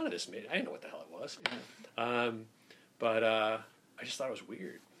 None of this I didn't know what the hell it was. But I just thought it was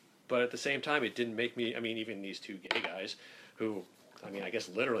weird. But at the same time, it didn't make me, even these two gay guys who, I guess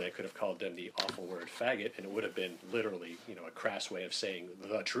literally I could have called them the awful word faggot, and it would have been literally, a crass way of saying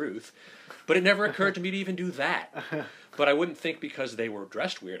the truth. But it never occurred to me to even do that. But I wouldn't think because they were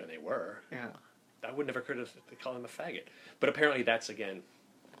dressed weird, and they were, that wouldn't have occurred to call them a faggot. But apparently that's, again,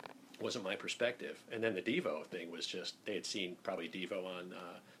 wasn't my perspective. And then the Devo thing was just, they had seen probably Devo on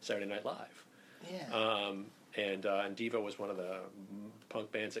Saturday Night Live. Yeah. And Devo was one of the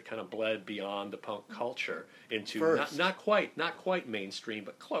punk bands that kind of bled beyond the punk culture into not quite mainstream,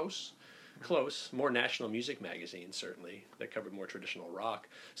 but close, more national music magazines certainly that covered more traditional rock.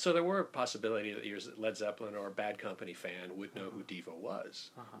 So there were a possibility that your Led Zeppelin or a Bad Company fan would know who Devo was.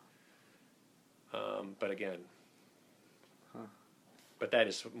 But again, but that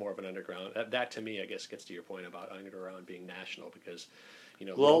is more of an underground. That to me, I guess, gets to your point about underground being national, because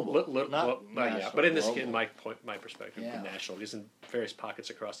global, national, but in my perspective, Yeah. national. Because in various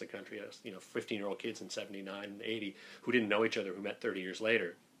pockets across the country, 15-year-old kids in '79 and '80 who didn't know each other, who met 30 years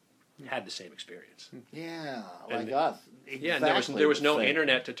later, had the same experience. Yeah, like us. Exactly. Yeah, and there was no same.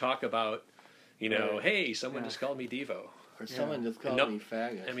 internet to talk about. Hey, someone just called me Devo. Or someone just called me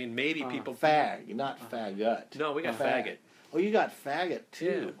faggot. Maybe people Fag, not faggot. No, we got faggot. Oh, you got faggot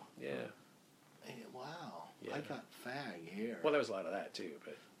too. Yeah. Hey, wow. Yeah. I got fag here. Well, there was a lot of that too,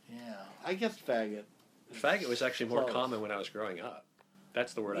 but Yeah. I guess faggot. faggot was actually more Close. common when I was growing up.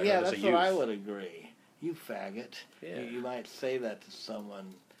 That's the word I Yeah, heard as a that's youth. what I would agree. You faggot. Yeah. You might say that to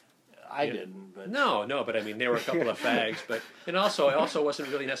someone. I Yeah. didn't, but No, but I mean, there were a couple of fags, but and also, it also wasn't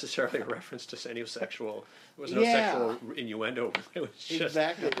really necessarily a reference to any sexual. There was no Yeah. sexual innuendo. It was just,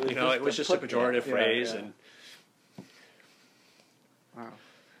 exactly. it was just a put pejorative down. phrase, yeah. and Wow.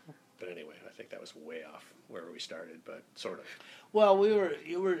 but anyway, I think that was way off where we started, but sort of. Well,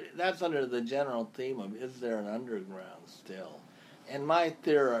 you were. That's under the general theme of is there an underground still, and my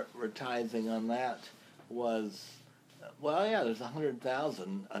theorizing on that was, well, yeah, there's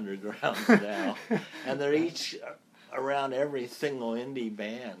 100,000 undergrounds now, and they're each around every single indie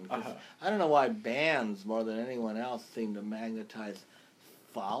band. 'Cause I don't know why bands more than anyone else seem to magnetize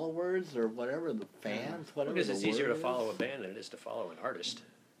followers or whatever the fans, whatever. Because the it's easier to word follow is. a band than it is to follow an artist.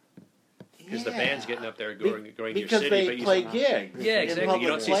 Because Yeah. the band's getting up there going to your because city, they but you play say, gigs. yeah, in exactly. You public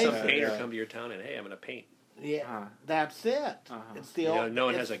don't see some places. painter Yeah. come to your town and hey, I'm going to paint. Yeah, that's it. It's the only. No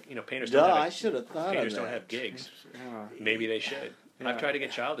one it's- has painters Duh, don't I have should have thought of painters that. don't have gigs. Yeah. Maybe they should. Yeah. I've tried to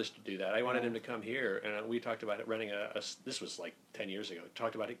get Childish to do that. I wanted Yeah. him to come here, and we talked about it renting this was like 10 years ago.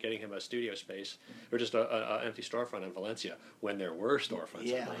 Talked about it getting him a studio space or just a empty storefront in Valencia when there were storefronts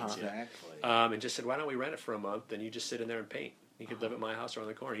Yeah, in Valencia. exactly. And just said, why don't we rent it for a month and you just sit in there and paint. You could live at my house around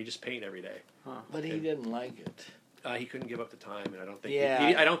the corner. You just paint every day. But he didn't like it. He couldn't give up the time, and I don't think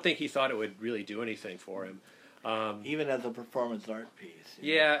Yeah. I don't think he thought it would really do anything for him. Even as a performance art piece.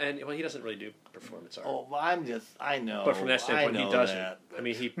 Yeah, and well, he doesn't really do performance art. Oh, well, I know. But from that standpoint, I he know doesn't. that, but- I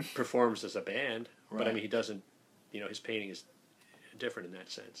mean, he performs as a band, but I Right. mean, he doesn't. His painting is different in that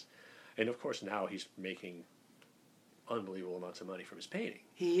sense. And of course, now he's making unbelievable amounts of money from his painting.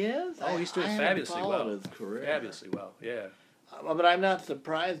 He is? Oh, he's doing I haven't fabulously followed well. His career. Fabulously well, yeah. But I'm not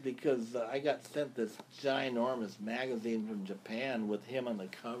surprised because I got sent this ginormous magazine from Japan with him on the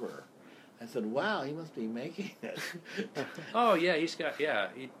cover. I said, wow, he must be making it. Oh yeah,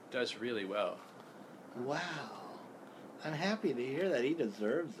 he does really well. Wow. I'm happy to hear that. He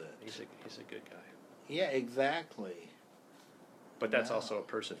deserves it. He's a good guy. Yeah, exactly. But that's Wow. also a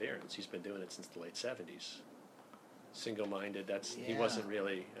perseverance. He's been doing it since the late 70s. Single-minded. He Yeah. wasn't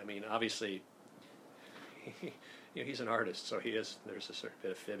really. I mean, obviously, he's an artist, so there's a certain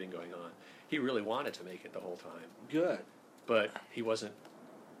bit of fibbing going on. He really wanted to make it the whole time, Good. but he wasn't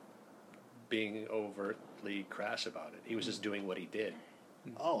being overtly crass about it. He was just doing what he did.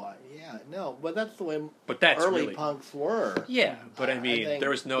 Oh, yeah. No, but that's the way But that's early really punks were. yeah. But I mean, think there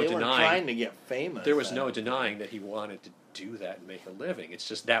was no they weren't denying. trying to get famous. There was I no don't denying that he wanted to do that and make a living. It's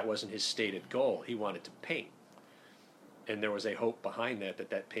just that wasn't his stated goal. He wanted to paint, and there was a hope behind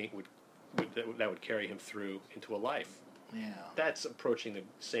that paint that would carry him through into a life. think. Yeah. That's approaching the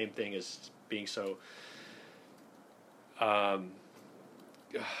same thing as being so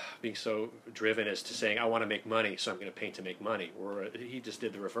driven as to saying I want to make money, so I'm going to paint to make money. Or he just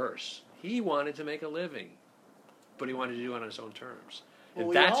did the reverse. He wanted to make a living, but he wanted to do it on his own terms. Well, And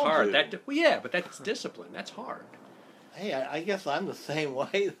we that's all hard. do. But that's discipline. That's hard. Hey, I guess I'm the same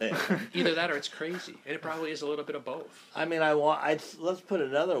way then. Either that or it's crazy, and it probably is a little bit of both. I mean, let's put it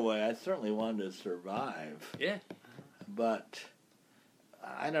another way. I certainly wanted to survive, Yeah, but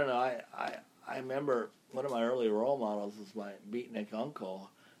I don't know. I remember one of my early role models was my beatnik uncle,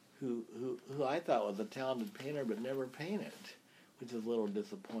 who I thought was a talented painter but never painted, which is a little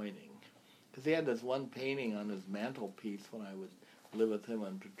disappointing. Because he had this one painting on his mantelpiece when I would live with him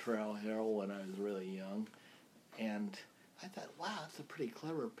on Trail Hill when I was really young. And I thought, wow, that's a pretty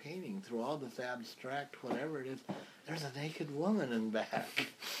clever painting. Through all this abstract, whatever it is, there's a naked woman in back.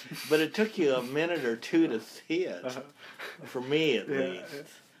 But it took you a minute or two to see it, for me at least.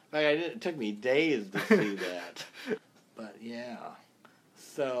 Like it took me days to see that. But yeah,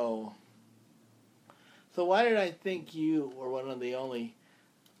 so why did I think you were one of the only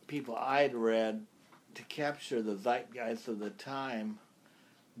people I'd read to capture the zeitgeist of the time,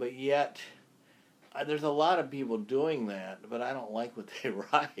 but yet there's a lot of people doing that, but I don't like what they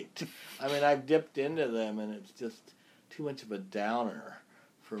write. I mean, I've dipped into them, and it's just too much of a downer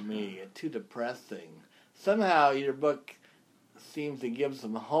for me, too depressing. Somehow your book seems to give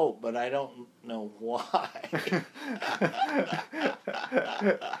some hope, but I don't know why.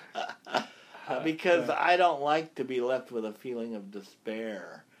 Because I don't like to be left with a feeling of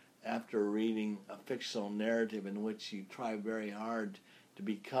despair after reading a fictional narrative in which you try very hard to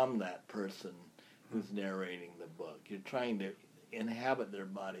become that person who's narrating the book. You're trying to inhabit their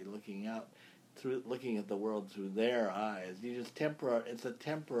body, looking at the world through their eyes. It's a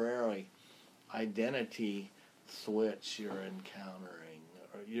temporary identity switch you're encountering,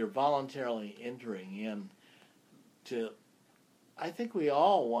 or you're voluntarily entering in to. I think we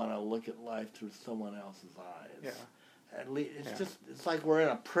all want to look at life through someone else's eyes. Yeah. At least it's like we're in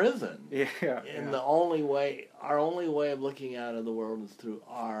a prison. Yeah. And the only way, our only way of looking out of the world is through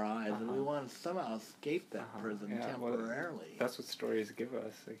our eyes, and we want to somehow escape that prison temporarily. Well, that's what stories give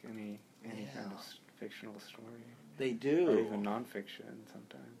us, like any kind of fictional story. They do. Or even nonfiction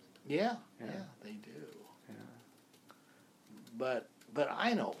sometimes. Yeah, they do. Yeah. But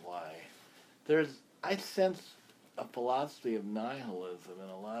I know why. I sense a philosophy of nihilism in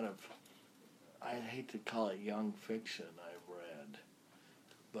a lot of, I hate to call it young fiction I've read,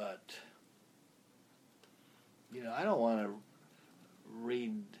 but, I don't want to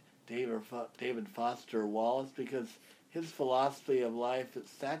read David Foster Wallace because his philosophy of life, it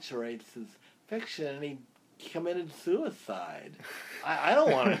saturates his fiction, and he committed suicide. I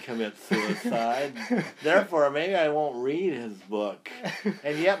don't want to commit suicide. Therefore, maybe I won't read his book.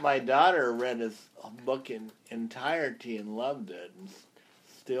 And yet my daughter read his book in entirety and loved it, and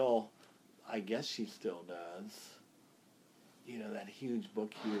still, I guess she still does. That huge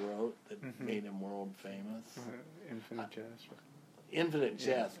book he wrote that made him world famous. Infinite Jest. Infinite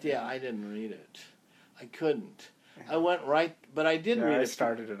Jest. Yeah, I didn't read it. I couldn't. I went right, but I did read it. I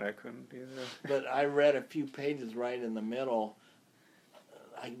started it, I couldn't either. But I read a few pages right in the middle.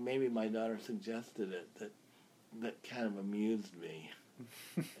 Maybe my daughter suggested it, that kind of amused me.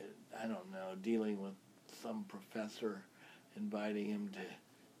 I don't know, dealing with some professor inviting him to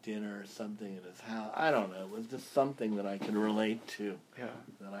dinner or something at his house. I don't know. It was just something that I could relate to. Yeah.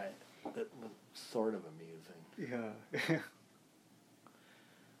 That was sort of amusing. Yeah.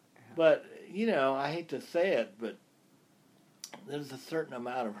 But, I hate to say it, but there's a certain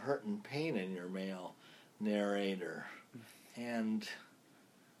amount of hurt and pain in your male narrator. And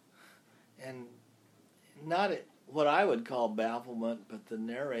not what I would call bafflement, but the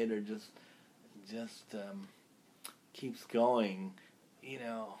narrator just keeps going, in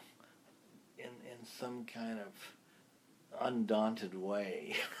some kind of undaunted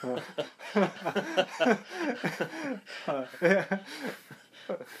way.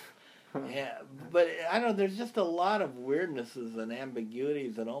 Yeah, but I don't know, there's just a lot of weirdnesses and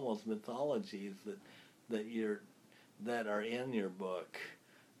ambiguities and almost mythologies that are in your book,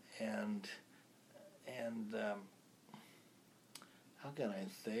 and how can I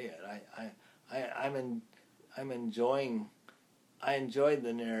say it? I enjoyed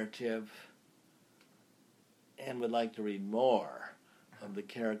the narrative and would like to read more of the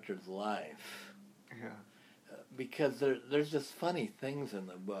character's life. Yeah. Because there's just funny things in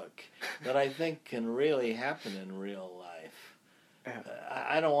the book that I think can really happen in real life. Yeah.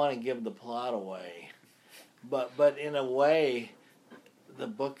 I don't want to give the plot away, but in a way, the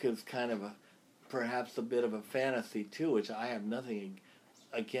book is kind of perhaps a bit of a fantasy too, which I have nothing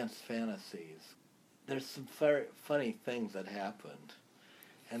against fantasies. There's some very funny things that happen,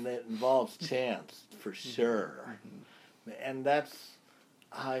 and that involves chance for sure, and that's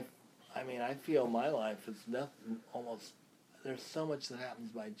how I feel my life is nothing, almost, there's so much that happens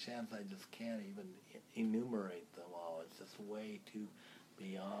by chance I just can't even enumerate them all. It's just way too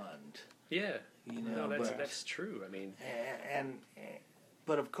beyond. Yeah, that's true.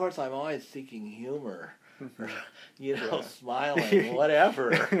 But of course I'm always seeking humor, smiling,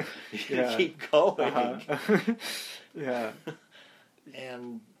 whatever. Keep going. Yeah.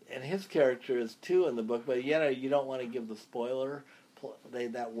 And his character is too in the book, but you don't want to give the spoiler.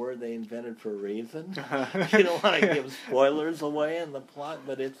 That word they invented for a reason. You don't want to give spoilers away in the plot,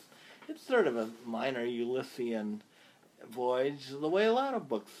 but it's sort of a minor Ulyssian voyage, the way a lot of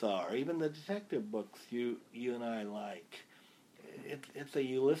books are, even the detective books you and I like. It's a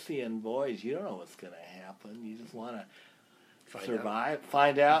Ulyssian voyage. You don't know what's going to happen. You just want to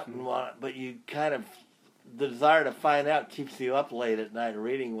find out, but you kind of, the desire to find out keeps you up late at night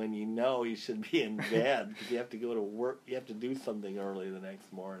reading when you know you should be in bed because you have to go to work, you have to do something early the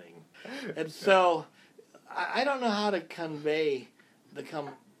next morning. And so I don't know how to convey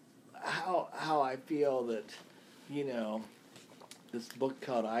how I feel that, this book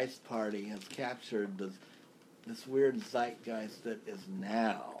called Ice Party has captured this weird zeitgeist that is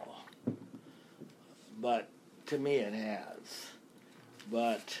now. But to me it has.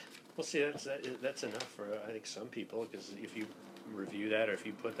 But well, see, that's enough for I think some people, because if you review that or if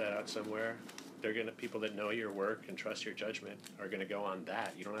you put that out somewhere, people that know your work and trust your judgment are gonna go on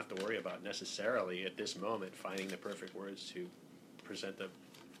that. You don't have to worry about necessarily at this moment finding the perfect words to present the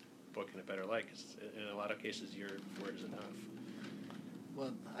book in a better light. Because in a lot of cases, your word is enough.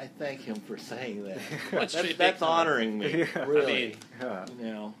 Well, I thank him for saying that. Well, that's honoring me, really.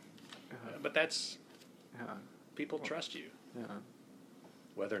 But that's people trust you, Yeah.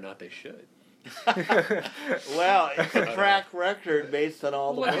 whether or not they should. Well, it's a track record based on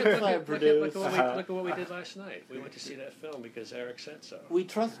all the Look books I at produced. look at what we did last night. We went to see that film because Eric said so. We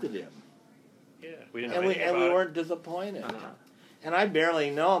trusted him, Yeah, we didn't know and we anything and we about it. weren't disappointed. Uh-huh. And I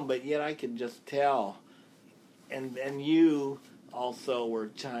barely know him, but yet I could just tell. And you also were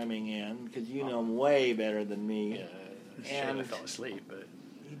chiming in because you know him way better than me. Yeah, And- I fell asleep, but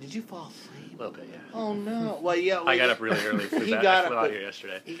Did you fall asleep? a little bit, yeah. Oh no! Well, yeah. I got up really early. He I got flew up out at- here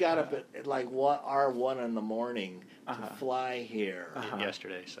yesterday. He got up at like one in the morning to Uh-huh. fly here. Uh-huh.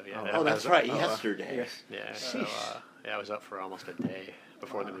 Yesterday, so yeah. Oh, Oh, I that's was right. Up, Yesterday. Yes. yeah, so yeah, I was up for almost a day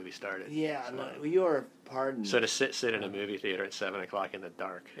before the movie started. Yeah, no, you are pardoned. So to sit in a movie theater at 7:00 in the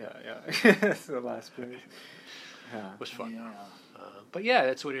dark Yeah. That's the last page. Yeah. was fun. Yeah. But yeah,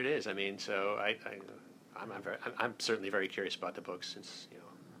 that's what it is. I mean, so I'm certainly very curious about the book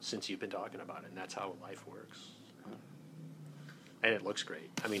since you've been talking about it, and that's how life works. And it looks great.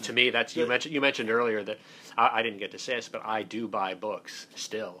 I mean, to me, that's you mentioned earlier that I didn't get to say this, but I do buy books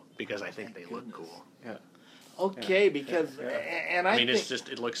still because I think they look cool. Yeah. Okay, Yeah, because yeah. and I I mean, think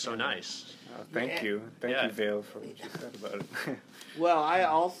it looks so nice. Thank Yeah. you. Thank Yeah. you, Vale, for what you said about it.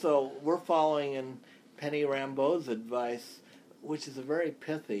 well, we're following in Penny Rambeau's advice, which is a very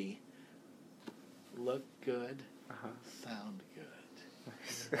pithy. Look good, Uh-huh. sound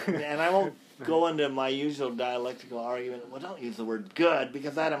good. And I won't go into my usual dialectical argument. Well, don't use the word good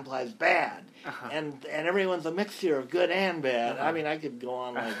because that implies bad. Uh-huh. And everyone's a mixture of good and bad. I Uh-huh. mean, I could go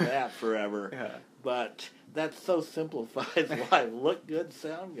on like that forever. Yeah. But that so simplifies life. Look good,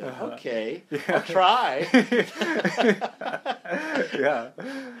 sound good. Uh-huh. Okay, Yeah. I'll try. Yeah.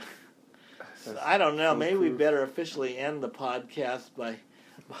 I don't know. So Maybe we proof. better officially end the podcast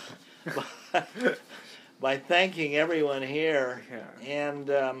by thanking everyone here. Yeah. And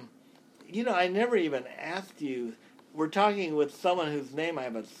I never even asked you. We're talking with someone whose name I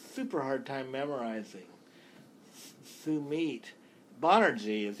have a super hard time memorizing. Sumit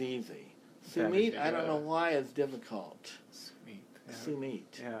Banerjee is easy. Sumit, Banerjee, I don't yeah. know why it's difficult. Sweet. Yeah. Sumit.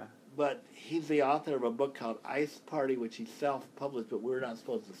 Yeah. But he's the author of a book called Ice Party, which he self-published, but we're not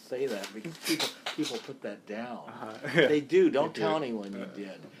supposed to say that because people put that down. Uh-huh. They do. Don't They tell do. anyone you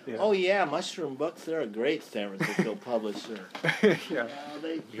did. Yeah. Oh, yeah, Mushroom Books, they're a great San Francisco publisher. Yeah.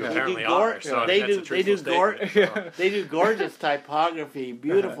 You apparently are. So they that's do, a they do, truthful statement. they do gorgeous typography,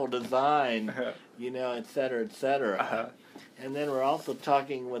 beautiful design, Uh-huh. et cetera, et cetera. Uh-huh. And then we're also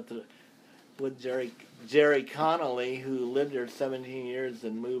talking with Jerry Connolly, who lived there 17 years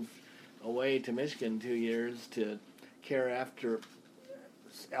and moved away to Michigan 2 years to care after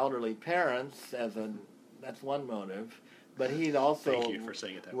elderly parents. That's one motive, but he'd also Thank you for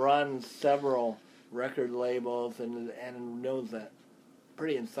saying it that way. run several record labels and knows that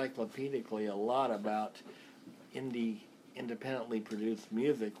pretty encyclopedically a lot about independently produced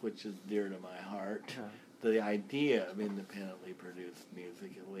music, which is dear to my heart. Yeah. The idea of independently produced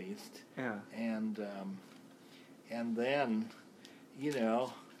music, at least, Yeah. and then,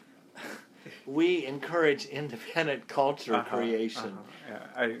 we encourage independent culture Uh-huh. creation,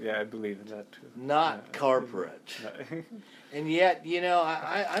 Yeah. I believe in that too. not Yeah. corporate. Yeah. And yet,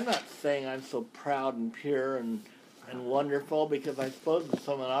 I'm not saying I'm so proud and pure and wonderful, because I suppose if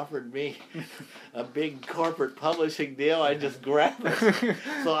someone offered me a big corporate publishing deal, I'd just grab it.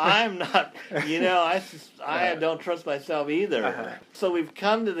 So I'm not, I don't trust myself either. Uh-huh. So we've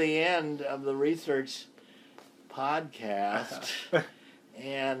come to the end of the research podcast,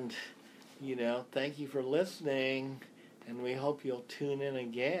 and, thank you for listening, and we hope you'll tune in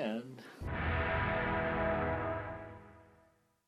again.